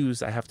gotta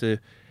use. I have to.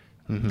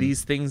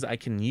 These things I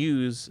can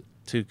use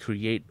to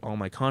create all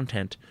my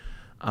content.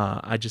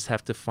 I just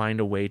have to find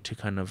a way to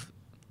kind of,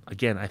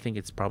 again, I think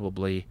it's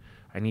probably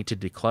I need to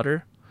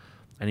declutter.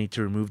 I need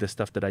to remove the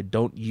stuff that I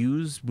don't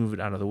use, move it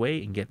out of the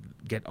way, and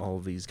get all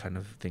of these kind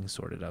of things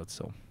sorted out.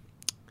 So,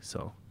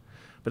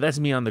 but that's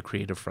me on the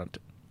creative front.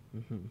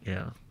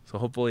 Yeah. So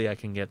hopefully I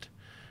can get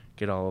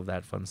all of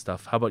that fun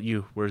stuff. How about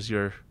you? Where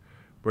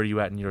are you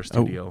at in your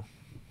studio?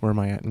 Where am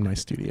I at in my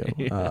studio?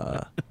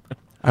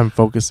 I'm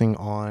focusing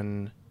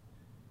on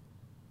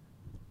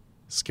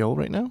skill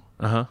right now.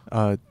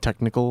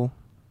 Technical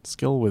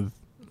skill with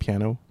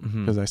piano,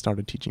 because I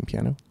started teaching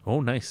piano.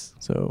 Oh, nice.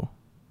 So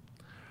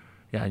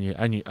yeah,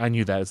 I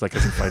knew that. It's like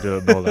as if I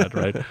didn't know that,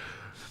 right?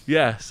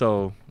 Yeah.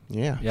 So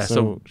yeah.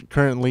 So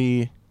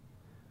currently,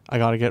 I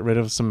got to get rid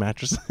of some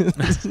mattresses.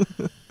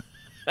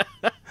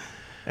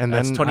 And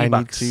that's then $20.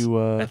 Need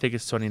to, I think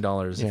it's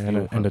 $20.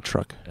 Yeah, and a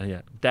truck.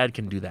 Yeah, Dad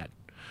can do that.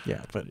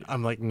 Yeah, but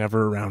I'm like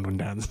never around when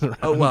Dad's around.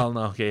 Oh well,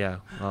 no, okay, yeah,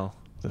 well.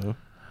 So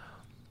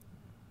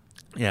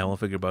Yeah, we'll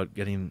figure about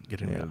getting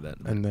rid of that.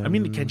 And then, I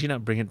mean, can't you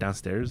not bring it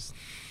downstairs?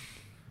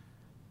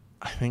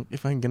 I think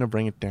if I'm gonna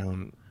bring it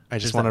down, I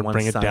just Just want that to one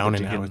bring it side down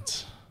that and you can-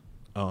 out.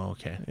 Oh,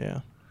 okay.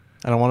 Yeah,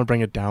 I don't want to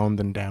bring it down,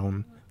 then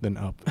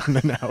up, and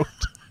then out.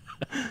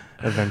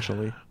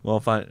 Eventually, Well,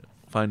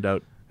 find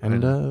out.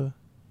 and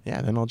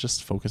then I'll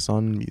just focus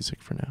on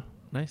music for now.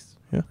 Nice.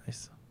 Yeah.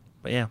 Nice.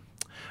 But yeah,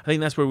 I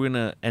think that's where we're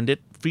gonna end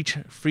it.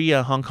 Free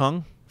Hong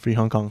Kong. Free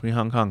Hong Kong. Free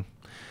Hong Kong.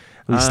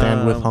 We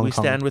stand with Hong Kong. We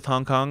stand with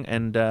Hong Kong,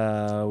 and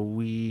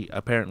we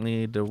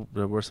apparently there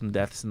were some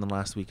deaths in the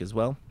last week as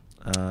well.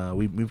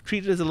 We've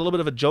treated it as a little bit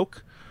of a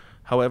joke.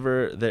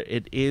 However,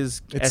 it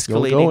is It's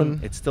escalating. still going.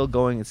 It's still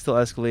going. It's still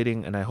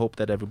escalating, and I hope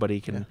that everybody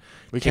can. Yeah.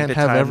 We take can't the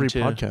have time every to-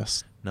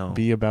 podcast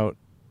be about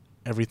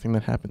everything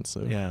that happens.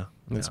 So Yeah.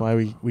 that's yeah.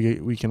 why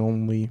we can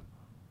only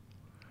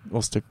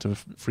we'll stick to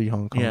Free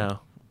Hong Kong. Yeah.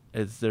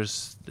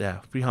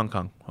 Free Hong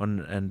Kong,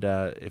 and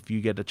if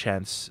you get a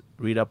chance,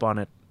 read up on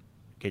it,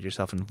 get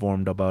yourself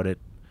informed about it,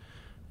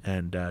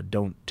 and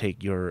don't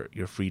take your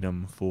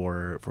freedom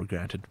for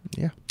granted.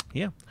 Yeah.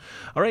 Yeah.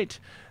 All right.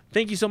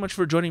 Thank you so much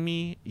for joining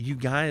me, you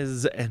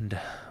guys, and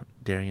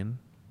Darian.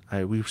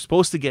 We were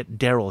supposed to get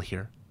Daryl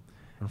here,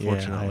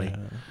 unfortunately.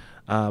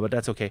 But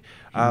that's okay.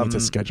 You need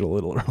to schedule a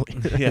little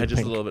early. Yeah,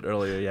 just a little bit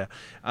earlier. Yeah,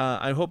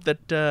 I hope that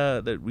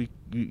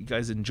you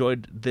guys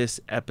enjoyed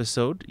this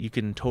episode. You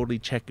can totally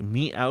check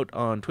me out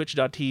on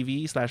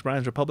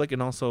twitch.tv/Brian's Republic,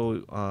 and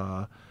also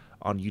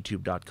on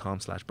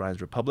youtube.com/Brian's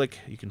Republic.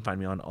 You can find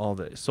me on all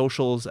the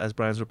socials as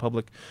Brian's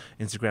Republic.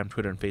 Instagram,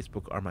 Twitter, and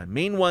Facebook are my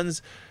main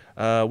ones.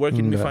 Where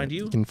can we find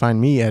you? You can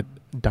find me at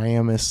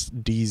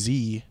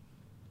DiamusDZ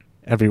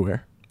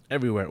everywhere.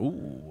 Everywhere.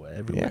 Ooh,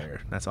 everywhere.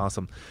 Yeah. That's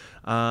awesome.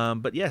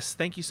 But yes,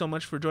 thank you so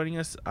much for joining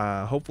us.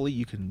 Hopefully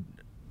you can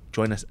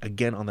join us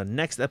again on the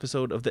next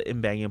episode of the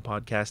Imbangium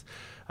podcast.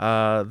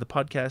 The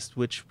podcast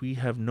which we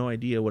have no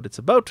idea what it's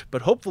about,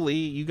 but hopefully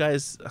you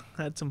guys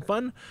had some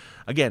fun.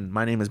 Again,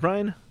 my name is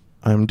Brian.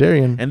 I'm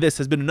Darian. And this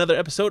has been another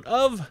episode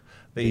of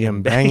the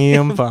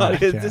Imbangium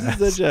podcast. This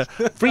is such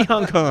a Free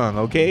Hong Kong,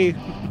 okay?